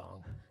Lula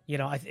song. You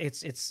know,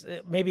 it's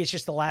maybe it's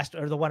just the last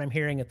or the one I'm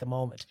hearing at the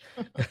moment.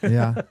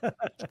 Yeah.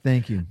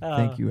 Thank you.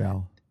 Thank you,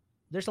 Al.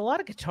 There's a lot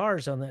of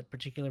guitars on that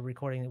particular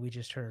recording that we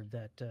just heard.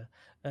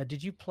 That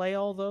did you play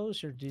all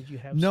those, or did you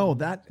have No, some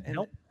that and,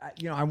 help?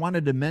 I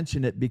wanted to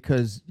mention it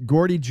because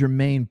Gordy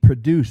Germain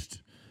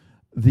produced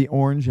the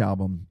Orange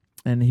album,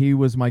 and he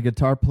was my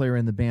guitar player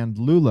in the band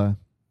Lula.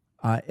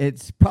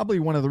 It's probably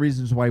one of the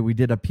reasons why we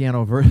did a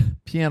piano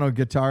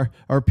guitar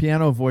or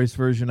piano voice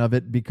version of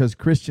it, because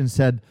Christian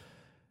said,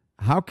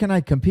 "How can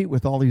I compete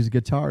with all these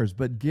guitars?"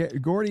 But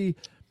Gordy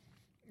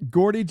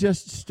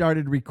just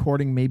started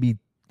recording maybe,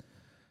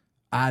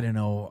 I don't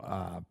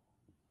know,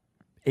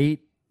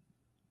 8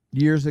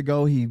 years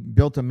ago. He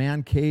built a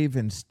man cave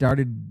and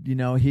started,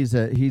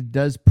 he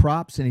does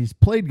props and he's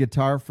played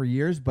guitar for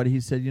years, but he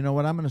said, you know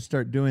what, I'm going to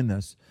start doing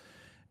this.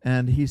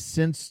 And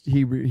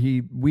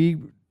we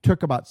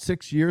took about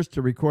 6 years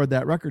to record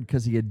that record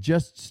because he had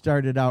just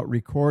started out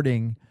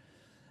recording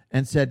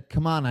and said,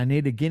 come on, I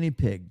need a guinea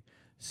pig.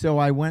 So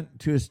I went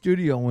to a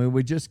studio and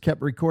we just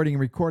kept recording,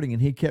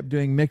 and he kept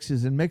doing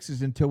mixes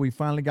until we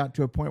finally got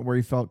to a point where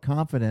he felt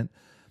confident.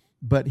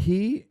 But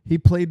he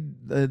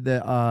played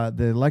the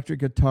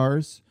electric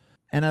guitars,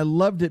 and I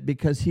loved it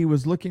because he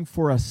was looking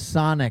for a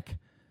sonic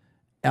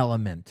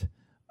element.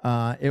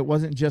 It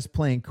wasn't just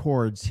playing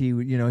chords. He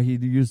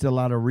used a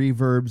lot of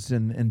reverbs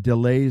and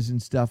delays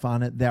and stuff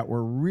on it that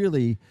were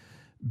really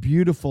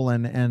beautiful.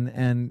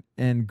 And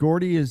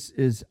Gordy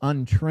is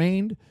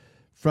untrained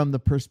from the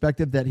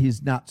perspective that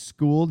he's not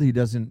schooled. He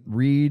doesn't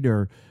read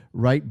or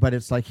write, but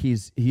it's like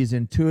he's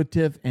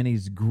intuitive and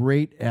he's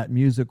great at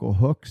musical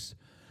hooks.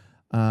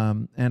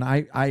 And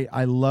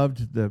I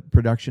loved the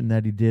production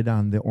that he did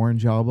on the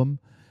Orange album,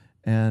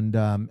 and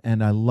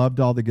I loved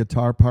all the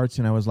guitar parts.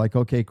 And I was like,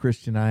 okay,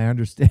 Christian, I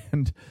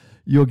understand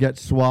you'll get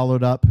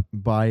swallowed up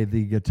by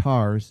the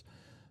guitars,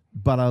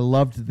 but I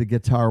loved the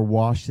guitar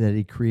wash that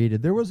he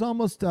created. There was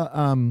almost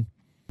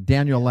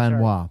Daniel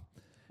Lanois.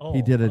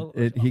 He did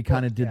he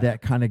kind of did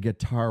that kind of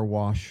guitar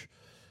wash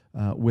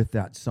with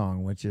that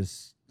song, which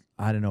is,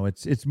 I don't know,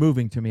 it's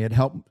moving to me. It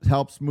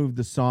helps move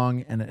the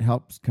song, and it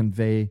helps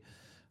convey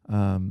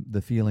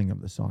the feeling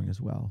of the song as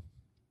well.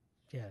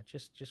 Yeah,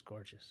 just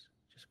gorgeous,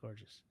 just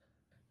gorgeous.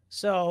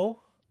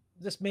 So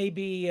this may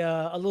be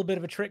a little bit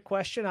of a trick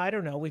question. I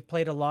don't know. We've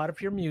played a lot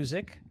of your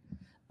music,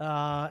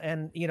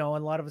 and a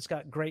lot of it's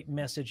got great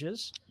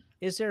messages.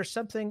 Is there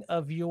something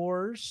of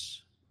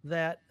yours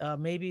that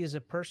maybe is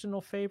a personal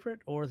favorite,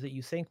 or that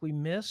you think we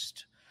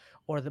missed,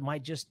 or that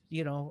might just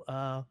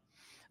that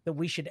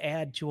we should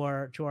add to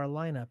our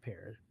lineup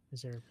here?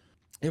 Is there?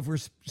 If we're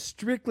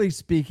strictly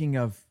speaking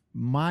of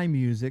my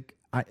music,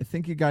 I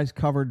think you guys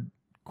covered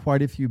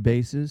quite a few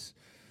bases.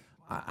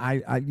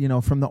 I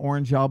from the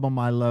Orange album,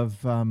 I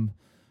love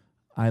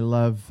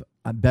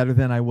Better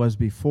Than I Was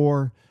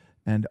Before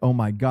and Oh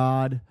My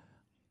God.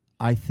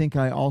 I think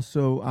I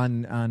also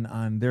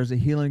on There's a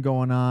Healing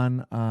Going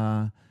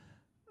On,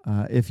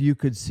 If You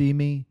Could See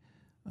Me,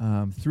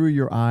 Through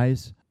Your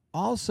Eyes.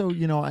 Also,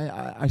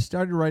 I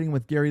started writing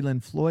with Gary Lynn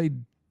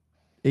Floyd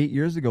 8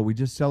 years ago. We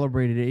just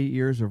celebrated 8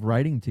 years of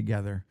writing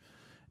together.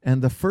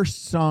 And the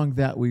first song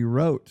that we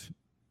wrote,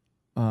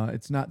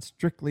 it's not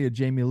strictly a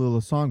Jamie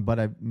Lula song, but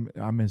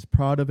I'm as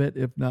proud of it,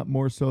 if not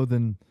more so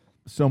than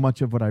so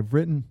much of what I've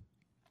written.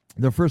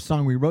 The first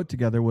song we wrote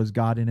together was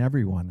God in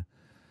Everyone.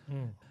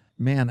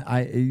 Man,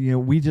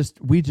 we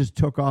just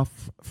took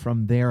off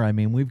from there. I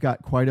mean, we've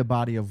got quite a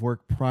body of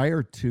work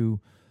prior to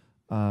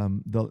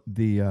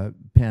the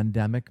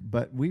pandemic,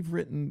 but we've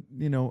written,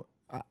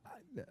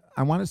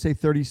 I want to say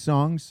 30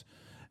 songs,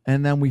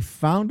 and then we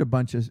found a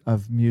bunch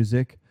of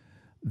music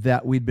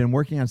that we'd been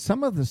working on.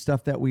 Some of the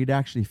stuff that we'd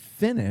actually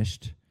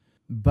finished,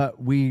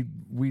 but we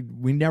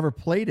never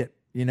played it,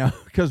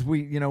 because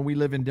we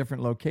live in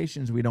different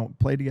locations. We don't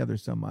play together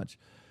so much.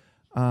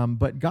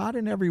 But God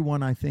in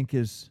Everyone, I think,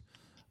 is,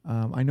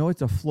 I know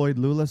it's a Floyd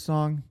Lula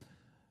song,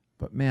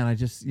 but man, I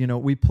just,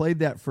 we played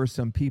that for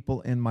some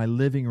people in my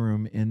living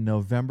room in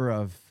November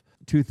of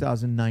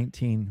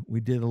 2019. We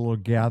did a little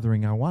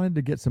gathering. I wanted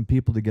to get some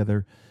people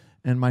together.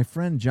 And my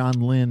friend John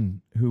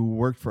Lynn, who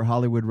worked for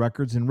Hollywood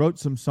Records and wrote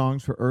some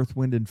songs for Earth,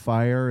 Wind, and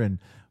Fire, and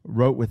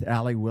wrote with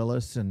Allie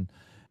Willis, and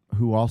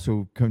who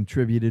also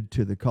contributed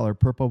to The Color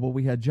Purple. But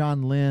we had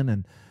John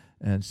Lynn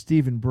and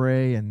Stephen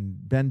Bray and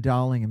Ben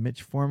Dowling and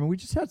Mitch Foreman. We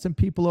just had some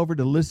people over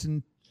to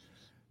listen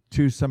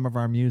to some of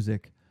our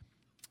music.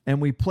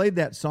 And we played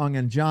that song,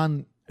 and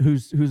John,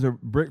 who's a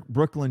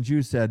Brooklyn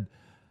Jew, said,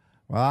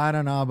 well, I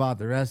don't know about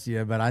the rest of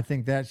you, but I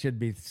think that should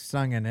be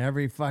sung in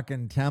every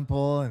fucking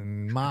temple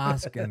and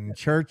mosque and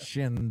church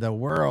in the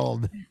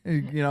world,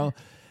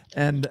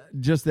 and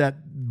just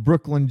that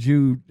Brooklyn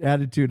Jew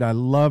attitude. I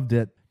loved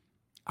it.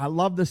 I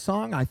love the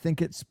song. I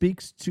think it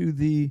speaks to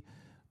the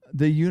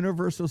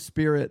universal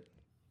spirit,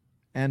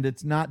 and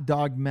it's not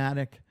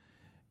dogmatic,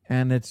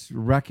 and it's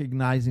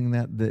recognizing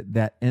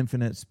that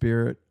infinite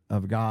spirit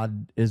of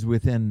God is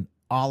within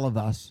all of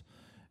us,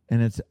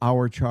 and it's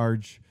our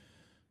charge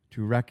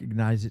to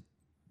recognize it,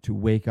 to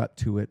wake up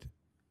to it,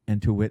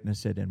 and to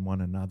witness it in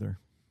one another.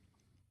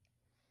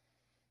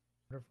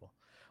 Wonderful.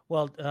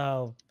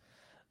 Well,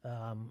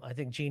 I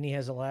think Jeannie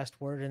has the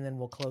last word, and then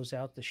we'll close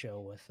out the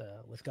show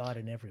with God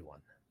and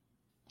everyone.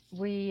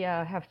 We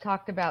have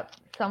talked about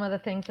some of the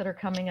things that are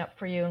coming up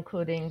for you,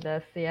 including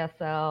the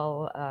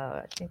CSL,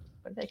 I think,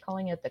 what are they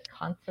calling it? The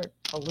Concert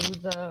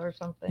Palooza or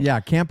something? Yeah,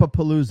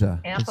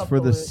 Campapalooza. It's for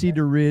the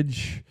Cedar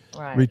Ridge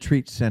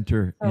Retreat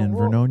Center in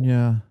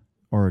Vernonia,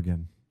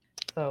 Oregon.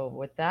 So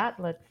with that,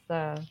 let's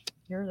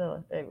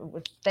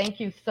thank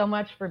you so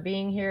much for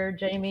being here,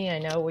 Jamie. I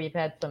know we've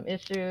had some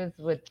issues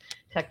with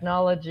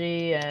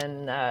technology,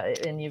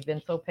 and you've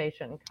been so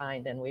patient and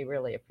kind, and we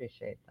really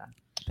appreciate that.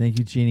 Thank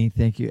you, Jeannie.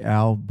 Thank you,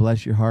 Al.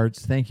 Bless your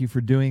hearts. Thank you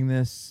for doing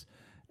this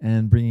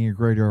and bringing a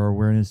greater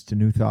awareness to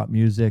New Thought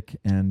music.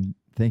 And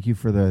thank you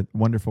for the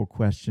wonderful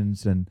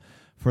questions and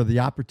for the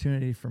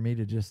opportunity for me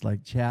to just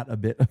like chat a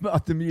bit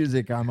about the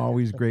music. I'm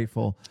always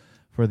grateful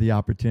for the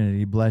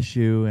opportunity. Bless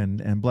you,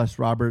 and bless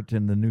Robert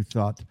and the New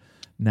Thought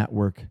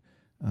Network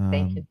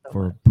Thank you so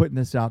for much. putting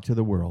this out to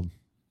the world.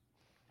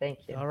 Thank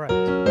you. All right.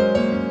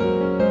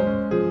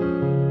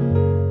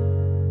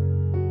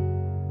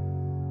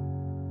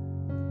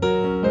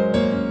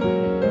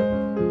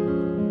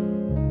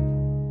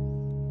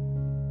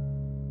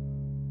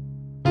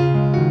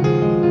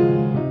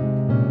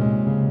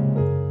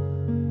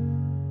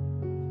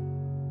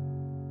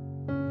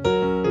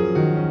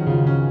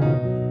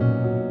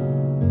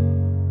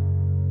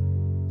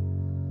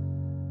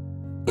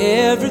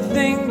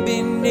 Everything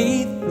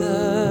beneath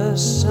the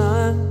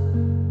sun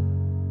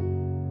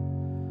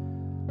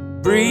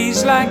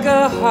breathes like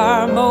a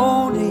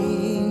harmonium.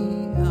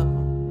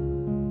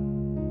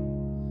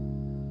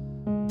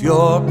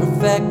 Pure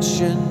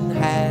perfection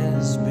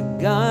has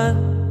begun,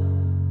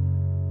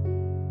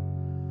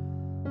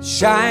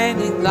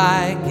 shining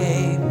like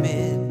a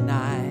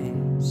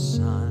midnight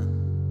sun.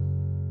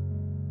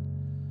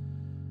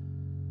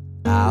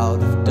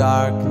 Out of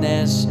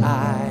darkness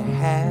I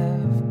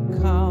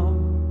have come.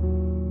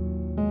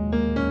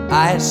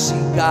 I see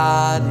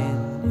God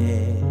in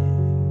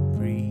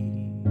everyone.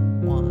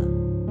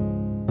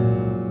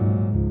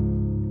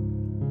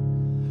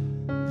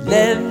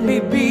 Let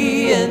me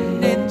be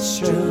an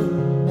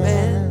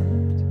instrument,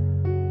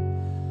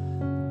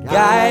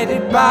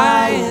 guided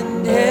by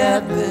an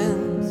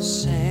heaven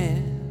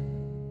sent.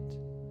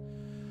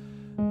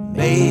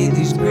 May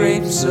these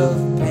grapes of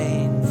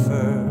pain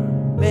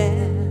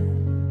ferment,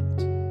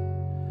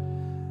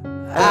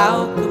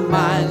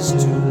 alchemize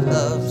to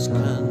love's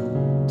content.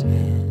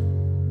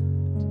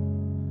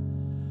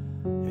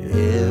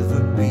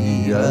 Ever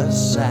be a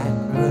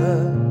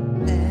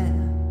sacrament,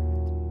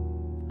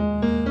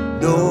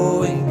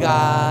 knowing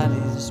God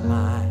is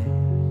my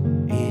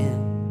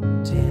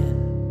intent.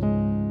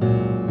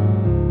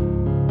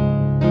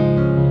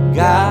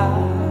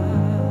 God,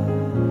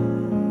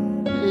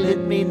 let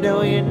me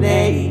know your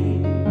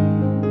name.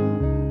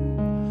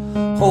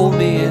 Hold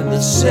me in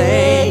the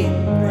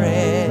same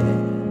breath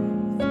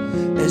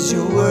as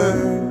your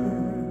word.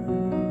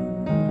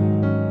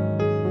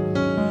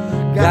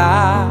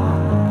 God,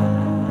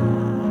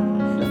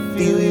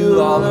 feel you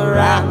all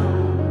around.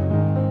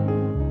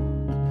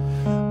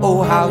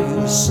 Oh, how you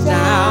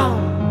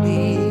astound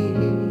me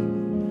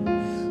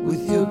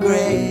with your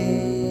grace.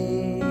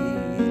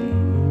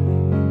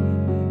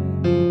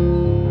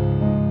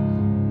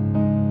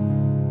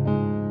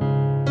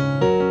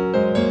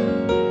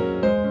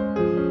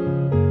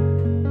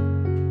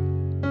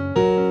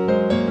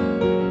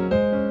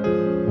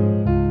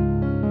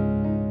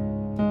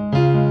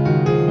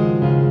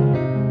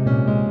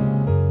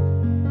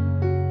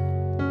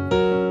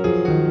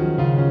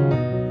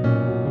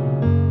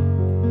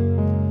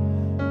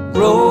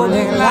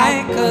 Rolling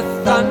like a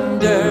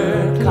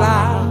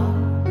thundercloud,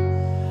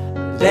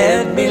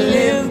 let me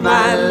live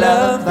my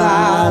love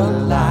out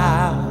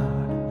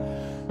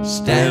loud,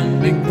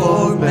 standing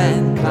for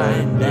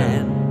mankind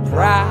and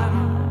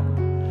proud,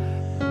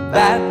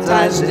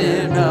 baptized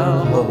in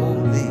a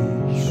holy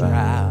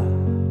shroud.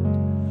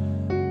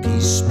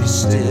 Peace be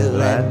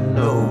still and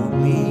know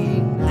me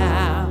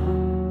now,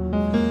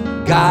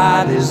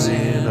 God is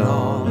in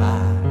all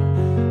I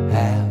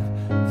have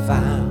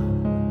found.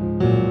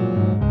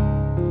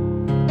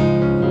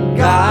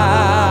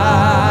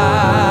 God,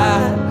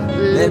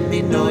 let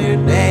me know your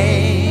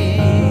name.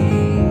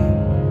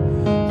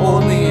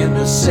 Hold me in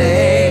the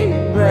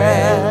same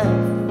breath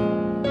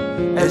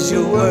as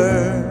your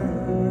word.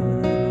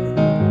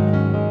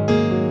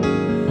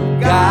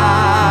 God,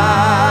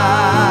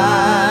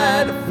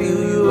 I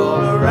feel you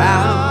all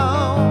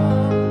around.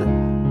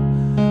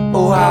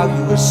 Oh, how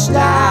you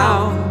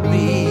astound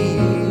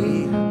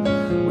me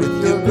with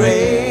your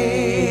grace.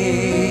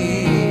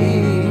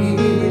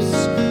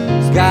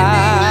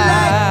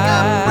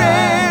 God,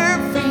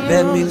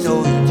 let me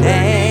know your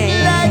name.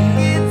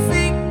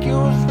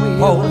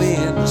 Hold me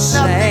in the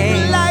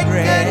same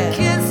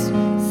breath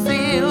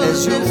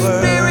as your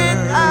word.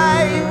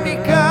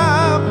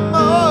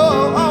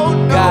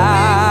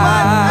 God,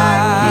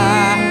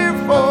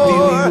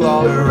 feel you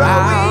all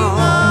around.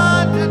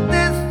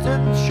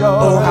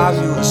 Oh, how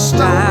you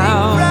astound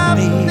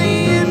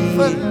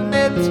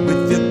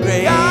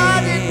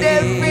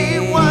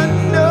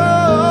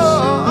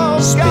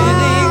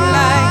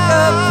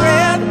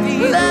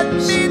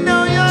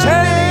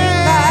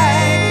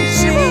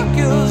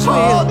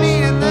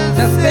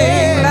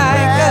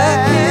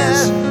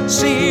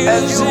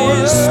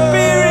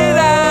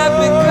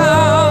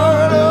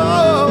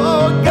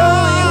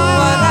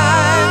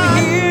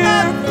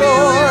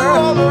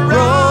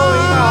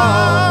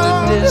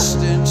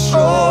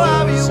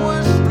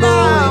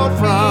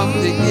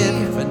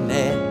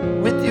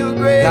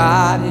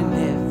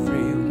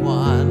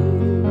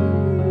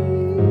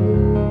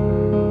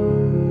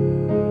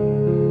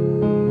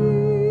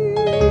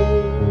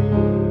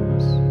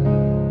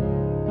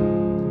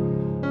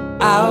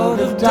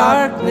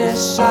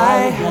darkness I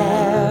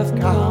have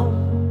come.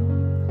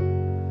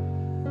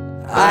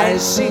 I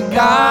see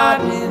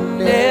God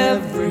in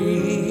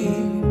every